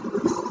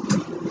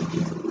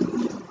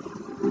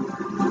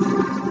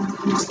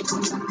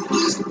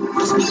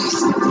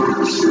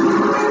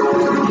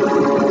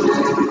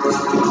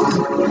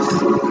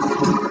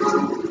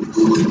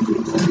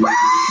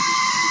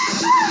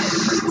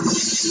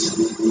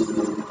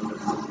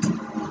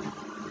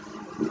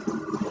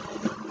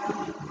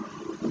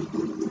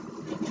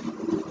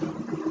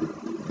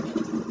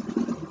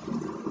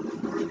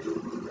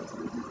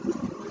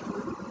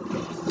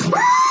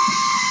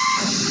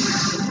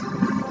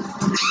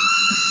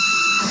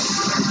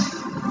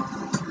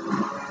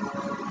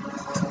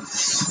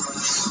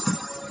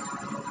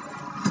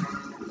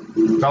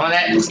 Throwing it.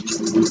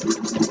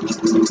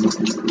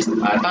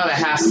 I thought I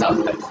had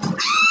something.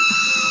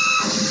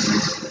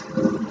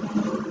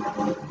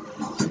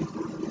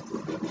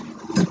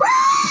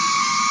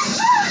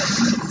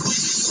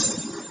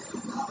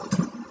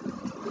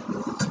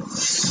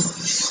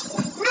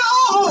 No!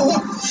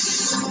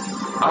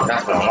 Oh,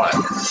 that's what I want.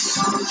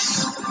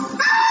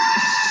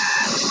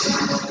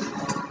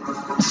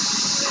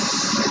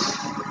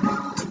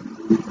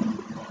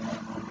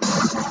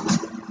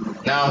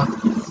 No.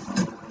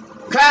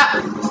 Crap!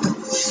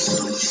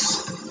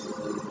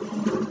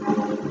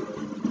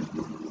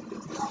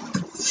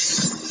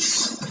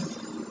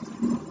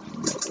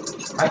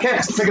 I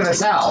can't figure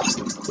this out.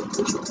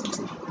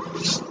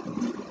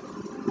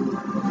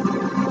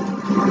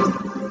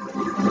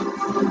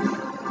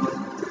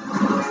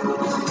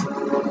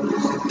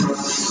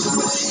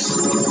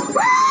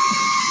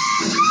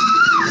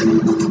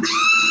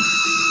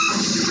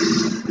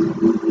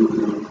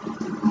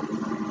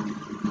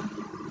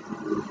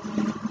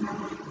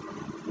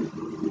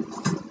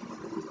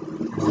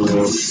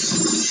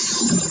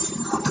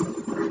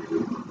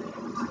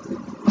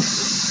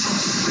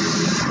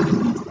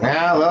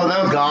 Yeah, well,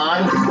 they're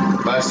gone,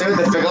 but I still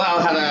have to figure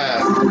out how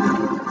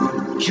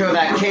to kill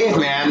that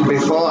caveman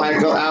before I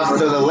go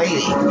after the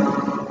lady.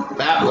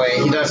 That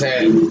way, he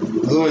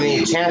doesn't ruin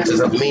any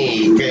chances of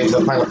me getting to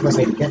the final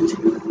person he can get to.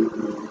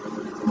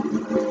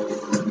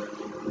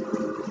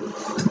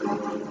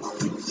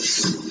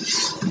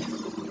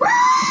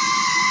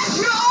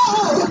 No!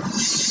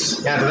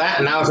 Yeah, do that,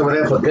 and now it's over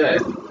there for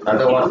good. I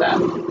don't want that.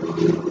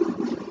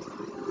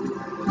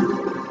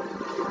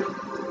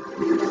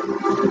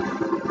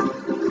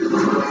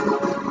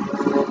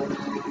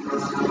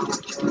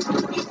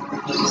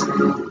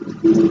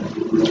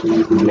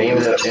 Maybe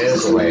there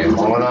is a way.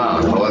 Hold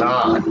on, hold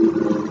on.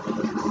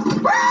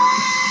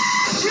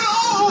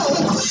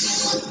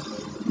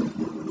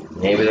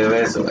 Maybe there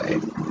is a way.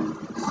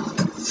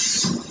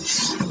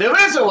 There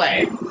is a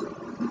way!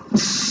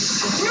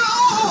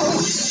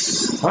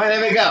 Alright,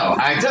 there we go.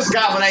 I just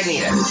got what I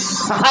needed.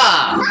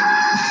 Haha!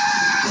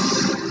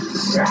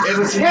 It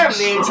was him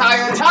the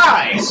entire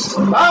time!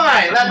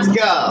 Alright, let's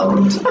go!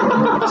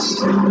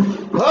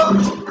 Hook!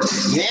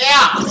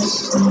 Yeah!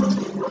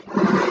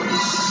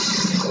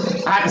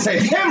 I had to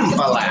save him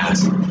for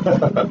last.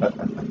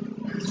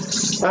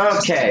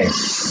 Okay.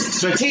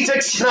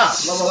 Strategic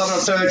snuff. Level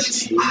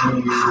 13.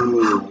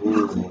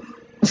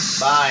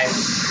 Bye.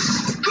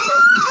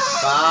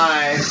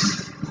 Bye.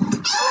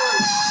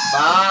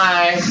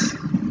 Bye.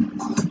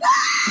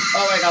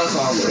 Oh wait, that was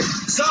hungry.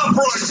 Stop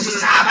right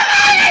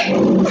there!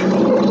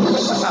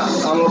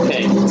 I'm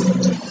okay.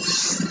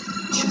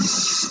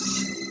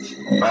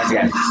 Once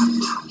again.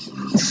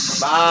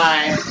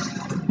 Bye.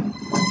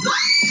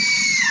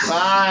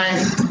 Bye.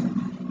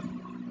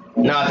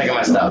 No, I think I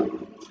messed up.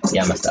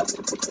 Yeah, I messed up.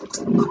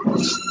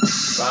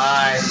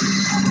 Bye.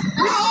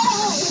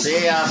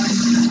 See ya.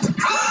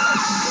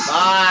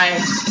 Bye.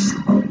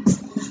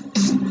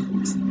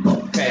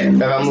 Okay,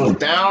 if I move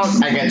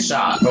down, I get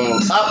shot. If I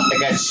move up, I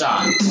get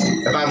shot.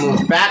 If I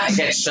move back, I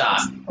get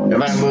shot.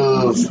 If I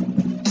move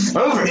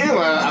over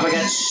anywhere, I'm gonna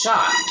get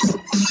shot.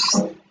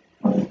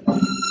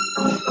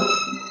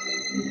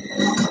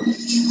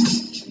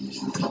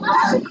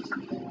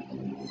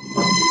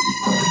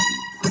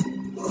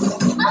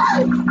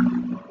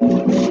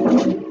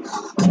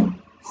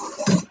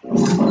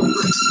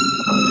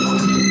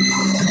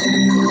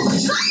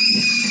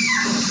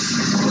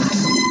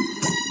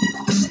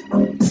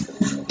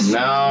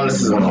 No, this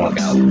isn't gonna work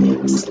out.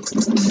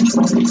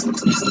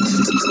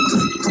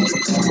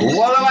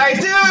 What do I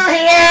do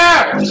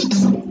here?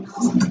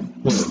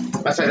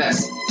 Let's try this.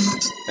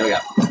 There we go.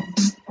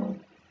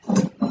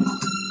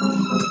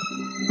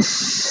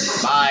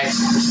 Bye.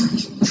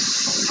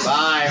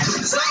 Bye.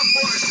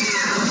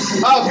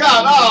 Oh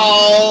God!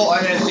 Oh,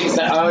 I didn't think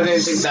that. Oh, I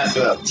didn't think that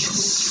through.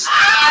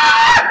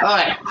 Ah! All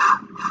right.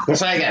 Let's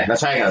try again.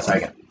 Let's try again. Let's try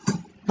again.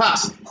 Ha.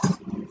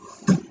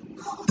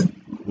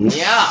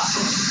 Yeah.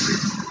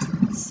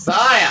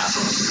 Saya.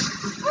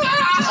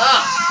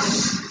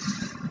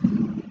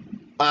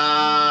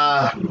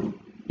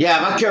 Yeah,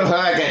 if I kill her,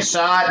 I get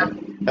shot.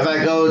 If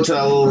I go to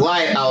the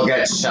light, I'll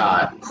get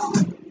shot.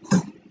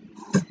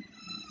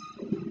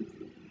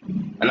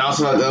 And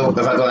also,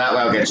 if I go that way,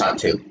 I'll get shot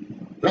too.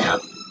 Man,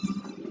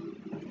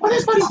 what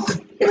is buddy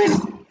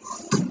even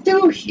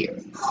do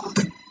here?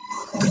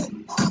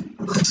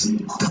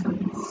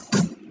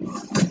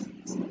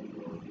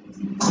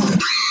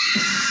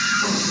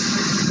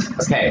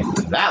 Okay,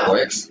 that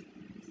works.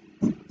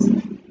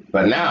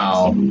 But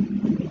now,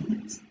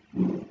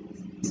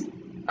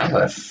 I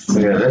gotta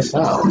figure this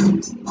out.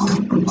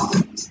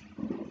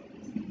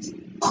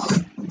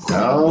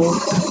 No.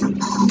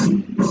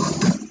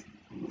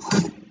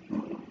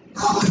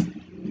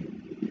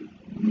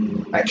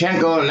 I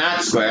can't go in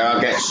that square, I'll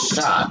get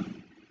shot.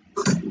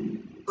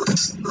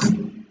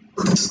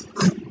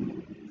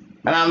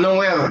 And I have no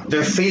way of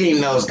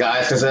defeating those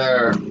guys because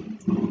they're...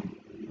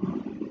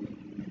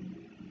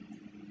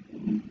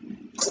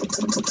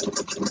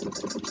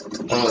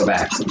 I'll go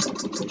back.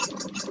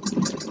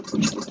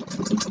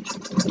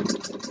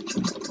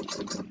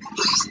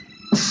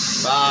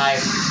 Bye.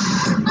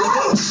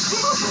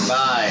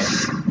 Bye.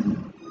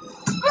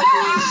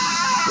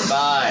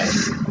 Bye.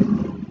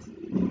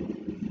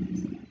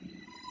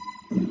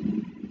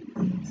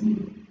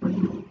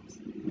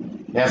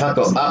 Yeah, if I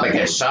go up, I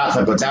get shot. If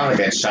I go down, I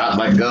get shot. If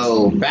I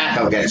go back,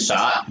 I'll get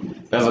shot.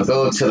 If I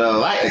go to the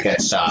right, I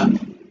get shot.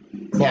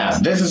 Yeah,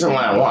 this isn't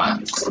what I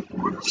want.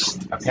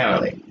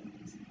 Apparently.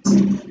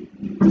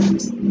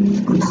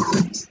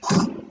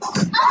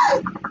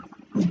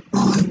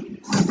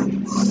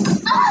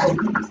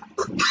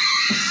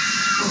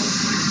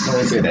 Let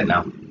me do that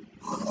now.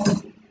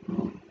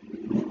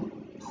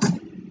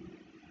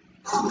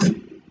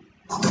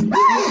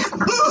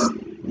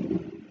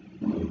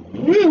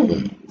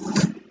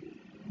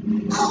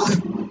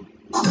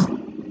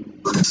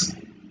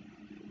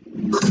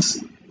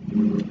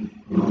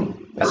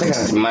 I think I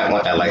might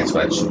want that light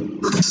switch.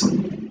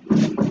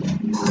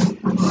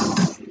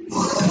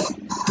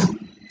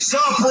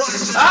 Stop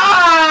right!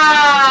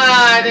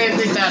 Ah! I didn't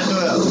think that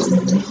through.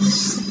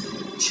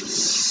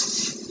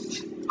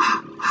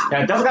 Yeah,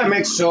 I just gotta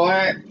make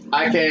sure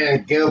I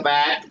can go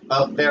back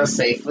up there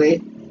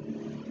safely.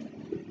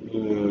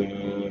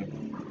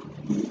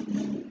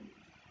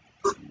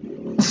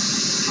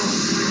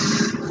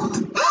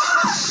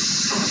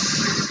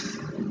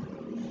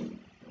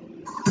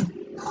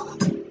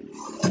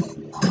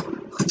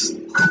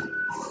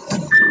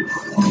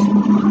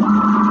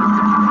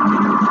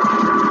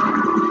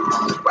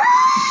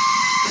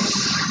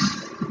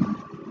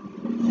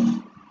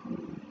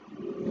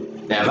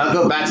 Now, if I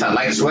go back to that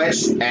light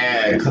switch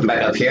and come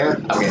back up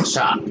here, I'll get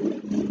shot.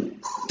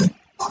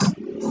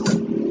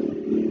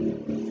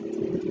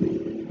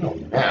 Oh,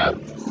 man.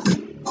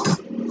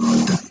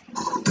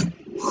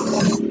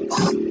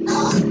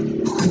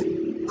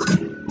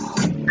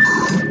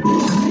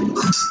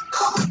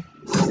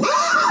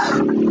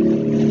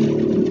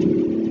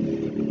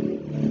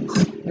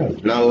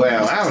 There's no way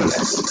around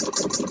this.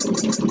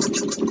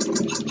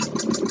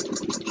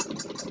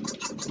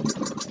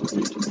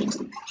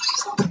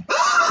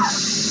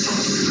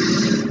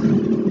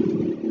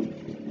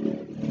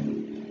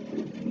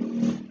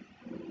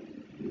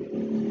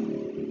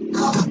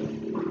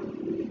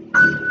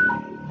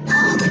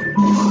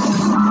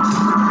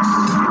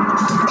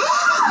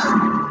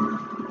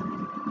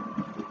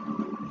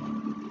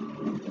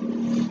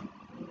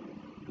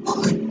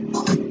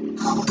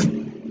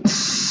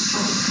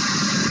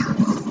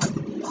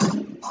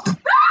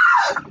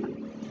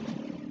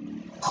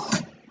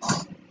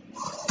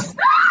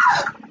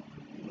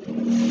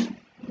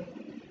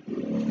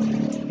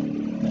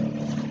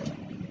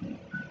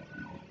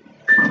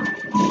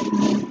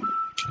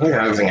 I think I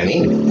have everything I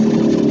need.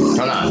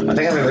 Hold on. I think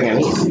I have everything I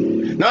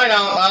need. No, I don't.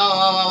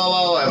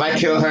 Oh. If I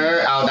kill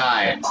her, I'll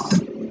die.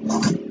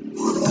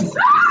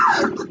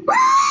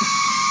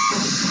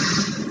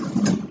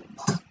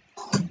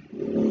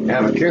 Yeah,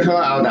 if I kill her,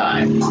 I'll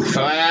die.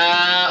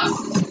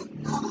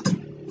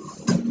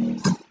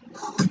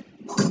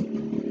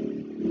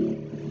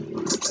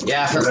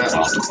 Yeah, for that.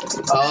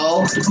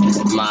 Oh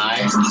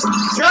my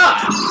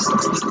god!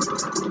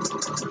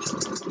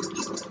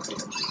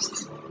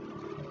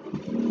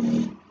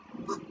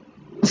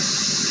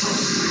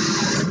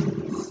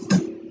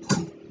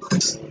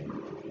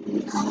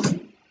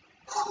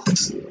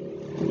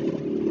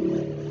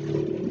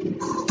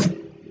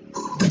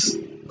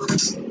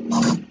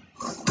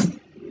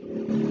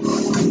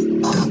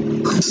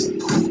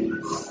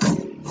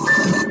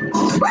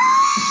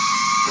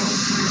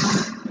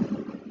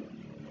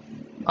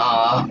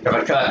 If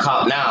I kill that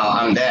cop now,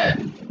 I'm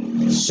dead.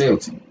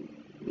 Shoot.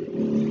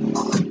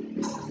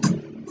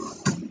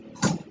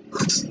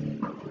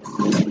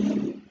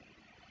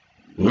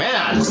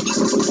 Man!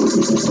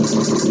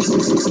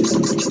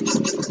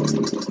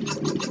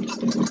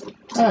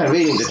 I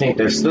really need to think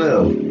this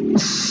through.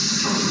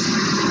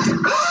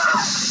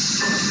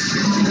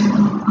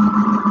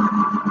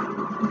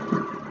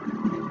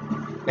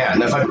 Yeah,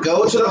 and if I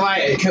go to the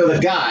right and kill the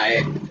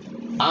guy,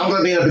 I'm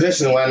gonna be in a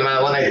position where no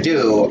matter what I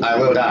do, I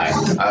will die.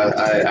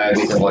 I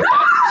need to avoid that.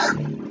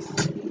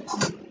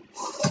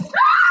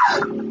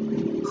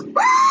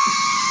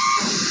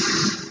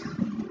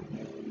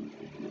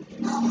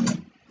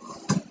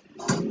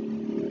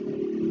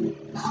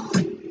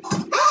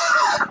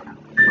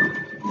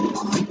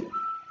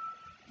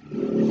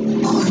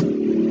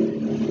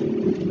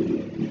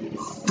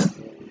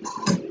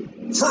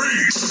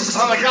 Freeze!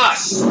 Oh my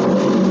gosh!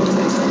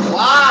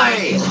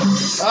 Why?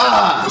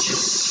 Ah!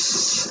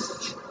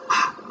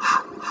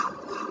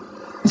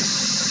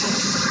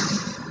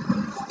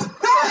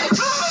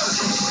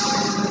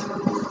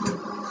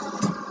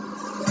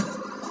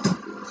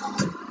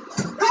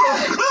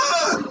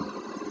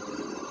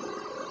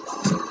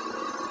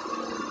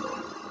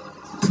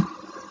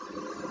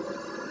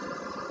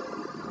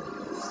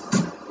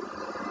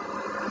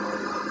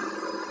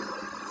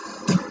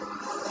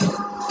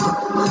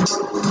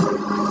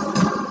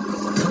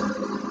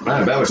 I'm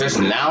in a better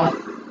position now?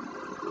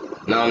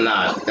 No, I'm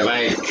not. If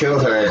I kill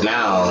her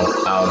now,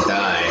 I'll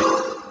die.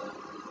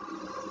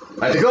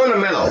 I have to go in the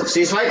middle.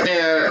 She's right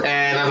there,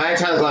 and if I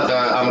try to go out there,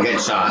 I'm gonna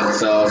get shot.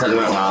 So something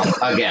went wrong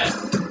again.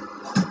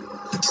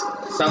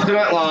 Something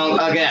went wrong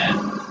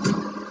again.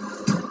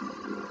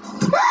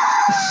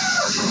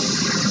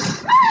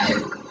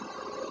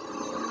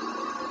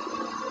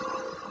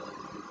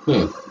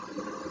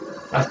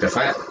 That's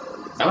different. Is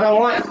that what I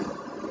want?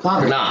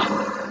 Probably not.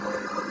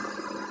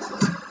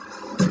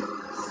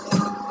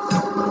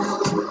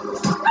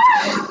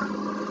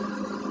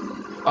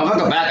 Oh, if I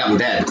go back, I'm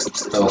dead.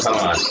 So come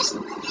on.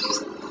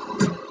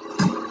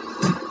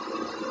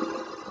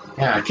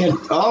 Yeah, I can't.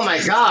 Oh my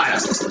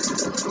god!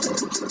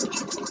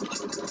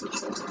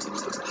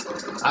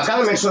 I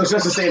gotta make sure it's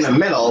just to stay in the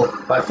middle,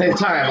 but at the same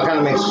time, I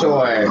gotta make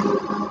sure.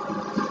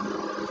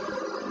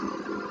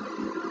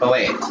 Oh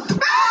wait.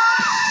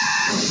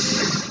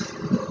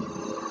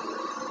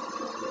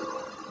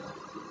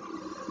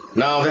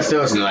 No, this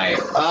still isn't right.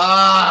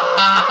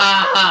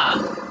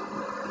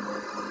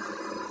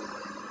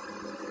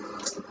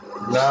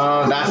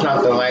 No, that's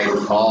not the right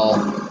call.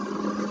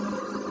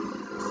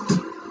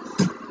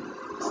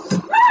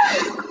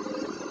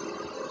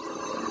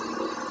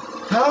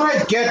 How do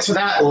I get to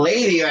that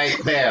lady right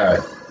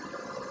there?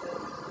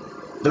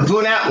 The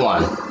brunette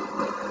one.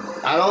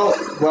 I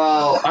don't,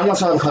 well, I'm not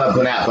sure I'm called a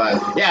brunette,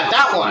 but yeah,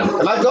 that one.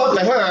 If I go up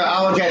to her,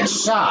 I will get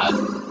shot.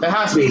 There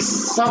has to be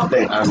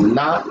something I'm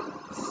not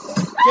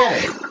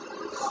getting.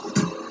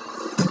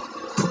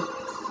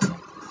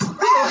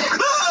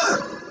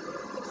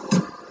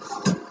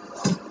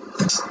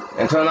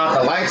 And turn off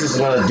the lights isn't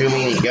going to do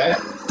me any good.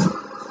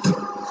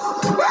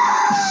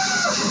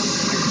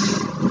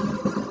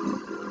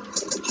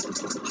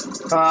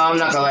 I'm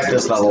not going to like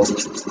this level.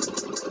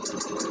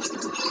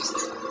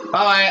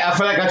 Alright, I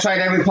feel like I tried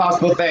every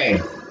possible thing.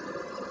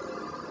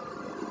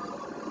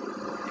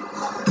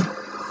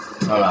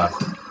 Hold on.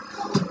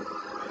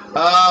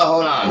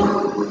 Hold on.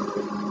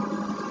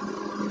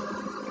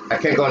 I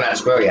can't go in that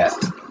square yet.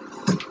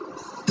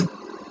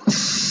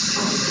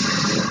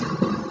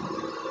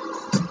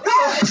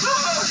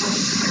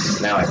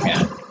 Now I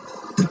can.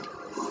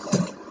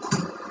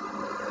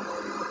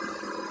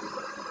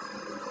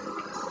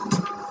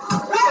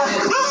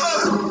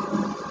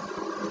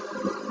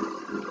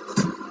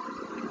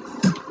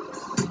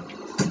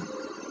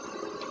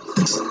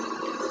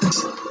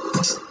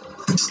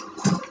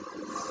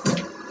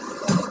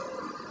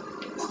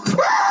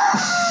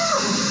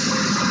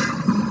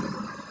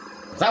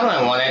 Is that what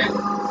I wanted?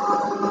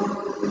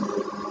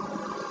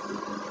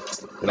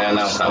 No,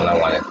 that's not what I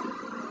wanted.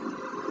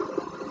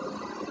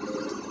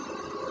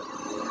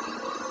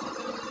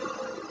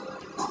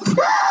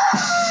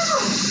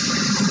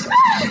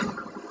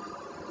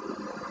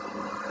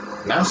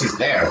 Now she's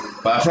there,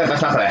 but I feel like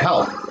that's not gonna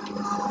help.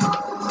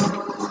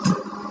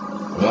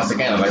 once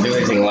again, if I do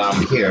anything while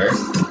I'm here.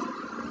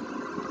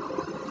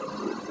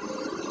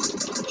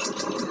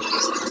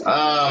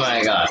 Oh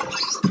my god.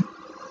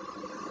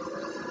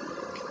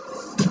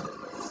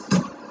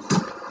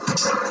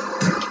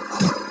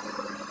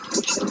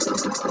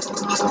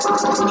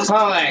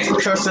 Alright,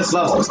 curse this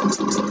level.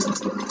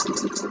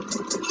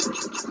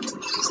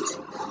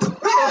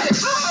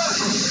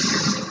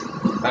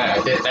 Alright,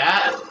 I did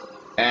that.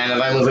 And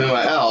if I move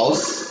anywhere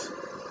else,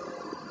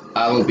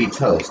 I will be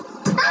toast.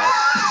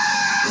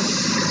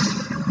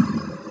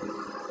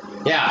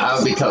 Yeah, I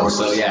would be toast,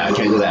 so yeah, I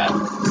can't do that.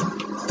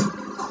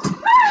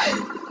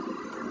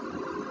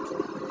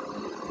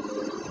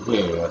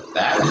 Would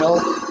that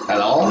help at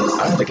all?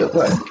 I don't think it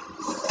would.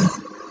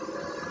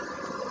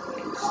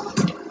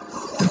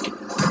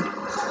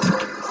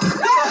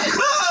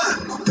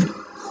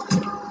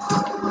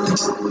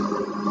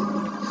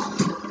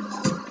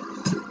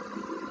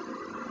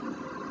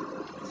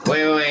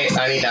 Wait,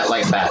 I need that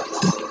light back.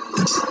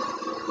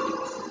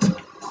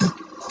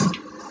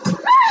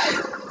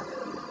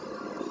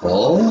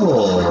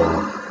 Oh.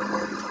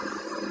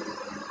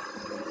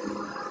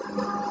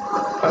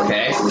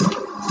 Okay.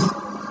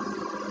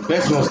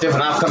 This is the most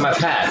different outcome I've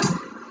had.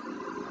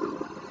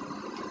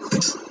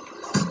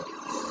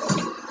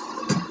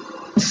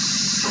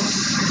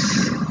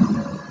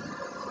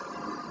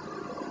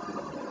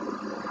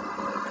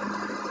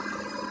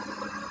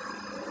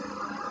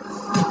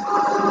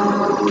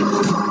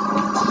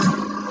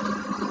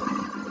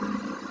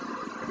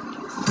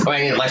 Oh,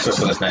 I need a light source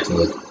for this next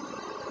move.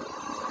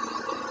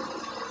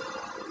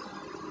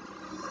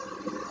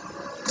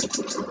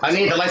 I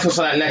need the light source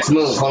for that next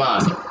move. Hold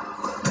on.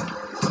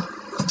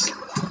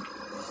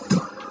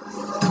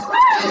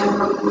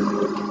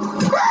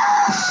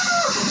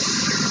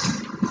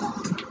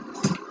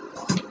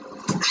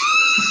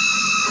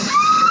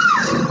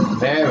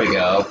 There we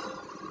go.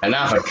 And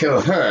now if I kill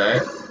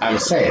her, I'm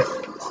safe.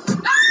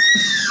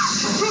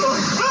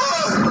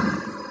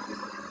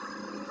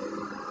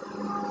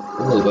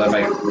 Ooh, but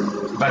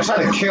if I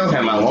try to kill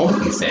him, I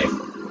won't be safe.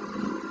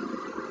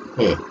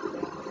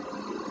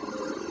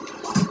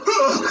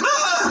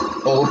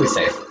 Oh, we'll be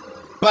safe.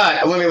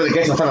 But I won't be able to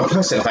get to the final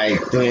person if I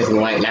do anything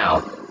right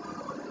now.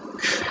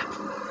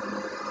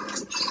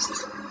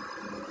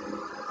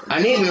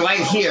 I need to be right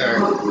here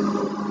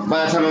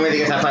by the time I'm ready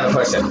to get to that final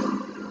person.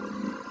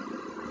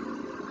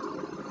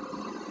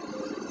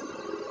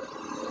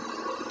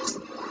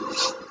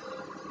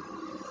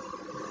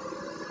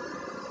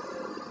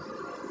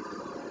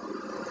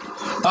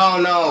 Oh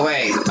no,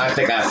 wait. I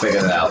think I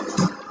figured it out.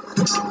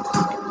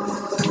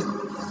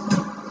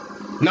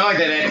 No, I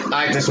didn't.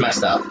 I just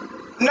messed up.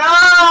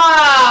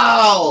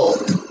 No!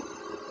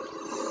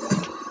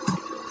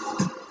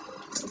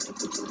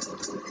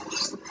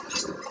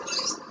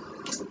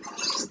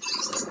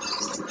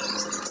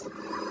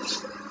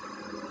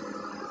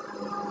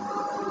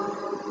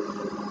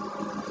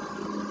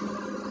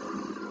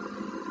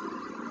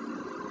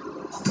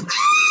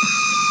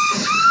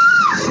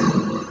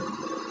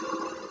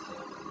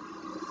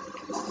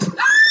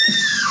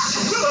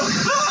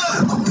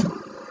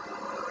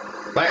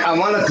 Like, I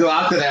want to go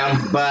after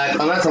them, but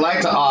unless the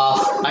lights are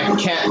off, I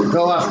can't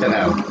go after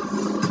them.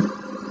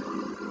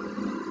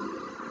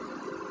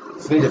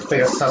 Just need to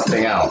figure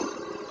something out.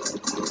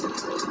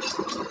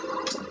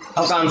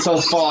 I've gone so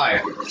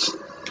far.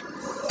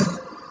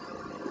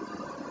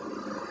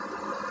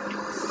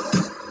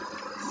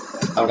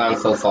 I've gone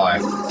so far.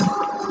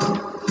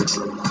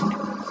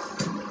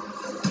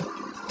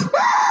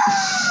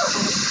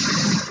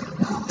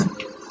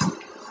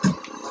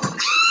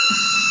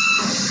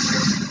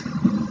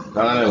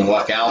 Don't let me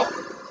walk out.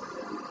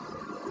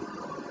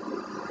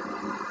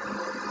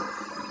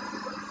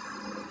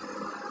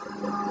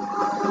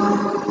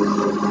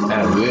 I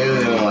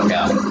really don't walk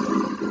out.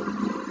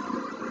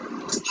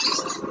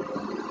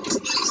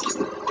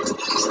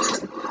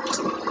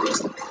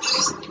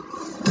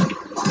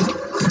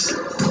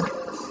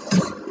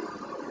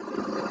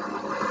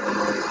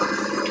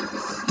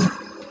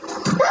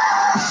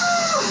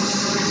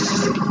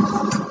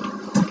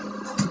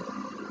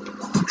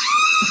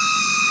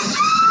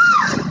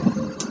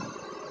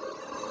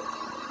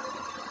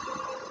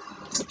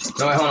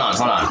 No, wait, hold on.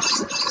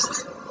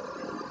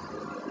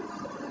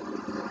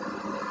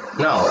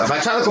 No, if I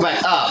try to go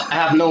back up, I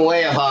have no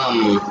way of, I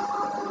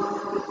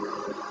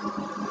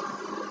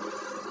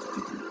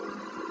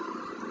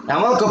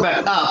want to go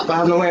back up, but I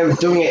have no way of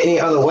doing it any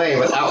other way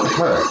without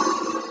her.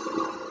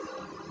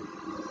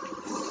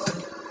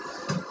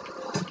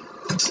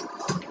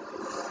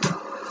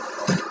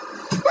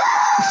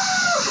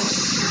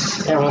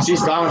 Yeah, when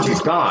she's gone,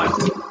 she's gone.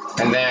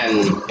 And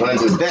then, when I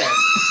do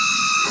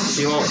this,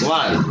 she won't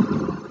run.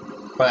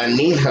 But I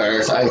need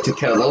her, so I have to take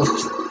care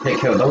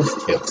of those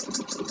two.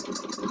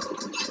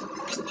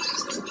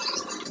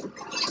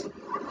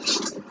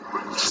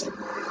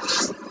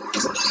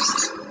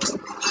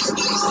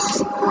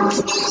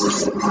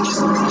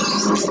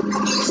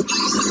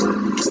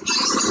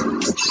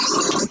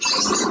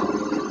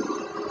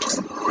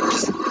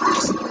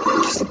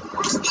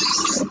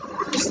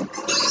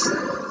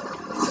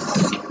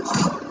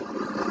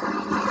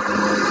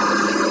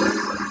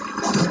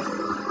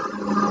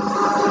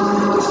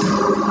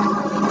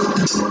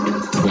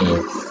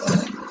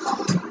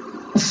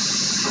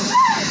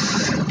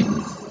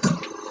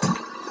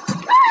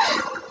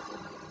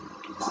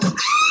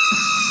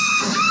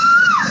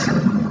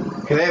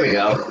 Okay, there we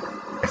go.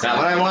 Is that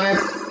what I wanted?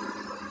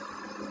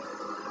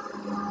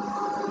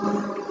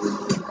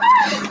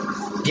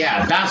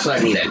 Yeah, that's what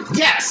I needed.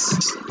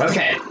 Yes!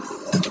 Okay.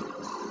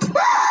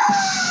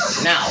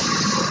 Now,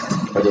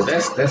 we'll do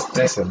this,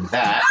 and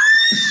that.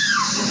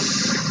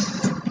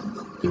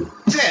 Do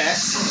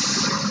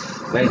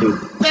this. Then do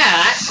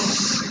that.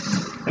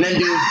 And then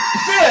do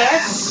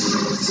this.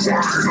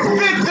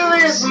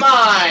 Victory is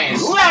mine!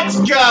 Let's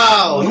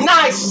go!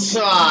 Nice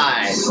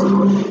try!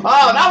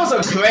 Oh, that was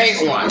a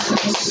great one.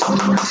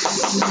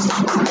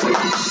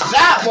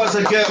 That was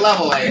a good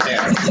level right there.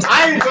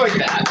 I enjoyed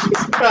that.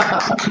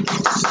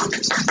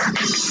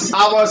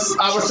 I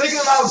was thinking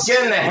about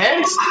getting the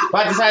hint,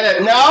 but I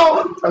decided,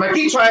 no, if I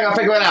keep trying, I'll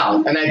figure it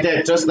out. And I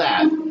did just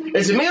that.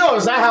 Is it me or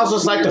is that house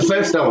just like the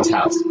Flintstones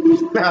house?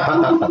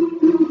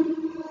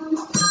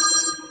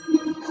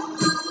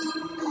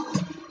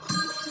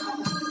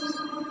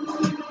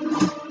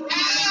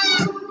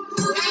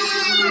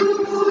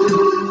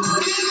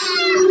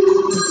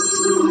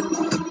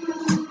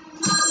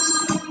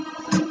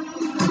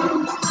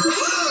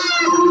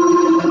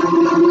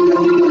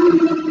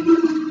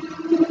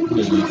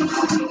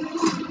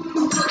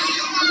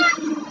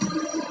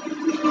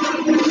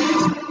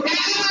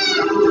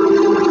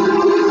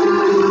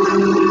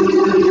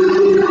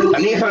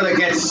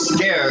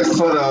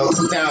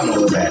 Down a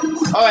little bit.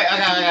 Oh wait, I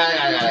got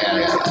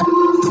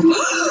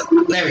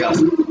it. There we go.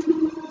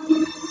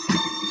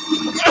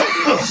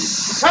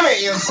 Come here,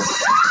 you.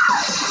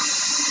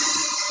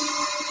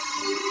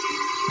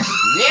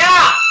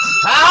 Yeah!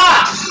 Ha!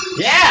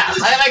 Yeah!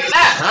 I like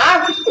that, huh?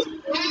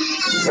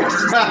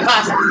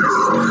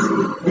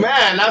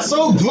 Man, that's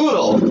so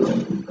brutal.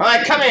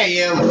 Alright, come here,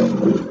 you.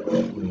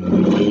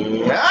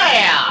 Oh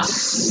yeah!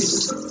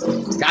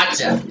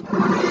 Gotcha.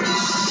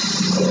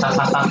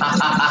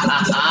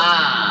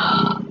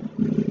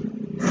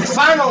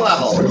 Final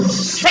level,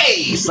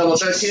 Caves, level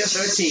 13 of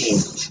 13.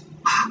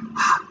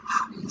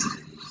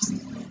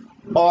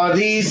 Are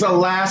these the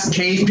last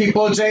cave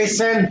people,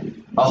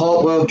 Jason? I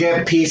hope we'll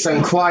get peace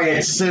and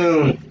quiet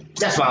soon.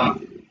 Yes,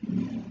 Mom.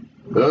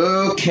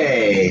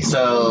 Okay,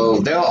 so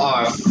there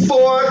are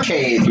 4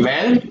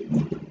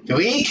 cavemen,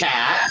 3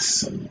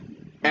 cats,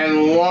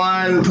 and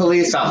 1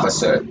 police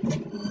officer.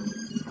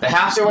 They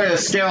have to wait to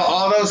scale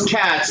all those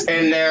cats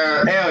in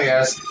their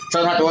areas, so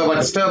I don't have to worry about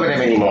disturbing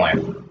them anymore.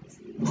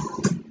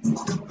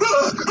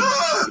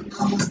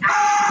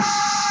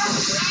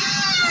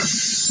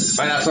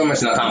 Right now, so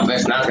mission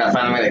accomplished. Now I gotta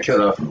find a way to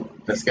kill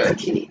the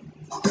kitty.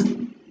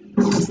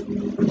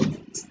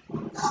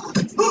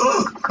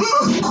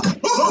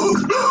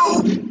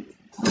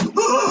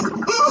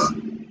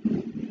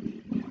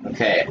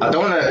 Okay, I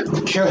don't want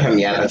to kill him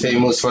yet until he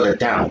moves further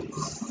down.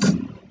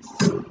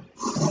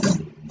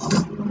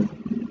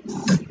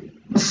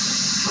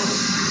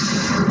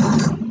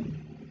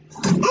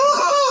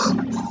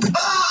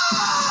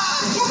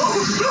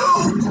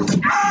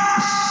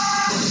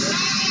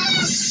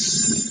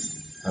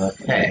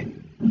 Okay.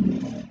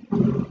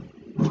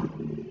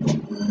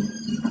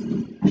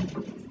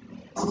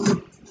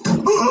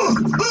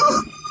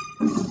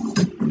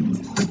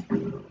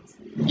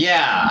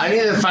 Yeah, I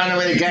need to find a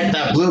way to get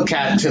that blue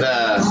cat to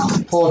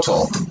the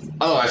portal.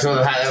 Otherwise, I would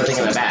have had everything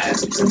in the bag.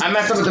 I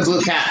messed up with the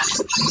blue cat.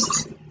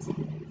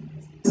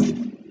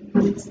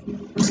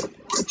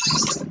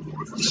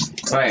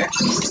 Right.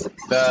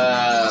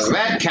 The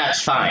red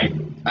cat's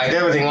fine. I did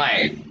everything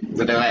right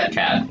with the red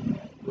cat.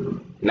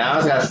 Now I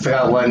just gotta figure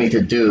out what I need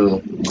to do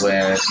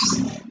with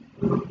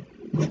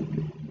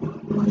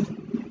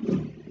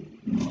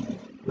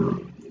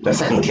the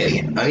second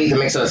kitty. I need to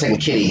make sure the second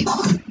kitty.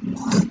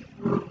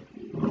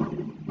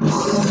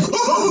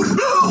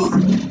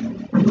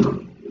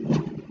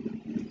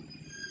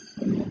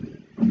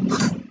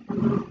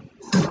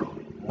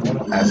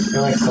 I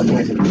feel like something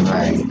isn't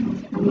right.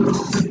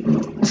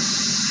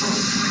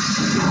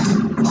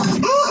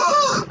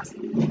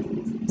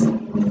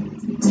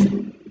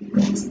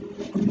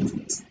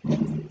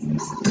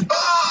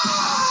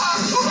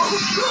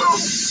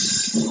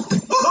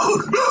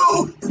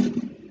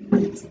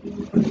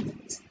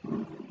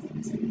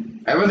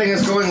 Everything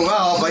is going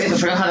well, but I need to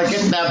figure out how to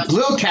get that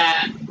blue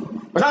cat.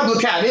 Well, not blue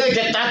cat. I need to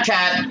get that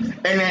cat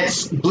in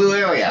its blue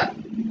area.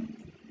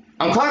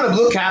 I'm calling it the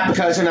blue cat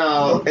because, you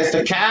know, it's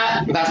the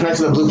cat that's next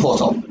to the blue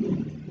portal.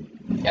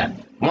 Yeah.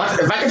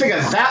 If I can figure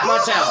that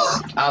much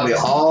out, I'll be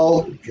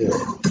all good.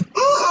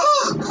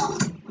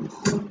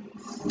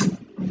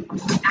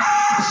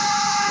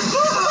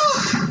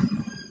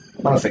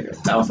 I'll figure.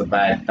 That was a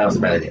bad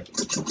idea.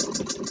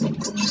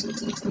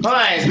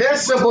 Alright,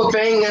 this simple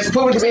thing is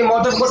proving to be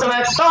more difficult than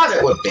I thought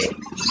it would be.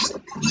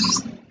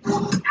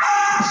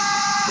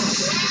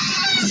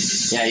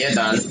 Yeah, you're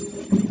done.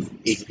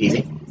 Easy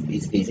peasy.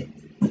 Easy peasy.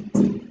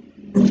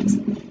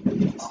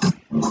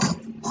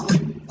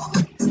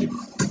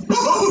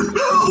 Oh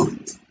no!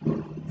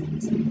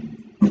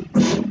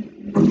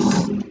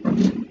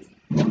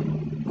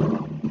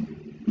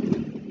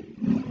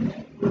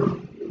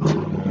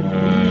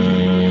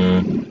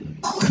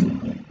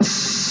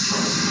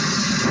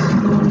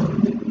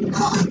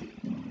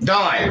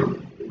 Darn.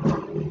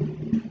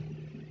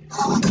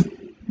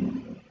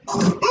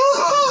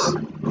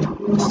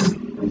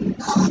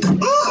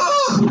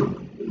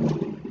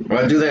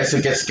 do this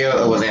to get scared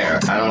over there.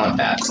 I don't want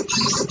that.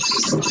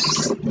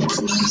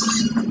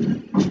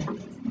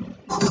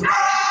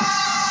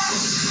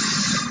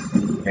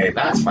 Okay,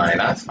 that's fine,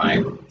 that's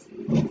fine.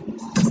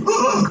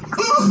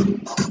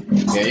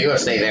 Yeah, you gotta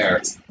stay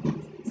there.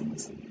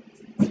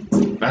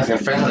 I can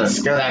figure out how to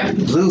scare that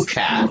blue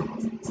cat.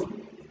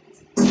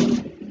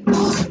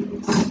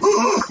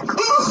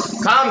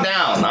 Calm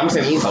down. I'm just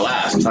gonna eat the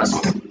last,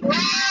 trust me.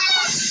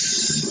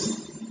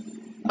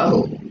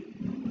 Oh.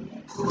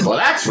 Well,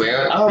 that's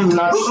weird. I'm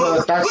not sure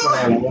if that's what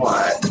I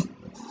want.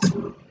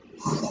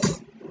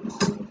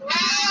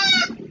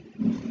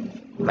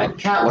 That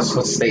cat was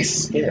supposed to stay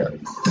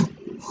scared.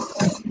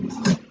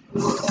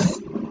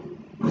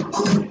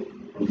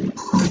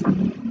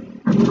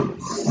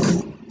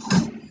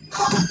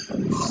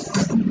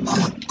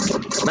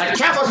 That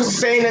cat wasn't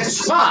staying in its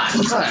spot.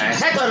 How the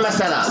heck did I mess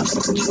that up?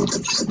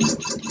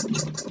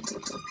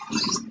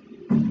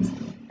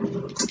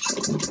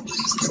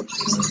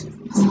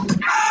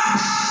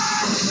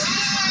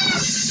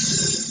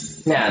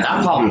 Yeah,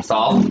 that problem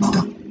solved.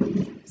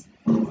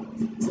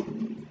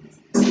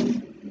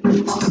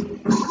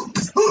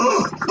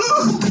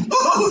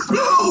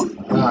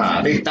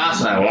 I think that's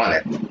what I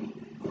wanted.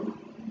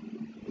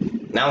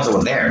 Now it's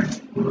over there.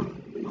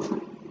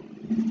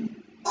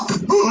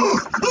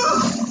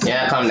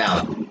 Yeah, calm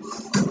down.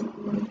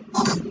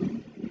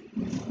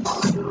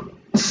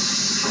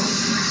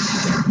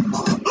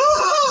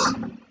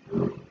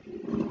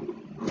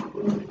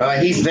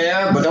 He's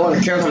there, but don't want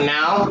to kill him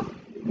now.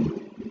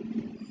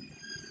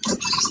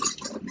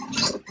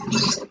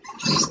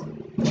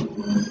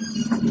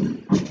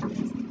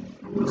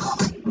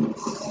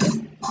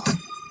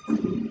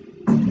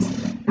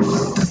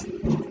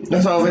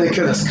 That's why I'm going to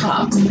kill this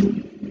cop.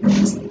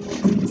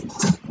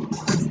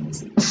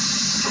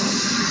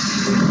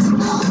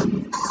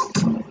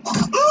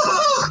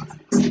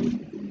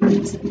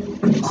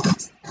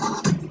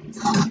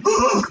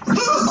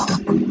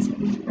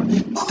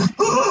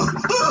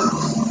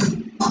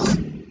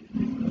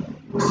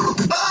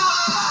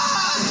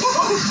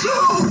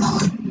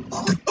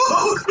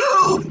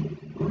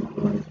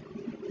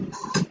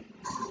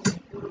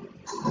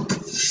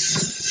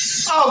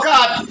 Oh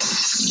God!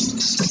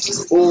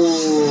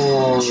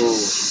 Ooh.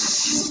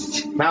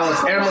 Now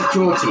it's animal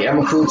cruelty.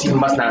 Animal cruelty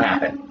must not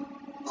happen.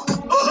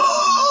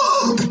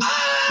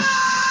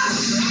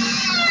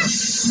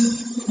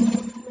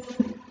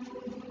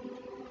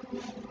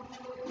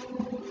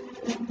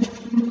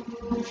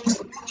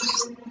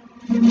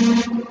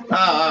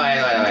 Oh,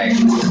 wait.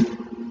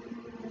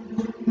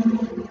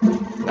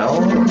 No,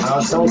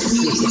 I don't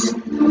see.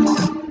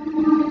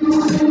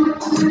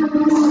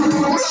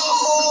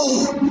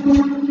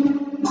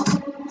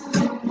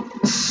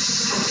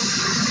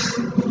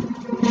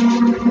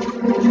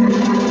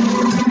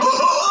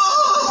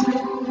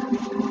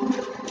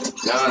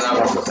 No,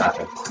 that's what's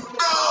happening.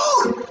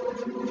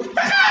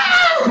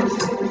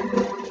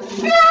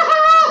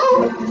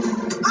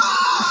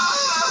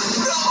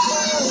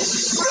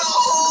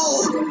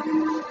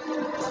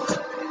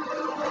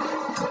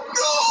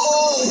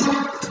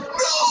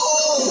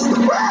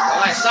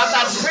 Alright, stop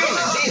that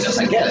screaming. Jesus,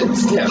 I get it.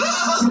 Skip.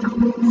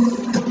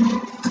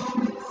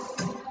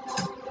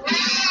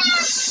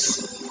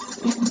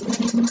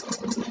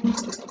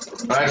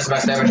 I just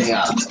messed everything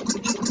up.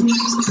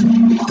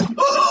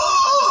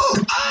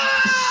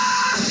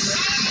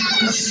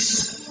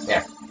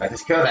 Yeah, I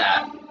just kill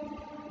that.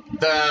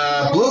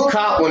 The blue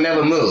cop will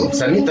never move,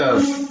 so I need to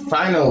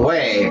find a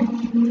way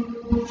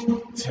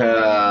to...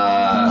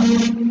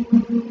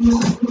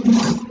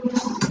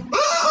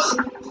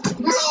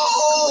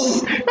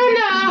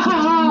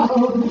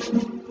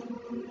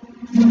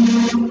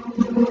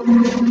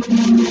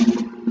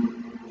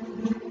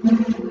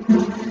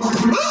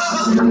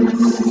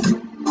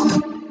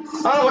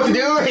 I don't know what to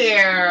do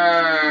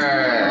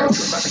here!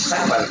 It's about to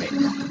crap out of me.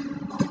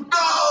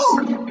 No!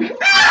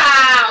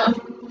 Ow!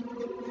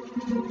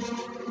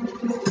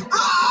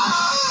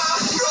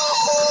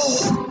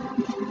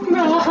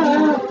 No!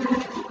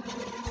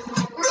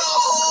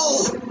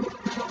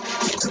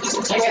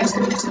 Dang it.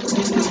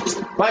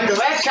 Like, the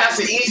red cat's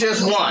the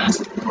easiest one.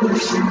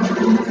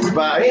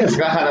 But I just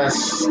forgot how to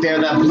scare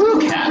that blue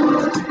cat. No!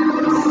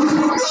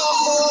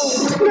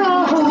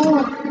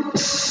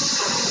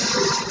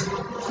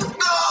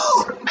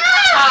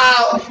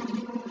 Ow!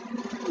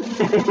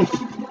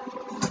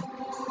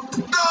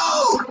 No!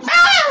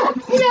 Ow!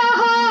 No!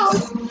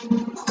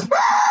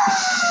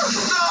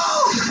 No!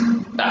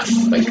 That's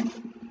like...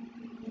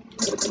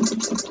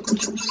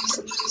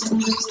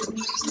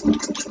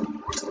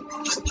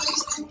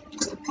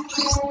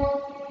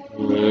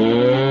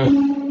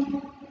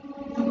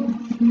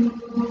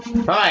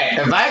 Alright,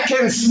 if I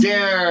can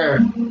scare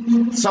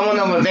someone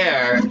over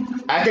there,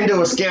 I can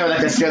do a scare like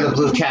I scare the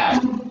blue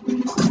cat.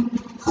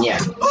 Yeah.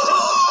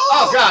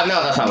 Oh God,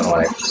 no, that's not what I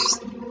wanted.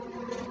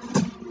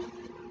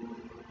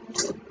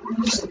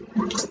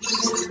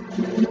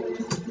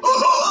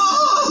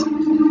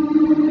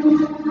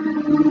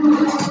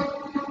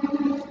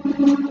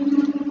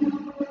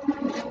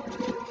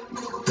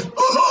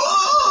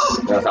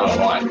 That's not what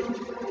I want.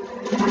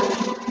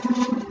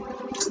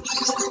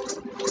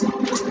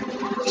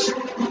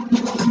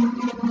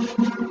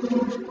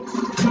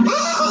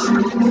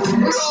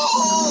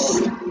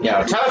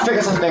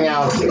 something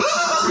out here.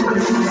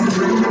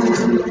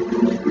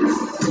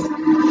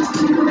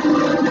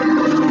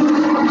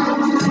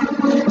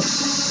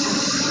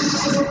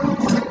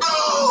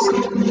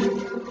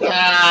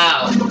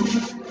 Ow!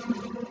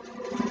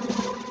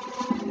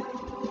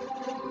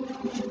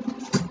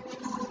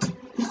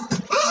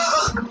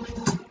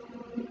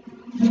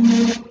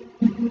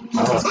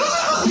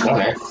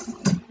 Okay.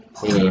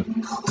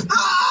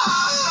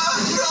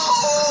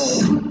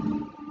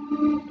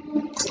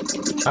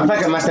 I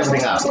think I messed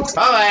everything up.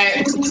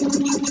 Alright!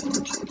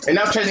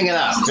 Enough changing it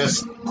up.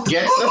 Just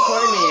get to the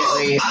point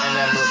immediately, and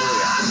then we'll do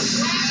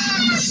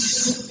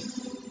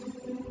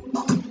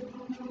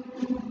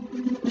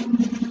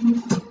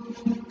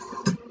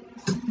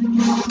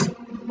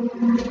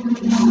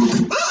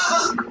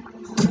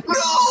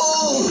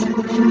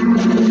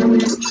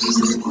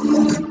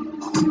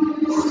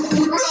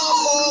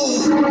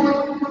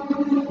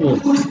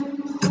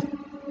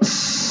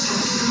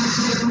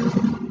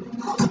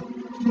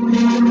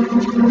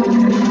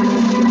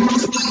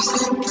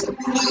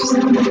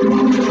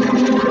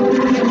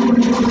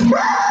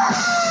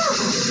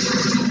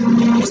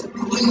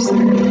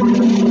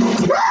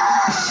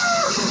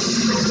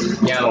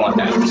yeah, I don't want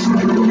that.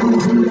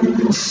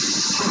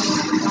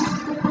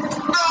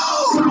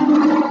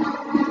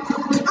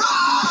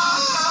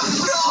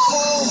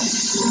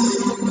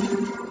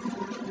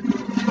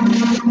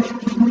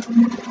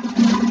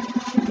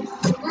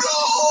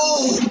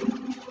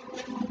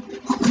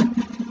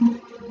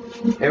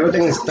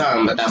 Everything is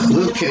done, but that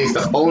blue kitty's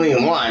the only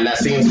one that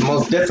seems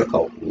most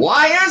difficult.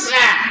 Why is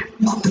that?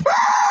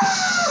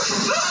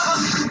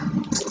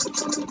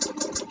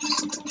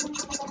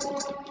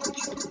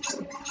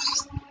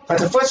 But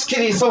the first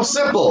kitty is so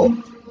simple,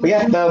 but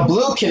yet the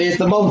blue kitty is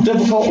the most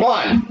difficult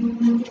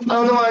one. I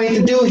don't know what I need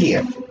to do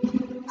here.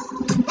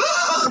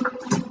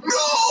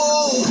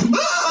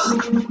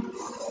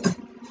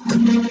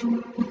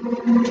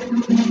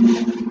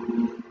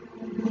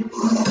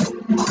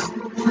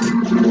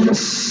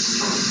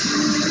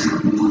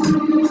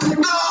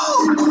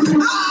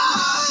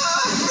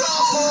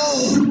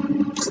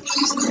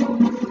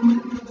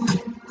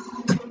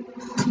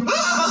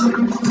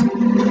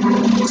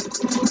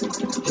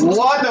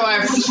 What do I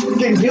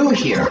freaking do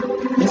here?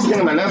 It's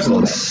getting on my nerves a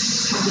little bit.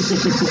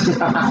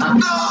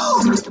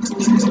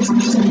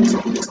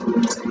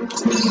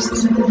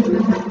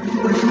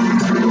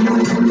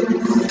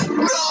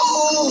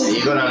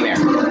 You go down there.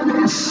 No!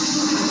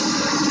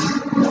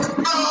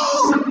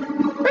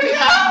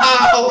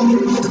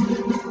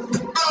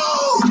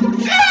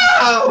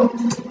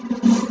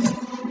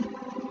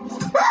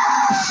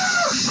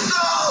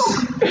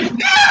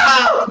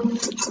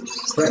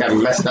 It's like I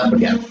messed up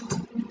again.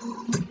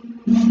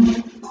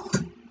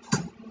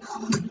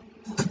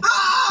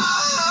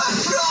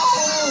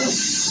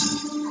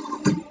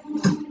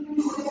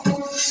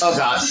 Oh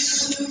god.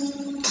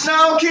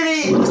 No,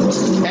 kitty!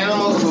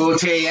 Animal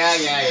cruelty,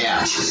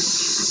 yeah.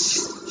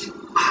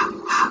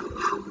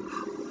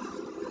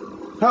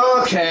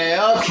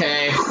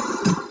 Okay.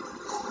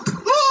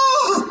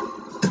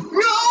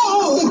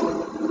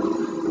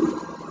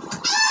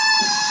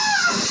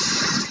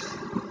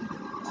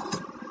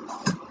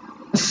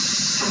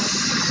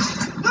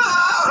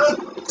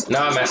 No,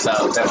 I messed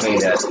up. Definitely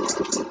did.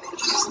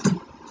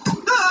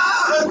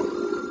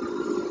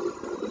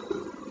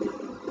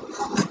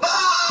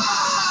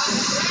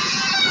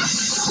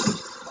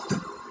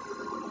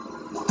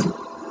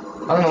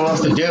 I don't know what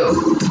else to do.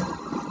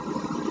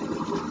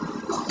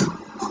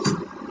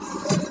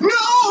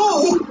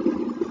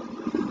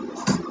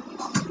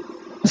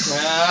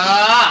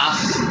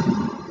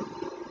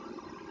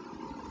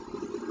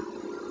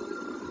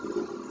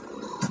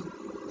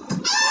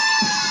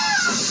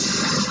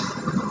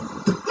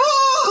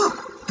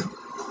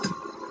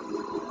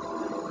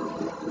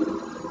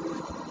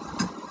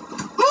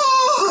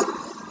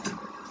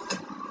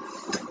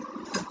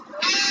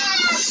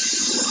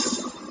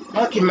 I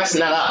keep messing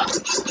that up.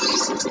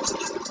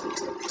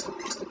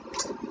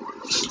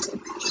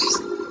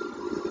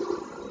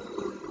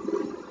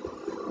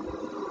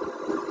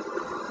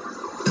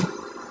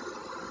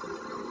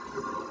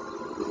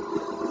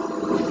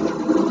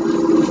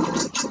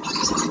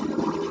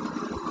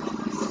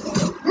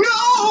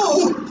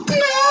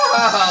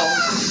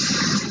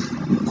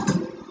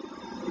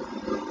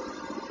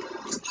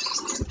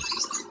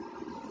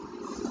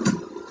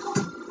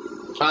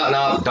 Oh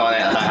no, darn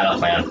it, I had a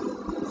plan.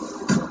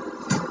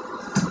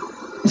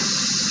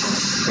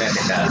 Can't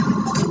get that.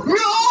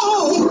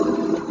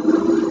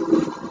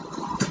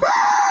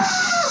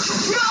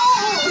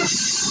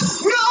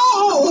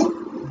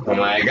 Oh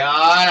my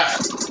god!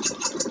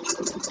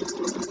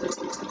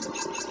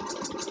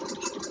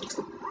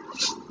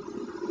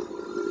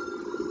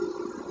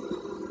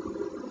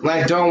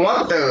 I don't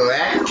want the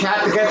rat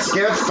cat to get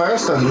scared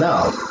first, or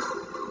no?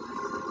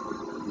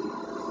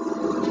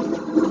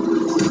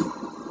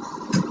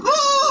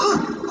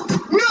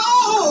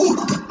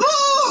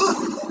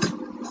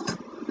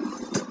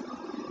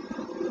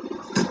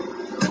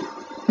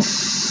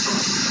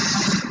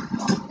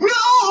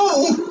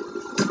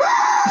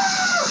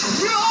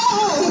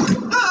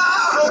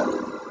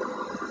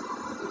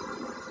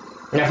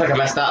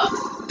 messed up.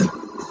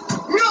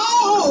 No!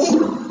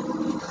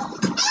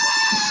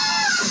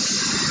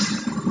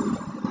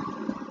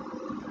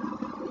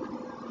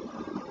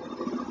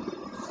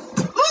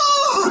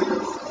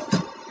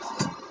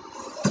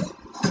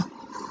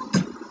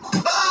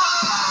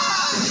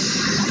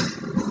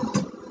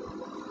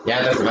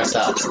 Yeah, that's messed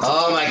up.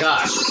 Oh my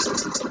gosh.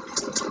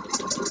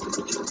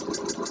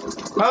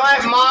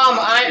 Alright, Mom,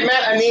 I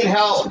admit I need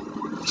help.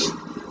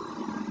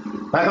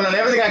 I've done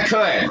everything I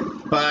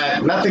could,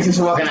 but nothing seems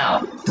to be working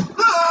out.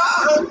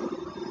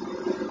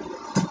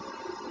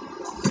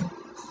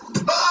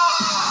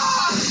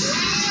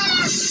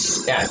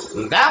 Yeah,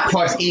 that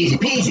part's easy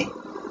peasy.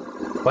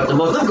 But the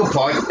most difficult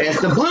part is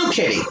the blue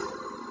kitty.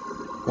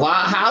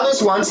 Wow, how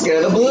does one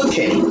scare the blue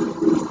kitty?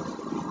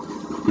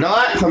 You know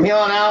what? From here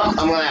on out,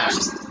 I'm gonna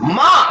ask,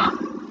 Mom!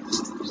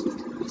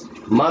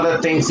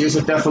 Mother thinks you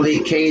should definitely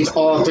cage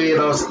all 3 of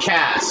those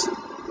cats.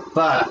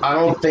 But I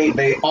don't think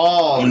they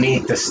all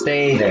need to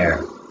stay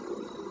there.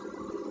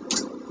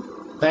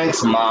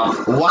 Thanks, Mom.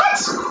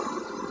 What?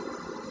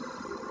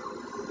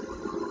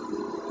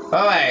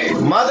 Alright,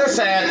 Mother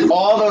said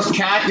all those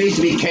cats need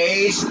to be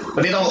caged,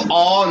 but they don't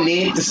all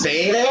need to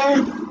stay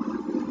there?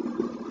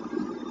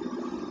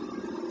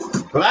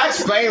 Will that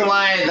explain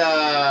why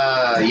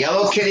the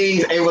yellow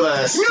kitty's able to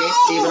escape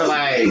even if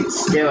I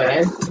scare it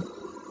in?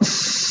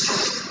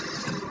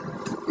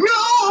 No!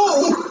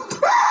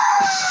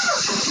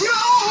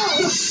 No!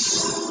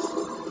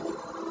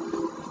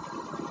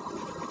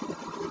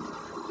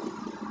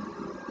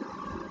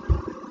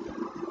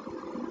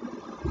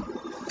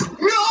 No!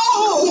 No!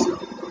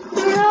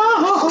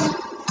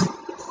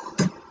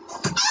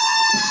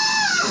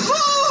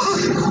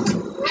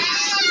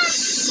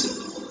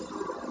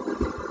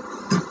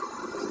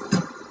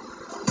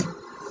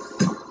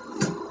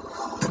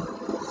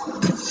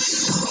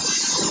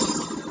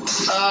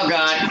 Oh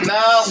god,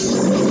 no!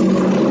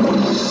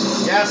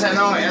 Yes, I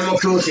know, animal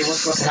cruelty, what's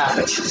supposed to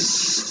happen?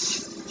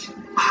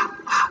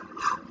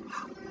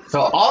 So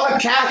all the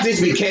cats need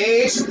to be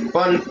caged,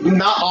 but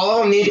not all of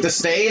them need to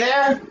stay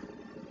there?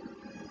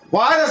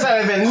 Why does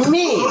that even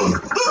mean?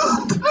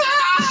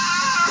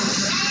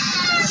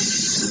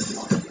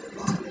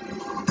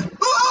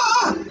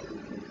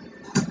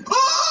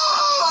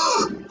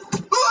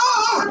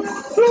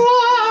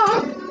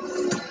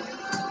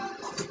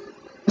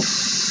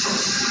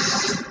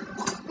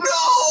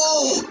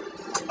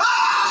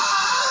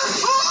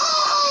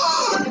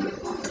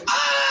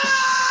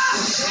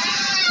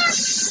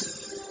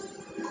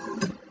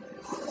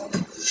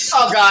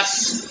 Oh god!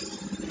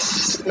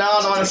 No,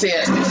 I don't want to see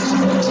it.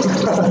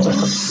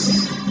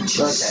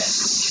 Okay.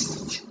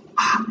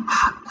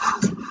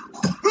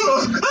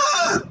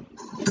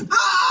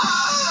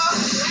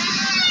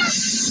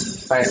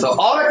 Alright, so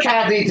all the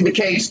cats need to be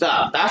caged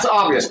up. That's the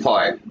obvious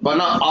part. But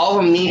not all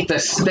of them need to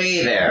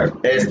stay there.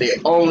 Is the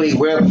only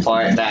weird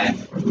part that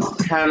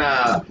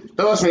kinda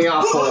throws me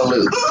off for a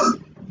loop.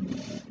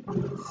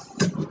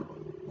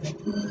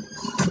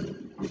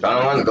 I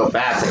don't want to go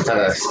back and try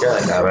to scare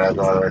like that, but I don't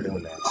know why we're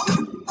doing that.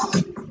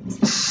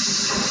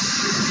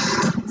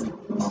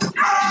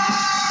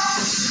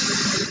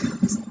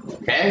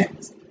 Okay,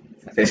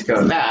 I takes care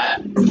of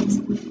that.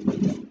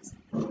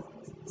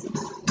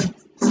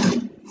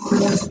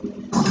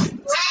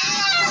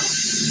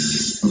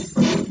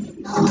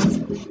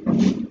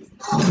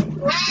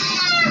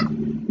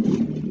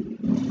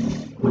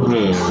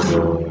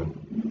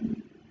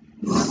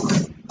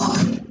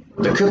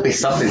 There could be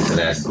something to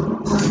this,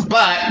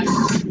 but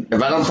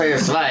if I don't play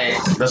this right,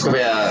 there's gonna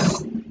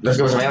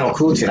be some animal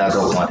cruelty that I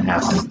don't want to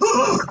happen.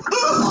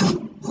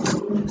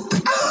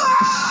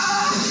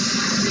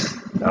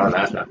 No,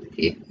 that's not the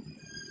key.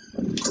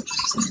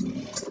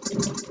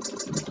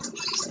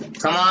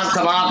 Come on,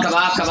 come on, come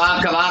on, come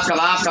on, come on, come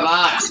on, come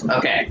on.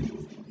 Okay.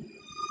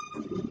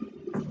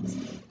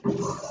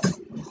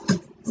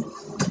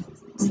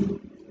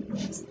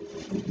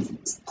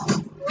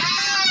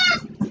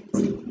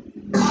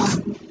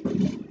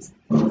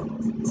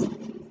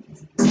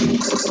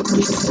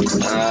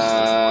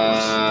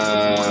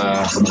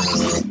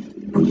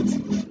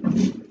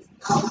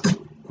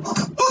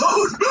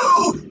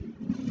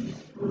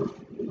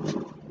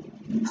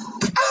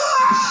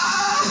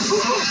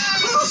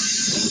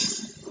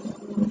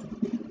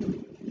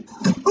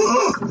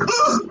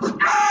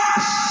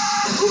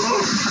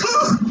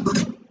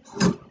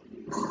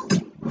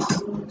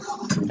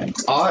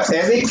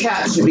 Every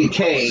cat should be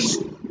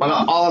caged, but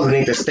not all of them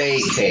need to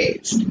stay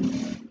caged.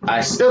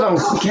 I still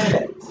don't get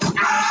it.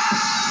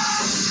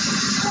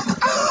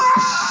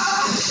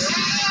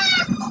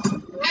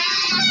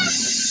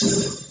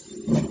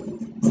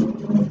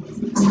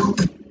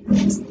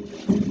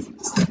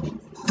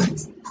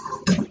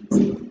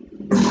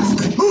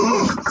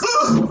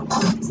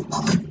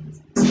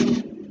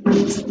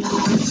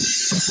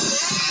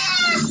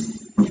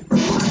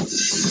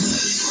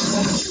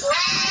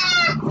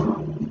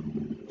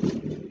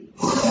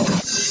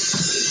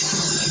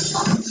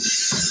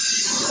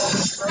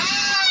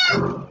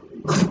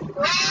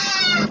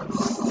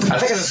 I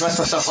think I just messed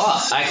myself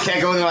up. I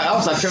can't go anywhere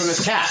else. I'm killing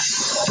this cat.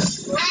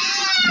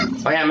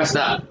 Oh yeah, I messed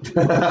up.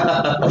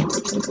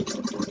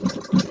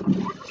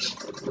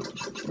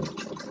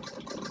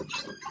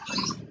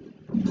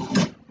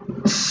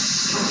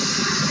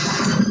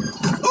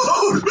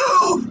 Oh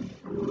no!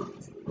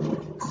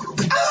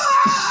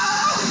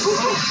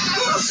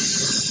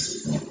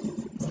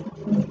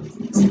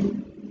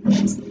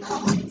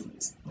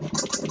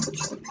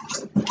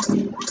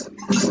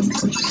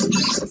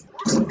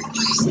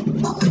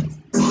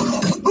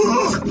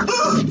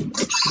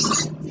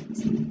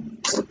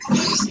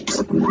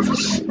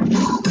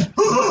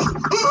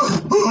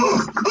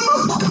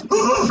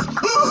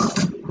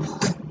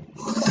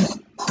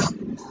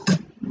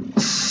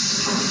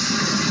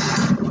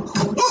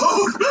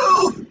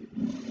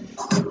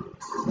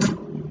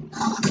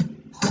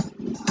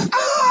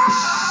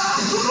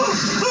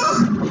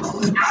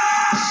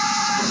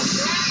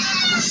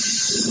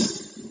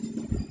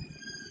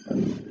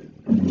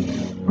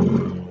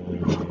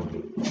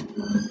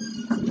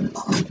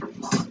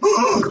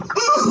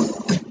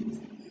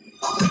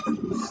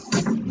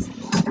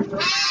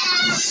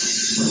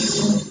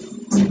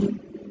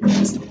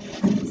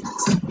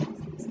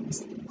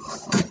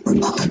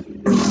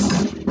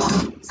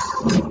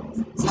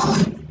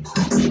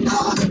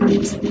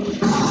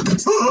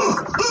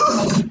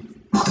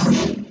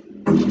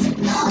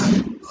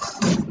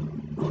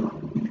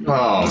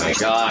 Oh my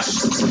gosh.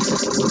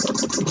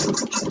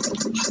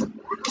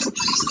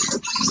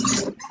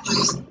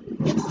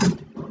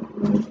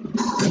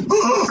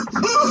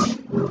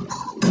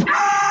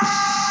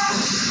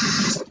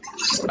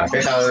 I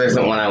think that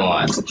isn't what I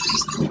want.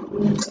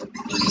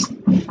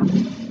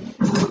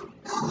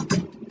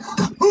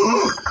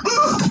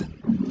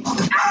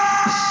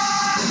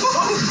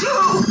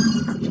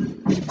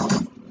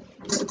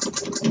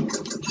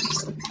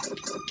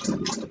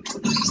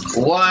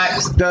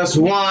 What does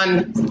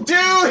one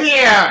do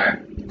here?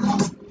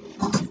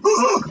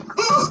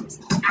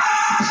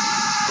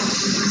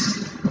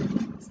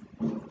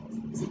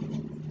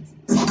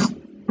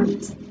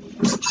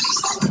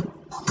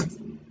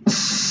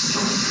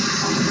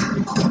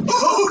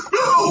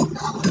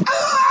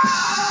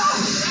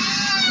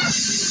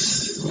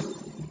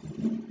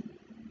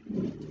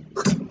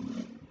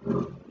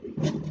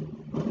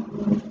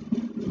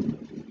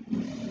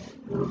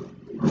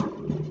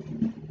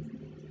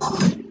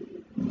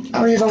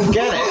 Oh, you don't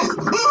get it.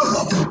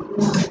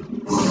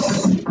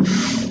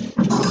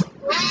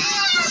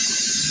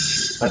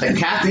 But the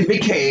cat needs to be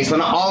caged, but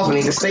not all of them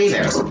need to stay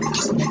there.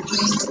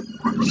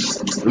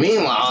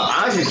 Meanwhile,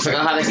 I need to figure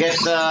out how to get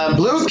the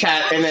blue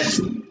cat in its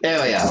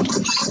area.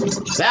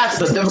 That's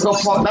the difficult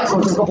part. That's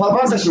the difficult part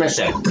about this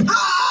mission.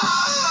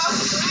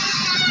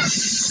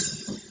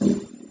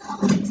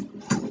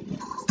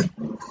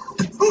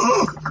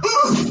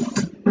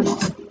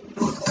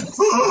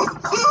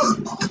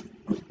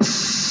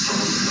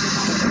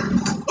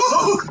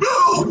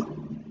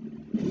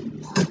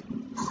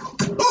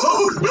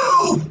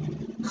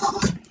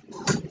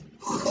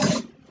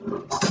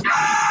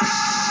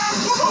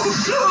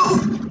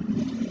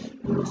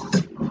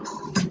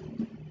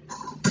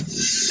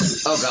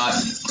 Oh god.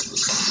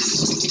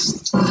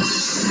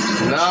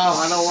 No,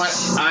 I don't want.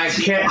 I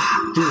can't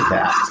do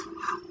that.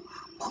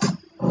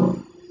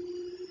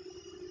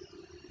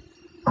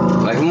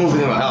 Like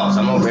moving my house,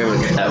 I'm not able to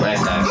get that right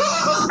there.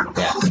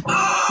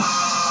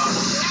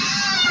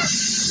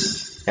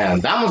 Yeah.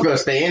 And that one's gonna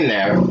stay in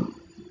there,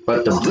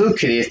 but the blue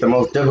kitty is the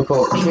most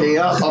difficult kitty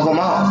of them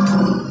all.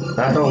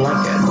 I don't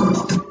like it.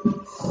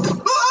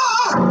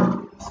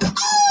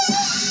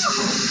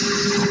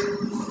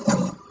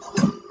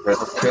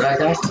 Kill that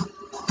guy?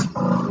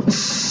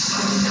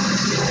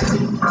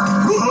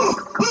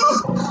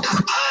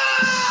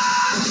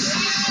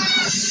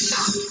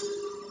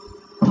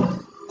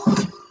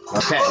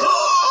 Okay.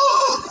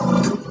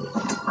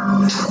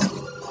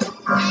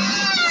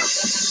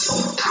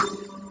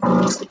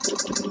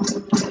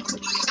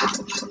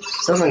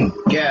 Doesn't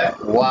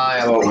get why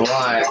I don't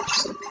want.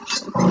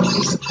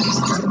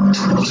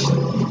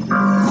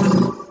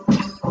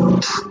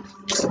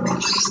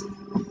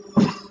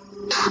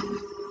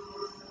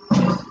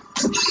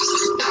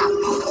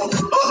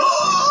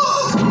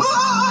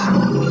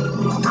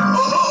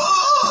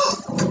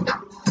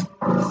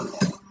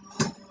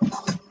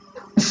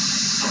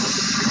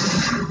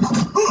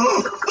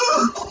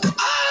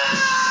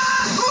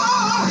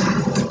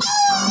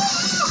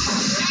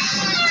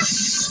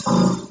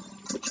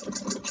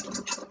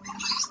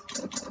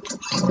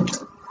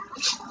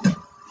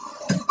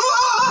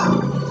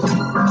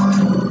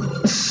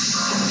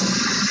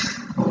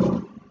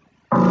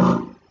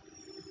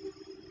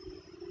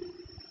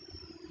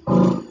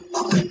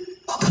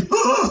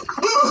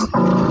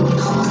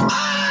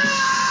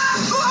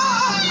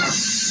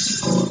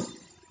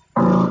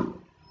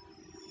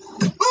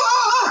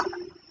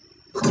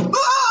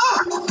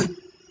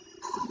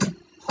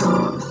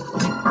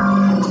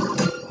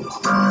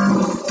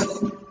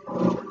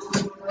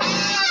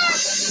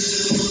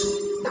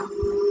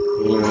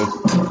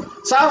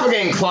 Sorry for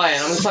getting quiet.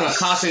 I'm just trying to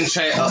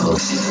concentrate.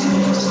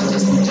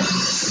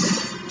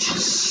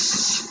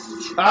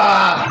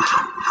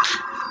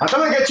 Ah! I don't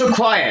want to get too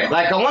quiet.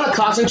 Like, I want to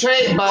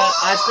concentrate, but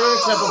I still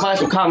need to provide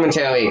some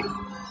commentary.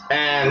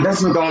 And this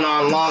has been going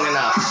on long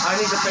enough. I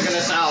need to figure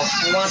this out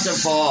once and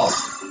for all.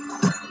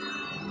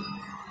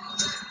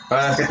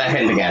 Alright, let's get that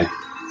hint again.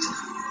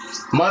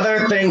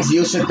 Mother thinks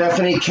you should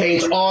definitely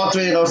cage all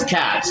 3 of those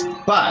cats,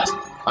 but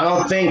I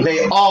don't think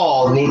they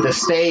all need to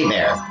stay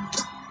there.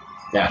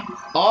 Yeah,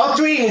 all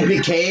 3 need to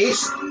be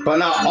caged, but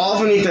not all of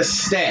them need to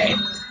stay.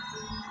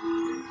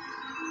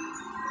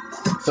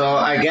 So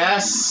I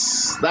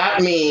guess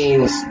that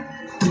means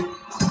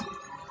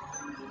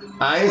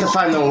I need to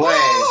find a way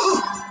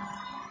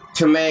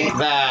to make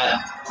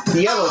that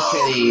yellow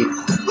kitty.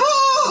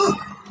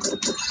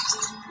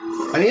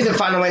 I need to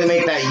find a way to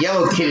make that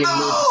yellow kitty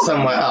move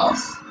somewhere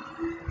else.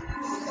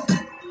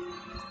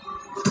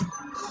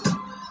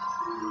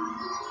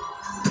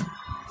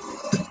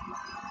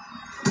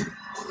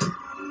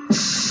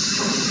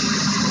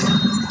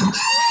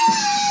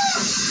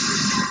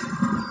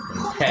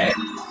 Okay.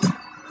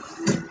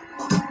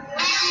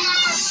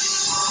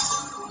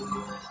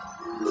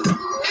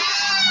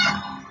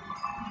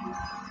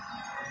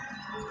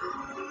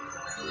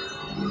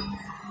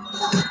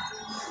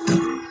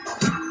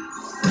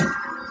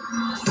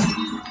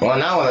 Well,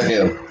 now what do I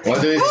do?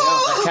 What do we do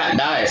if that cat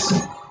dies?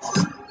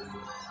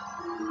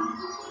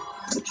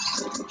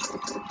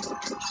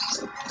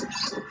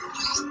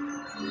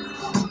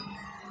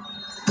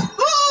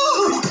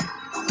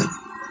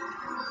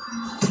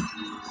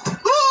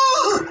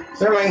 Is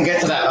there a way I can get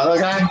to that other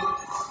guy?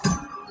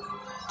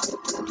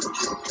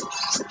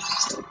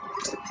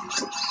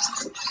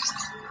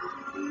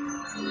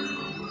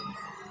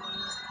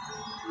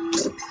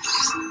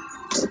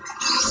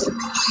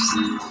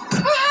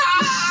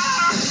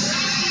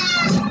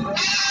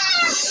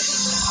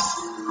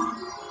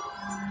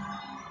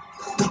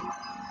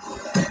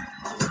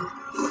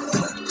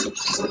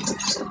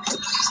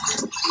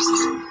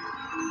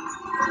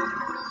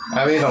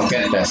 I really don't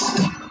get this.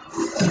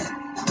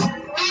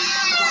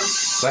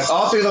 Like,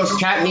 all 3 of those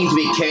cats need to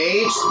be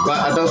caged, but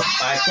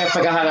I can't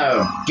figure out how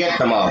to get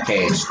them all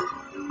caged.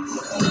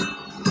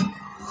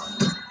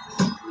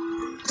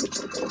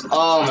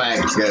 Oh my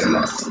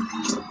goodness.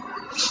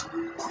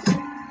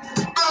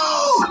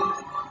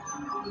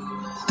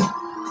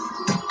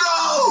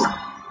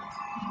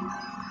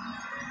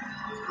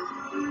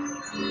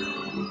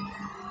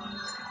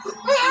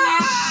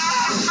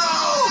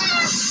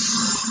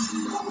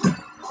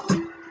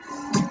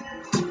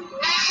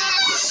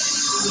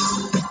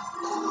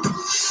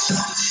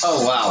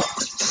 Oh wow.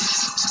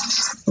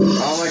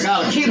 Oh my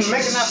god, I keep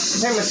making that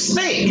same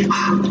mistake.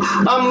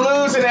 I'm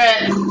losing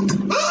it.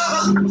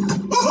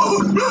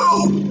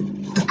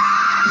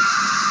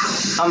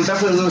 I'm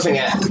definitely losing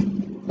it.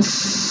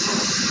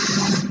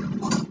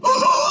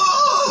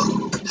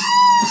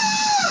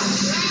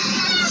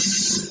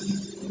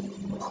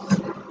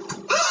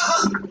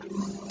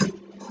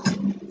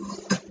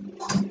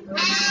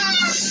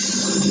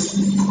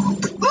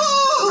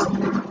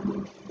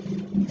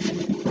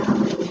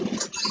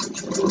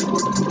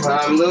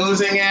 I'm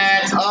losing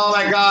it. Oh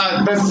my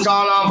god, this has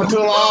gone on for too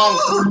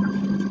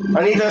long.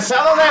 I need to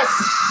settle this.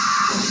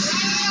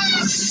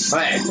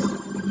 Wait,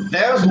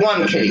 there's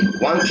one kitty.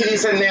 One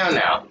kitty's in there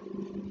now.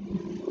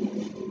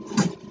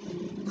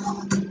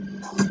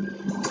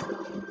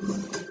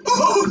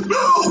 Oh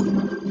no!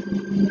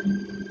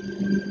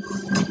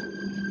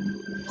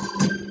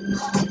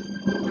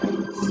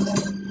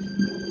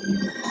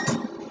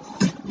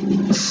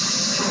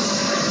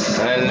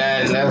 And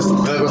then there's the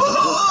blue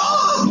cow.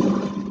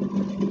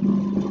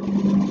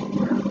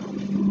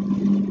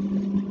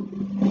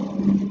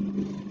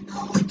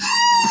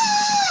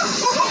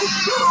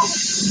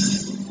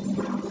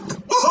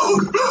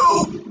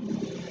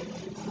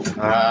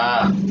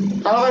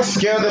 How do I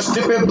scare the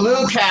stupid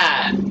blue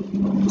cat?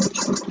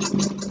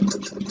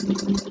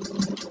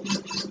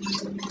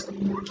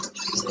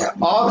 Yeah,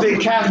 all 3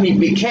 cats need to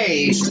be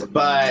caged,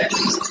 but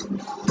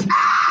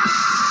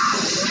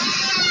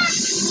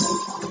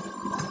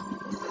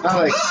how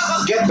do I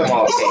get them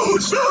all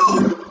caged?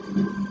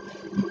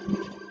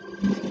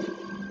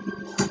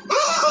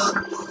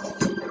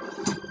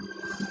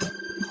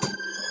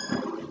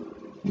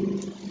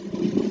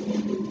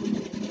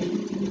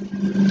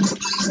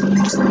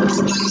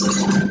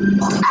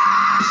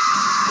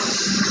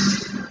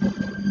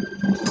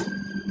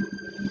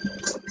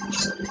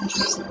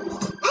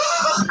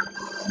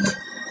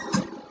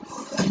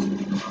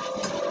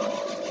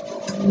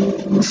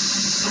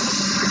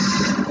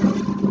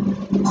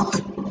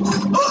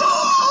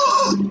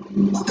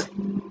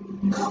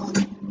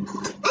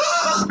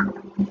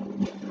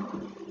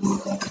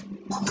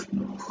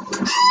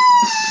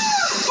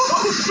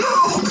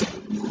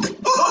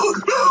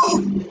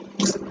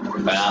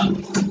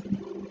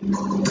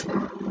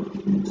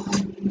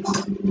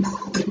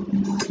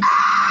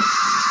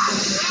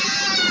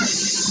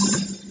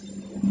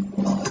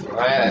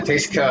 Alright, that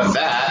takes care of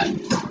that.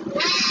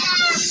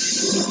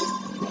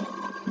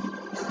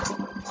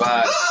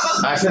 But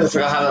I should have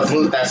figured out how to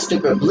move that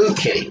stupid blue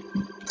kitty.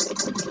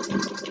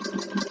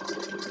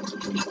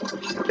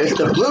 It's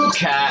the blue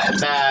cat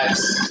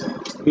that's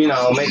you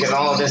know, making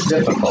all this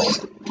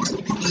difficult.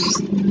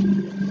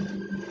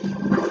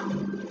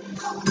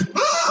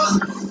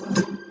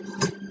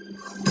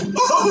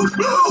 Oh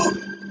no!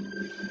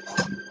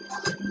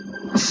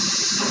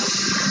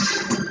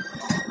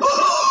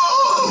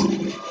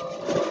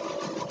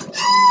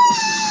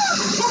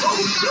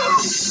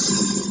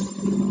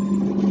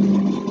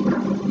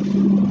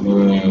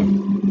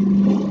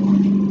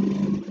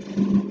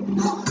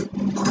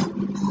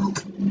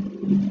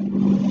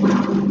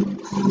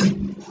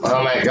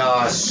 Oh my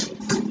gosh.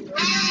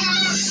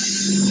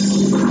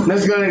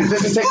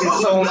 This is taking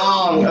so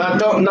long, and I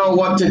don't know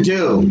what to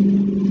do.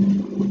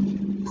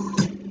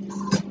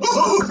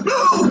 Oh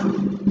no!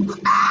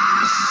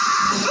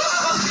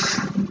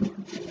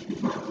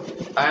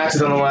 I actually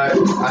don't know what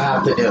I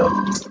have to do.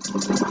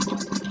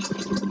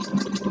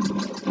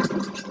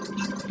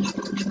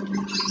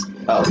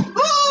 Oh.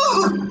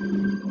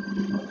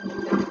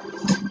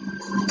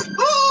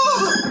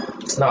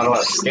 No, I don't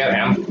want to scare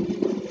him.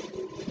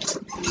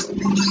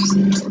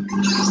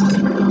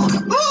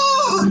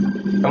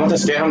 I want to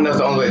scare him, that's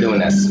the only way of doing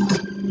this.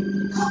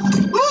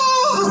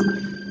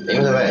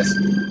 Even if it is.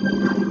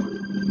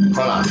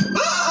 Hold on.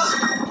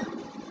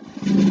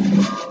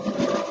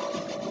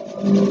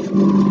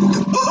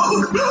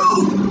 Oh no!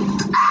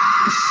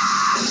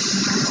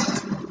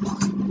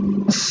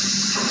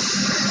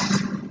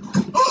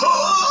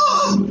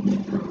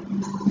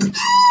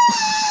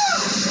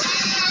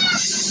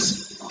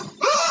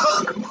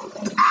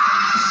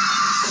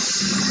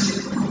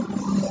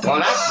 Well,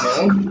 that's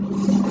new.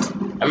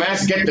 I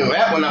managed to get through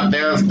that one up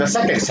there the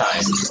second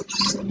time.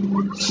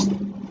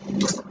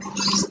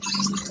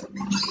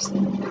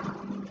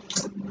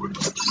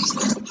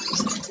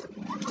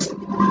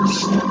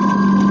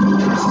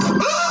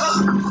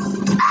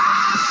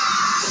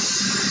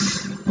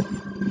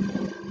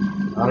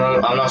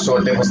 I'm not sure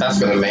what difference that's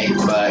going to make,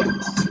 but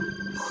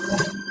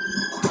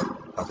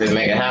I'm going to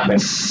make it happen.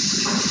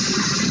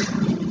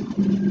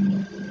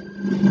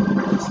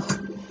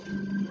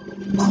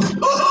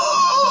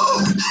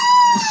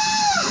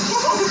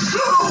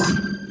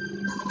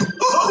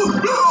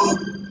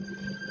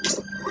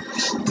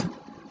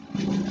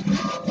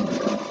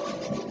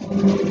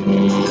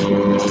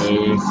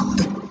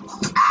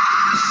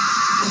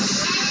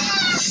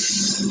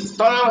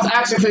 Thought I was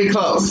actually pretty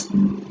close.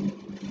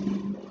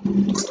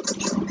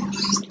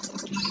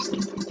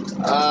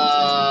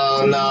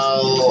 Oh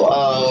no,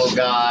 oh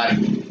god.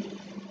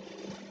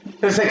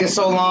 It's taking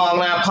so long, I'm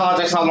gonna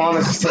apologize how long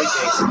this is taking.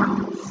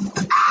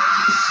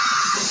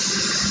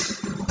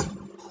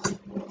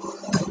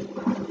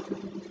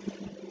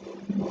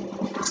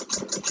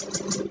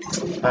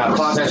 I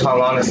apologize how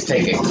long this is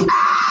taking.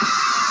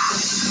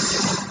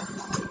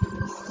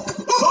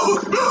 Oh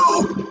no!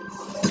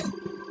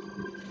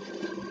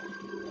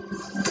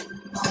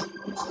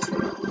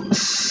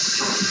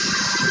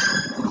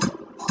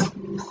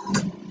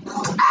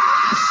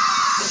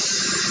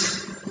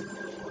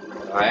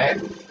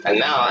 Alright, and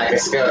now I can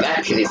scare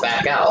that kitty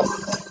back out.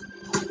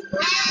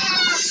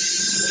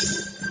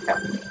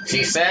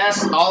 She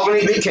says all of them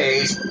need to be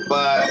caged,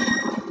 but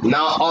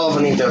not all of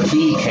them need to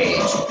be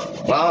caged.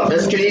 Well,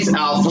 this kitty's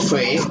out for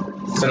free,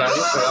 so now I'm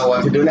just gonna know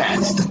what to do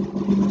next.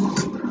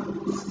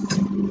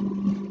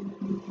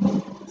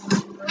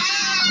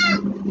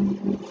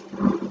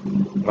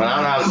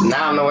 Well,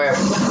 now I'm nowhere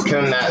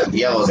killing that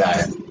yellow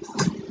guy.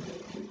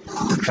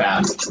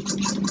 Crap.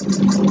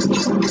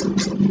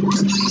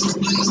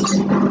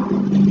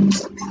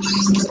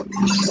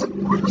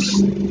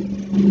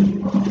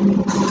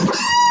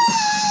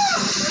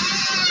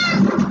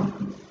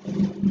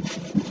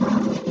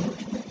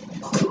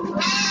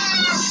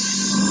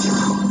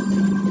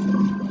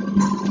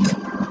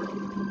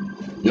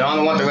 No, I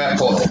don't want the red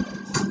portal.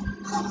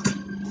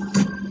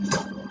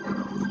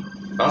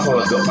 I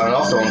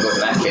also want to go to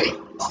that kitty.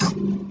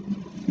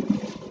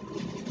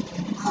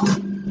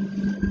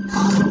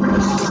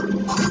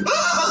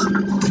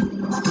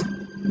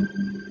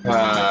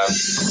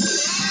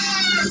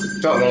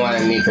 Don't know what I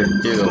need to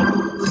do.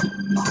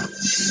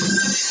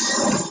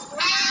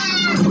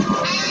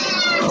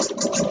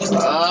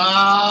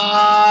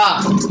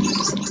 Ah!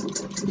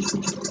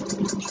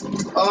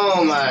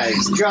 Oh my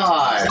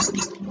god!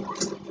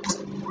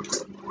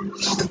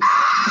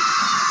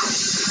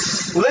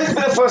 Will this be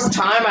the first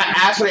time I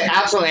actually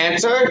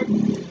answered?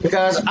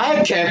 Because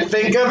I can't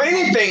think of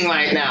anything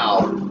right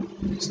now.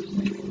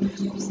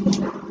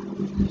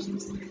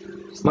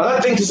 My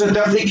other thing is to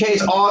definitely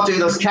cage all three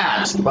of those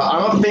cats, but I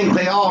don't think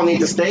they all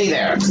need to stay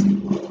there.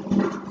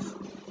 The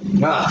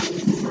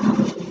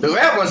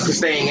red ones are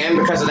staying in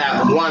because of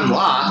that one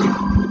lock.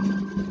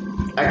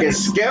 I can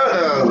scare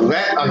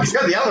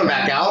the yellow one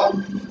back out,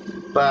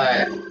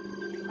 but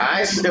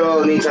I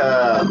still need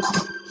to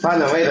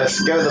find a way to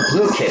scare the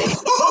blue kitty.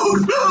 Oh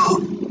no!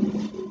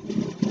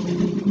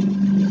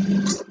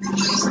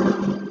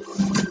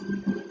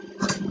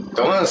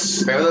 Don't want to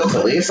spare the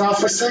police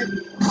officer?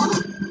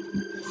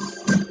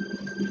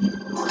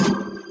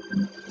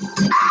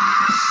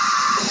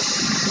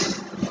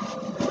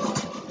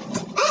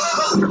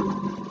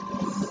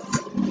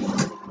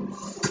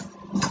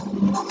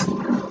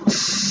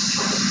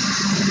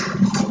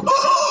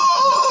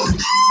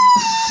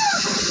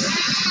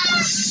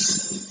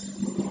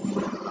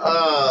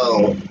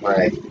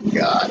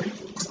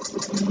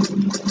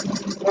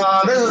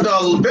 This is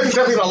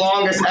definitely the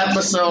longest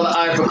episode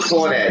I've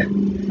recorded,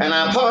 and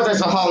I apologize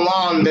for how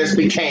long this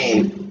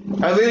became.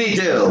 I really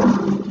do.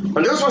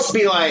 But this was supposed to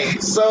be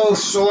like so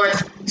short,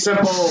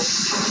 simple,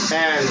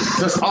 and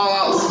just all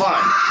out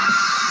fun.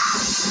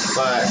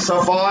 But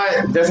so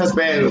far, this has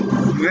been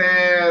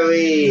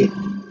very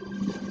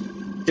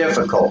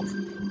difficult.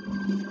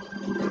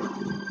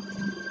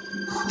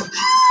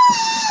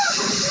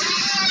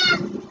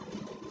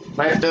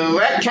 Like the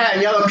red cat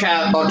and yellow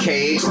cat are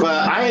caged,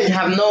 but I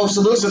have no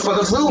solution for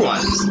the blue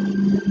ones.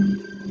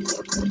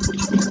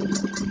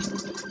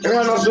 I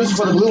have no solution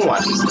for the blue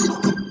ones.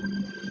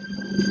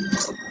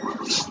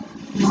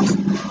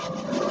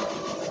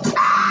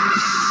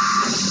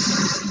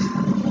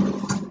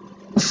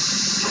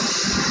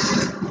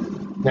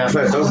 Yeah, I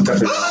feel like those are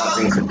definitely the wrong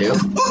things to do.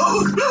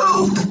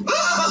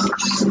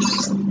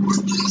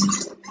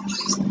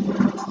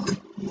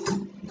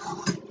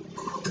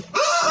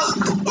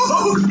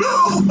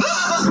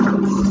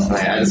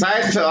 Alright, I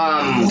decided to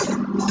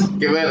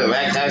get rid of the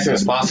red guy as soon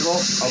as possible. I'm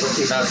gonna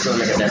see if that's gonna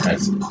make a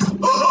difference.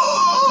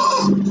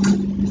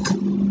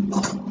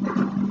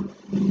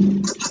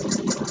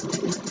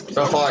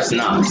 So far it's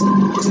not.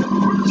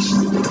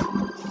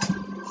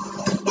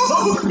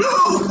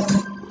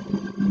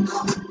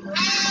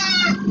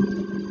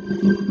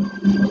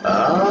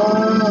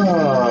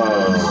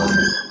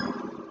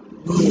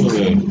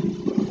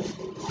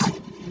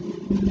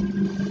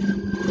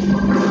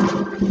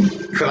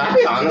 Could I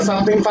be onto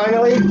something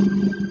finally?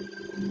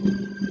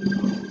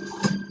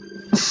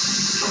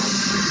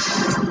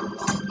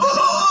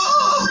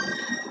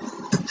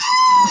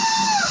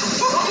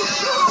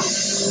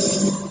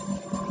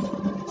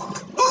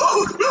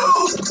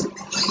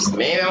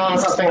 Maybe I'm on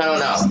something, I don't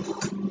know.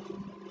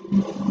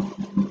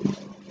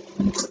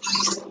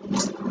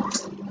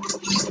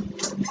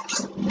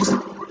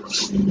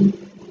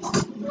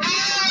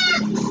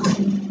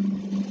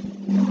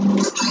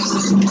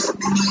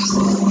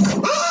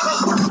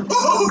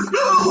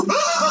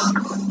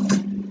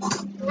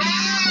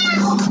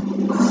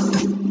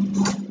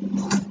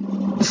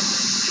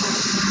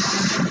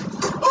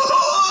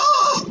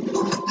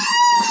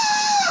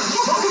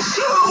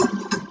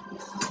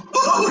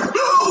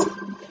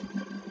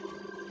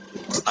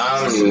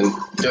 I'm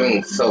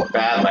doing so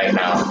bad right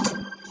now.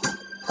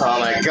 Oh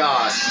my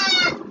god.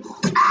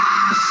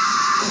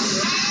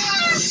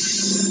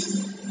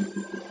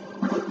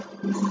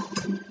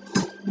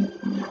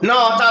 No,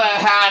 I thought I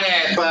had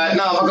it, but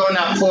no, if I go in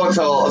that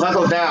portal, if I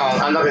go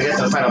down, I'm not gonna get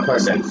to the final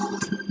person.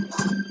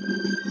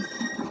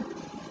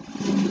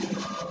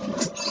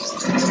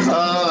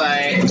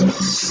 Alright.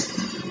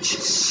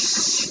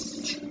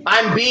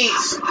 I'm beat.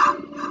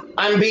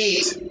 I'm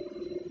beat.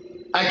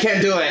 I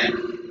can't do it.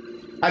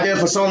 I did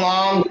it for so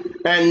long,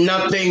 and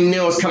nothing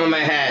new is coming in my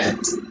head.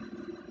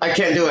 I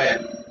can't do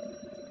it.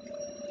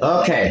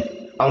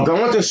 Okay, I'm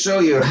going to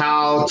show you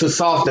how to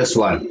solve this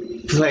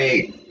one.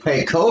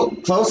 Pay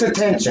close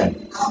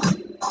attention.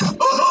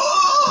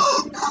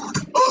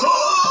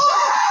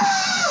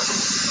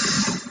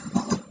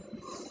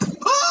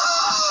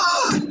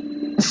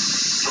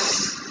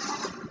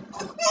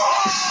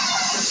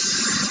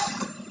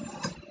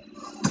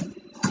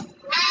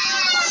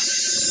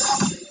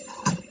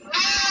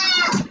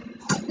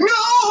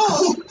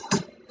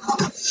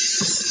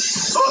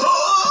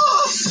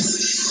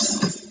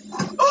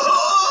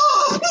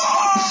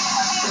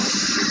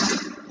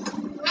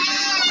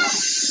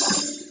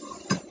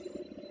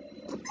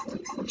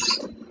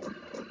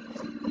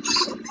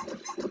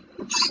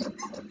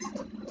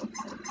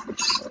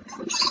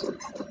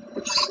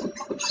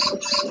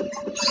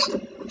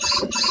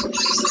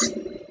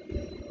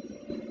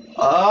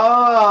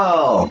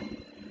 Oh!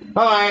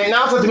 Alright,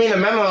 now it's up to me to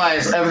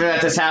memorize everything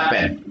that just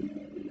happened.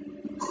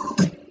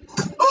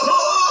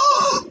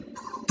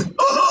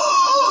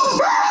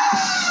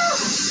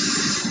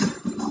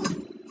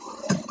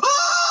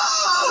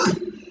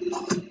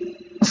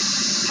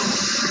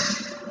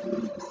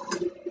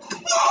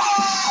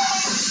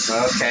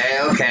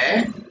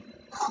 Okay.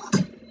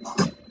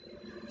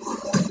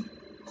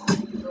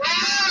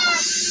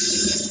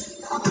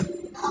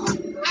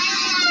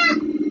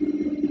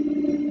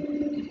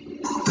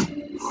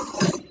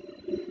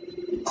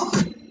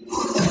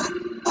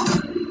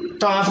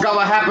 Oh, I forgot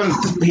what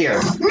happened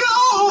here. No!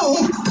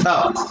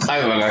 Oh, I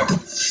remember.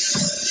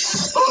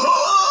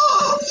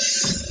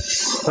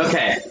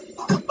 Okay.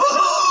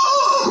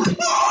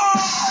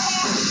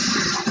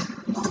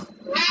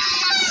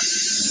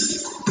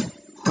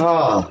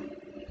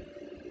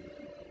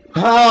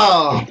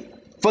 Oh,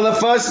 for the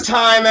first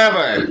time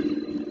ever,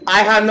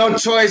 I had no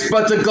choice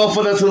but to go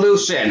for the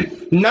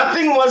solution.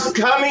 Nothing was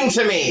coming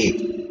to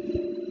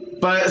me.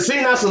 But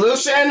seeing that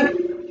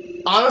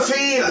solution,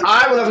 honestly,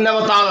 I would have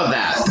never thought of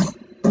that.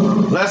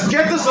 Let's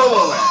get this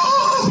over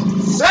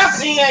with. That's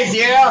the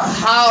idea of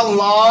how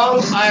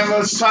long I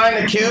was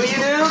trying to kill you,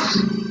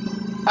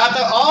 dude?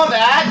 After all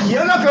that,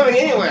 you're not going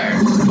anywhere.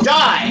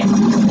 Die!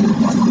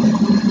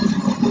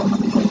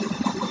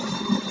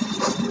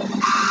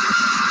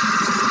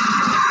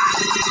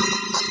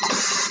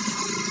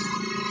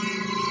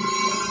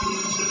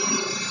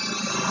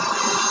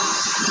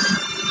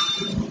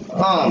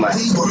 Oh my.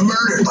 They were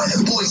murdered by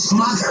the boy's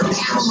mother,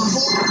 Pamela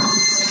Ford.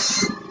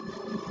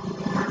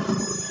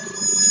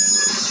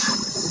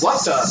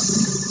 What the?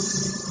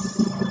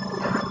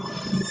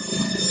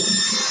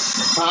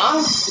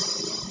 Huh?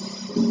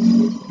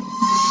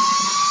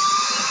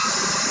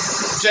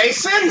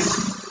 Jason?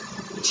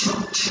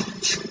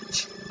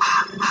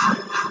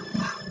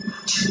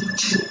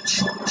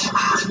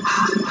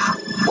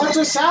 What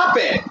just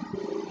happened?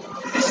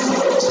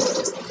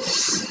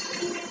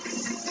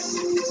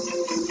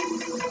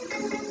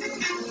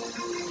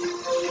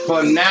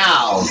 For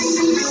now.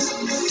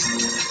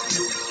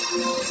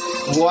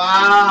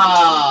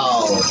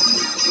 Wow.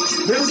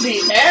 This is the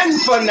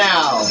end for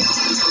now.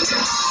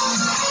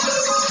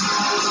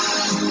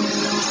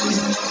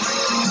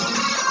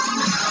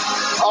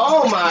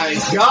 Oh my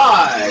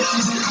god.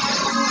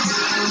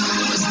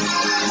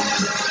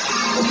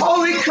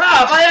 Holy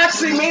crap, I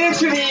actually made it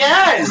to the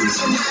end.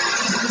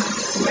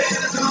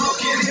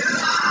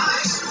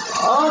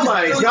 Oh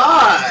my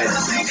god.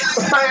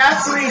 I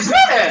actually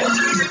did it.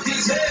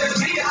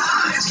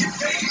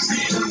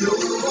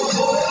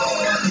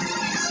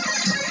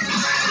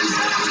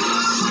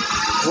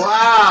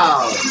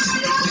 Wow.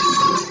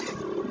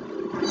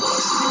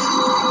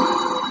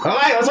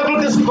 Alright, let's open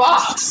up this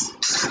box.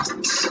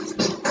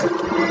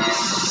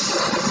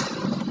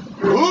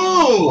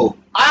 Ooh,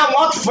 I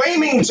unlocked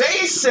Flaming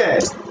Jason.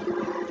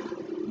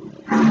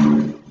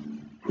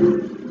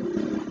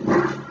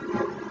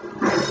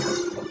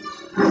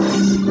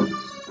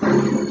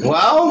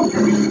 Well,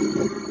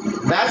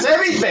 that's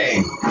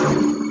everything.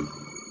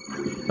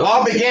 It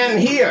all began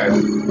here.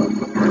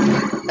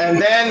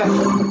 And then,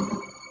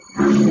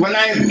 when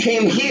I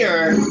came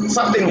here,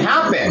 something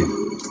happened.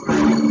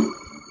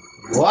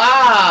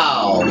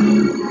 Wow.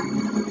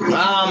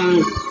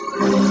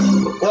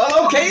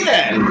 Well, okay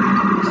then.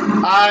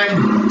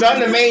 I've done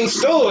the main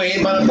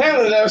story, but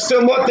apparently there are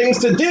still more things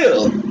to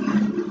do.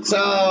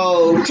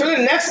 So, tune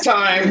in next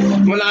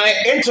time when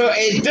I enter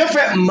a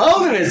different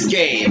mode in this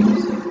game.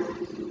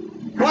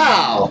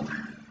 Wow.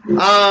 Click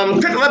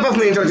the like button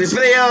if you enjoyed this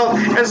video,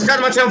 and subscribe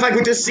to my channel if I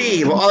could to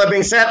see. With all that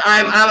being said,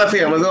 I'm out of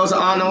here. When those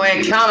are on the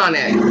way, count on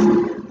it.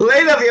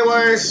 Later,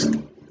 viewers.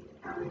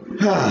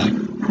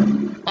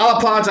 I'll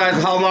apologize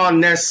for how long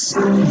this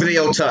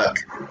video took.